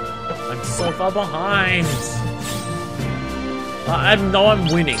there. I'm so far behind. I know I'm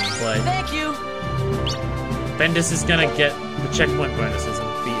winning, but Thank you. Bendis is gonna get the checkpoint bonuses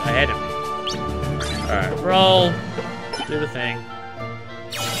and be ahead of me. Alright, roll. Do the thing.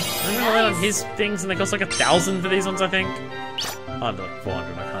 I'm gonna land on his things and they cost like 1,000 for these ones, I think. Oh, I'm like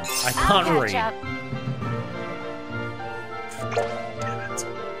 400, I can't I'll read. catch up. Damn it.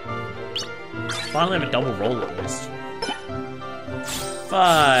 Finally have a double roll at least.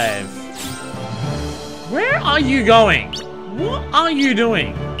 5. Where are you going? What are you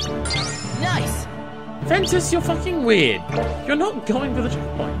doing? Nice. Ventus, you're fucking weird. You're not going for the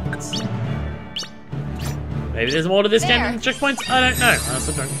checkpoints. Maybe there's more to this game than the checkpoints? I don't know. I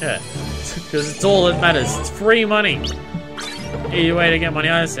also don't care. Because it's all that matters. It's free money. Easy way to get money,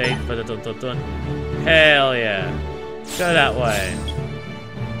 I see. Hell yeah. Go that way.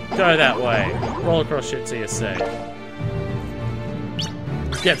 Go that way. Roll across shit till you're safe.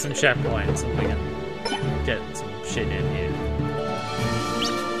 Get some checkpoints and we can get some shit in here.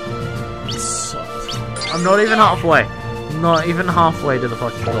 Sucks. I'm not even halfway. Not even halfway to the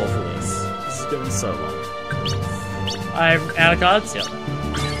fucking goal for this. This is gonna be so long. I'm out of cards? Yeah.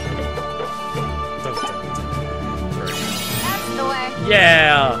 That's the way.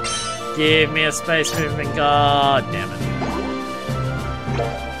 Yeah! Give me a space moving god. Damn it.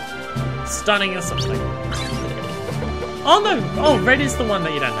 Stunning or something. Oh no! Oh, red is the one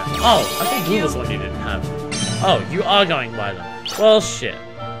that you don't have. Oh, I think blue was the one you didn't have. Oh, you are going by them. Well, shit.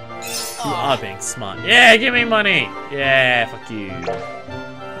 You are being smart. Yeah, give me money! Yeah, fuck you.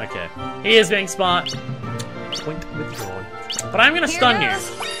 Okay. He is being smart. Point withdrawn. But I'm gonna stun you.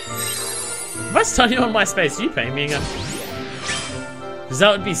 If I stun you on my space, you pay me again. Because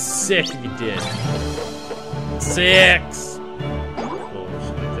that would be sick if you did. 6! Oh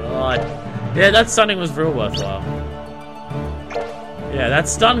my god. Yeah, that stunning was real worthwhile. Yeah, that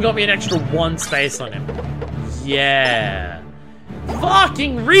stun got me an extra 1 space on him. Yeah.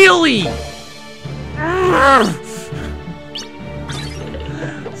 Fucking really!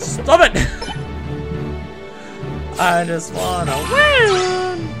 Stop it! I just wanna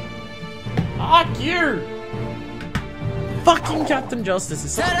win! Fuck you! Fucking Captain Justice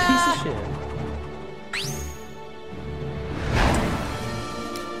is such a piece of shit.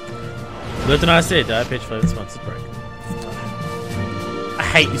 Good I say, die pitch for the sponsored break. I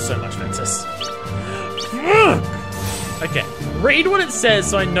hate you so much, Ventus. Okay, read what it says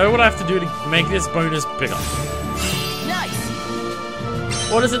so I know what I have to do to make this bonus bigger. Nice.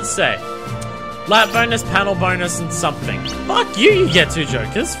 What does it say? Lap bonus, panel bonus, and something. Fuck you, you get 2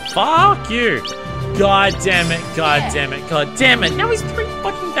 jokers. Fuck you. God damn it, god damn it, god damn it. Now he's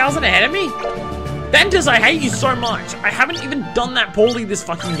 3,000 ahead of me? Ventus, I hate you so much. I haven't even done that poorly this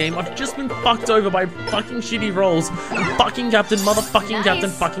fucking game. I've just been fucked over by fucking shitty rolls and fucking Captain motherfucking Captain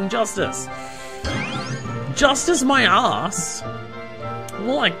fucking Justice. Justice my ass.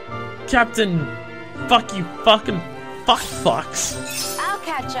 More like Captain fuck you fucking fucks. I'll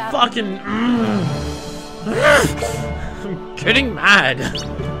catch up. Fucking I'm getting mad.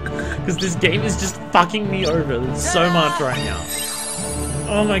 Because this game is just fucking me over so much right now.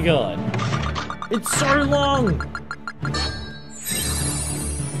 Oh my god. It's so long! Damn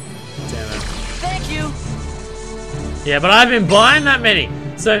it. Thank you. Yeah, but I've been buying that many.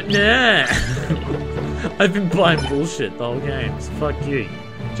 So, nah. I've been buying bullshit the whole game. So fuck you.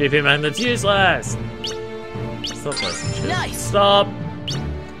 GP Magnet's useless. Stop listening shit. Nice. Stop.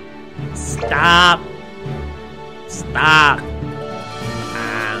 Stop. Stop.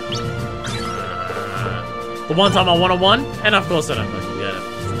 The one time I want a one, and of course I don't fucking get it.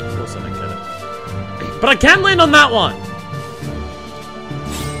 Of course I don't get it. But I can land on that one.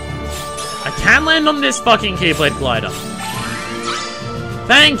 I can land on this fucking Keyblade glider.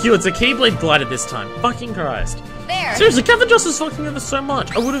 Thank you, it's a Keyblade glider this time. Fucking Christ. There. Seriously, Captain Joss is fucking over so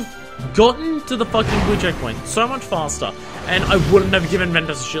much. I would have gotten to the fucking blue checkpoint so much faster, and I wouldn't have given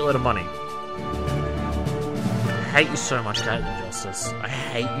Ventus a shitload of money. I hate you so much, Captain Justice. I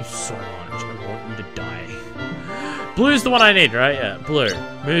hate you so much. I want you to die. Blue's the one I need, right? Yeah, blue.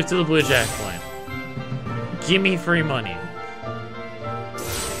 Move to the blue checkpoint. Give me free money.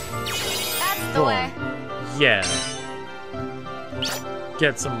 That's the Go way. on. Yeah.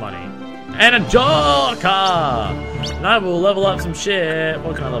 Get some money. And a Joker! And I will level up some shit.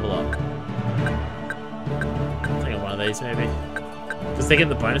 What can I level up? I think of one of these, maybe. Because they get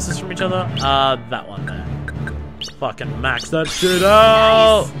the bonuses from each other. That one there. Fucking max that shit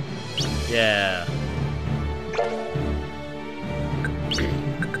out! Nice. Yeah.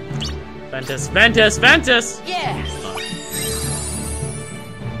 Ventus, Ventus, Ventus! Yeah. Oh.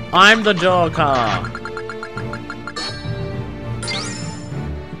 I'm the Joker.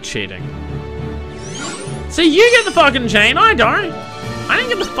 Cheating. See, you get the fucking chain, I don't. I didn't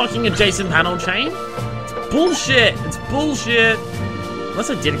get the fucking adjacent panel chain. It's bullshit. It's bullshit. Unless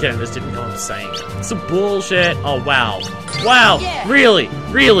I did get it, this didn't come up saying it. It's a bullshit. Oh, wow. Wow. Yeah. Really?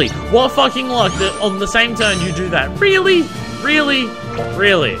 Really? What fucking luck that on the same turn you do that? Really? Really?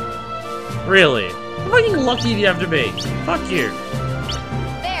 Really? Really? How fucking lucky do you have to be? Fuck you.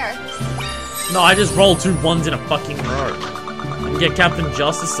 There. No, I just rolled 2 1s in a fucking row. And get Captain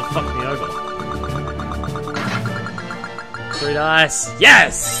Justice to fuck me over. 3 dice.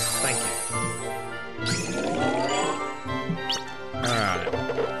 Yes! Thank you. Alright.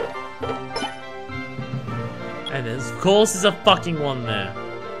 And there's, of course, there's a fucking one there.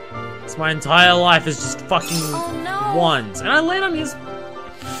 It's my entire life is just fucking Oh no. ones. And I land on his...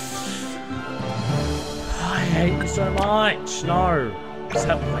 I hate you so much. No. Just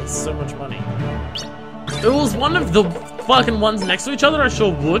have to waste so much money. If it was one of the fucking ones next to each other, I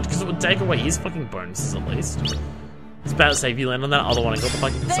sure would, because it would take away his fucking bonuses at least. I was about to say if you land on that other one and got the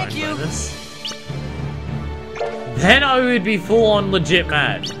fucking Thank zone you. bonus. Then I would be full on legit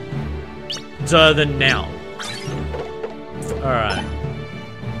mad. Duh than now. Alright.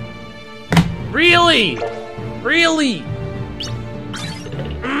 Really? Really?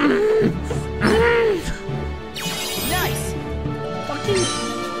 Nice. Fucking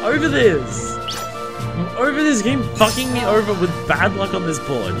over this. I'm over this game fucking me over with bad luck on this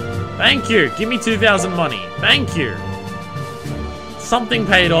board. Thank you. Give me 2,000 money. Thank you. Something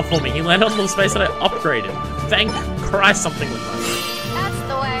paid off for me. He landed on the space that I upgraded. Thank Christ something with money. That's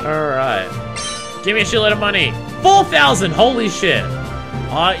the way. Alright. Give me a shitload of money. 4,000! Holy shit.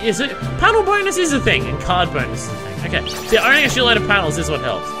 Is it? Panel bonus is a thing, and card bonus is a thing. Okay. See, owning a shitload of panels is what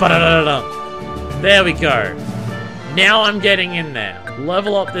helps. Ba-da-da-da-da. There we go. Now I'm getting in there.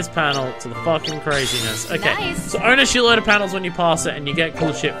 Level up this panel to the fucking craziness. Okay. Nice. So own a shitload of panels when you pass it, and you get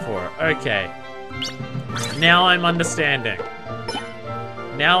cool shit for it. Okay. Now I'm understanding.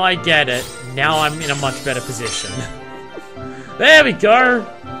 Now I get it. Now I'm in a much better position. There we go.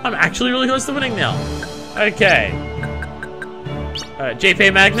 I'm actually really close to winning now. Okay.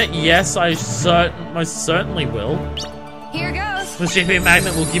 GP Magnet, yes, I most certainly will. Here goes. The GP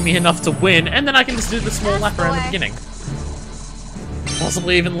Magnet will give me enough to win, and then I can just do the small lap around the beginning.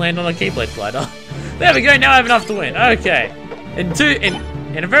 Possibly even land on a Keyblade glider. There we go, now I have enough to win. Okay. In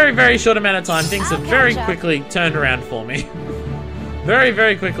a very, very short amount of time, things have very quickly turned around for me. Very,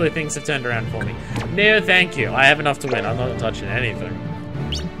 very quickly, things have turned around for me. No, thank you. I have enough to win. I'm not touching anything.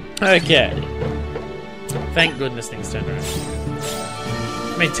 Okay. Thank goodness things turned around.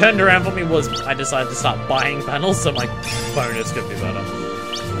 I mean, turned around for me was I decided to start buying panels so my bonus could be better.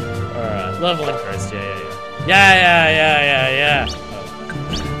 Alright, level increased. Yeah.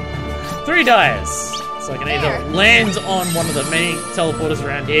 3 dice. So I can either land on one of the many teleporters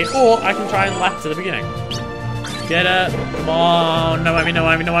around here, or I can try and lap to the beginning. Get it. Come on. No whammy, no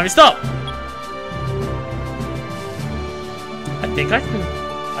whammy, no whammy. Stop! I think I can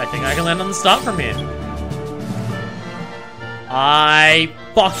land on the start from here. I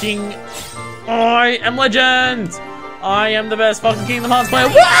fucking... I am legend! I am the best fucking Kingdom Hearts player.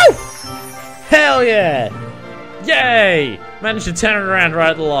 Woo! Hell yeah! Yay! Managed to turn it around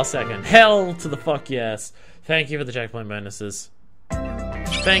right at the last second. Hell to the fuck yes. Thank you for the checkpoint bonuses.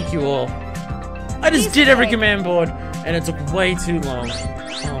 Thank you all. I just did every command board, and it took way too long.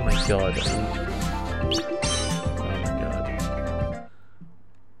 Oh my god. Oh my god.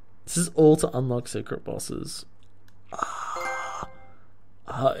 This is all to unlock secret bosses.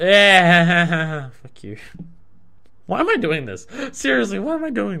 Yeah. Fuck you. Why am I doing this? Seriously, why am I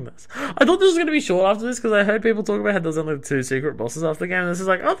doing this? I thought this was going to be short after this because I heard people talk about how there's only 2 secret bosses after the game. And this is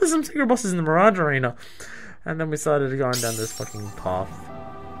like, oh, there's some secret bosses in the Mirage Arena. And then we started going down this fucking path.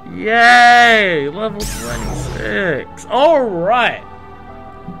 Yay! Level 26. Alright.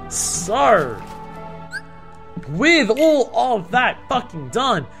 So, with all of that fucking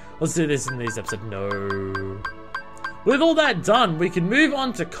done, let's do this in these episodes. No. With all that done, we can move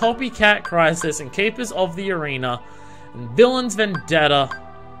on to Copycat Crisis and Keepers of the Arena and Villain's Vendetta.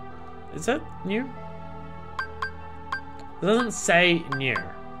 Is that new? It doesn't say new.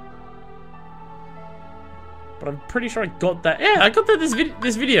 But I'm pretty sure I got that. Yeah, I got that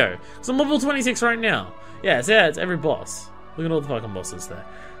this video. So I'm level 26 right now. Yeah, it's every boss. Look at all the fucking bosses there.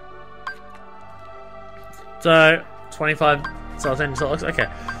 So, 25... Okay,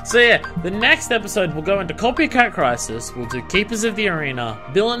 so yeah, the next episode we'll go into Copycat Crisis, we'll do Keepers of the Arena,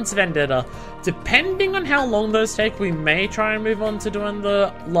 Villain's Vendetta. Depending on how long those take, we may try and move on to doing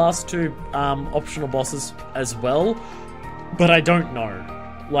the last 2 optional bosses as well, but I don't know.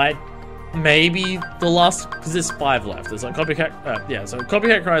 Like, maybe the last, because there's 5 left. There's like Copycat, so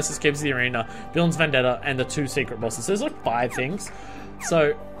Copycat Crisis, Keepers of the Arena, Villain's Vendetta, and the 2 secret bosses. So there's like 5 things.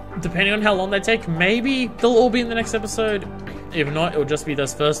 So, depending on how long they take, maybe they'll all be in the next episode. If not, it'll just be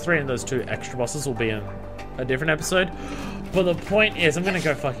those first 3, and those 2 extra bosses will be in a different episode. But the point is, I'm gonna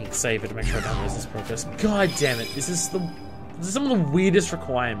go fucking save it to make sure I don't lose this progress. God damn it, this is some of the weirdest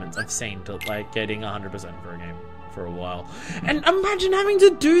requirements I've seen to like getting 100% for a game for a while. And imagine having to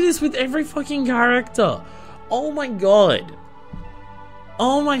do this with every fucking character. Oh my god.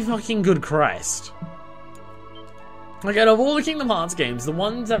 Oh my fucking good Christ. Like, out of all the Kingdom Hearts games, the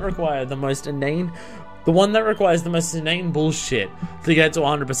ones that require the most inane... The one that requires the most inane bullshit to get to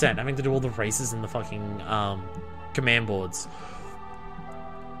 100%, having to do all the races in the fucking, command boards.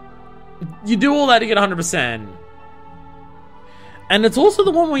 You do all that to get 100%. And it's also the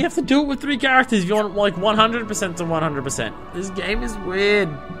one where you have to do it with 3 characters if you want, like, 100% to 100%. This game is weird.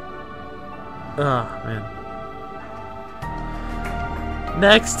 Oh, man.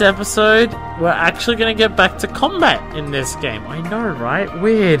 Next episode, we're actually going to get back to combat in this game. I know, right?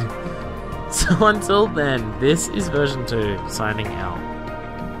 Weird. So until then, this is version 2 signing out.